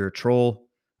bot or you're a troll.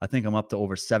 I think I'm up to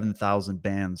over 7,000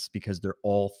 bans because they're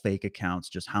all fake accounts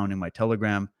just hounding my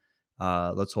Telegram.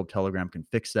 Let's hope Telegram can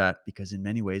fix that because in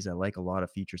many ways, I like a lot of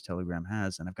features Telegram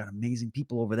has, and I've got amazing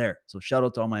people over there. So shout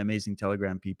out to all my amazing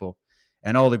Telegram people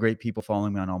and all the great people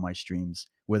following me on all my streams.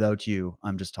 Without you,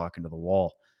 I'm just talking to the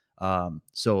wall.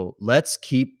 So let's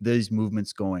keep these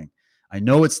movements going. I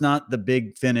know it's not the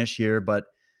big finish here, but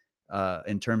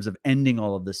in terms of ending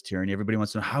all of this tyranny, everybody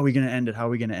wants to know, how are we going to end it? How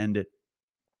are we going to end it?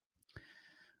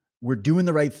 We're doing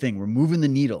the right thing. We're moving the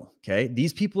needle. Okay.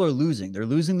 These people are losing. They're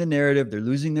losing the narrative. They're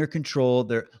losing their control.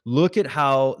 Look at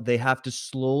how they have to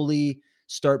slowly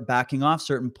start backing off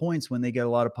certain points when they get a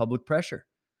lot of public pressure.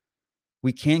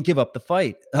 We can't give up the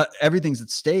fight. Everything's at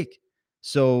stake.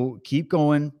 So keep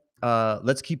going.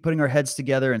 Let's keep putting our heads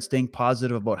together and staying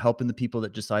positive about helping the people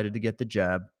that decided to get the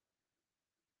jab.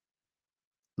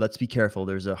 Let's be careful.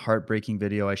 There's a heartbreaking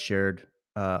video I shared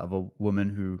of a woman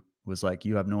who was like,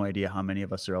 you have no idea how many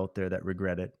of us are out there that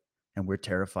regret it. And we're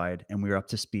terrified and we're up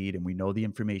to speed and we know the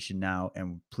information now.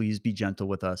 And please be gentle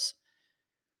with us.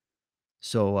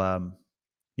 So,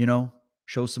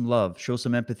 show some love, show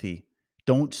some empathy.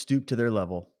 Don't stoop to their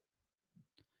level.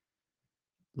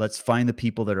 Let's find the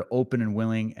people that are open and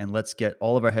willing, and let's get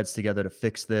all of our heads together to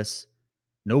fix this.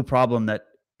 No problem that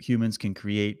humans can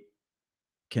create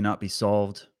cannot be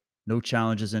solved. No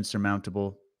challenge is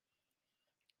insurmountable.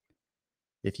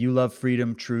 If you love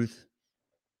freedom, truth,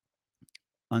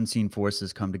 unseen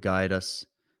forces come to guide us.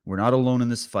 We're not alone in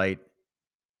this fight.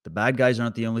 The bad guys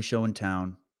aren't the only show in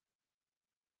town.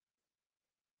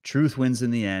 Truth wins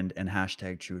in the end, and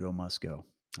hashtag Trudeau must go.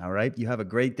 All right. You have a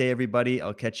great day, everybody.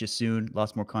 I'll catch you soon.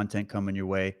 Lots more content coming your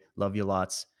way. Love you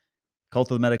lots.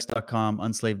 cultofthemedics.com,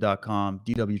 unslaved.com,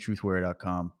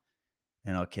 dwtruthwarrior.com.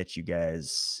 And I'll catch you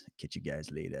guys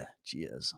later. Cheers.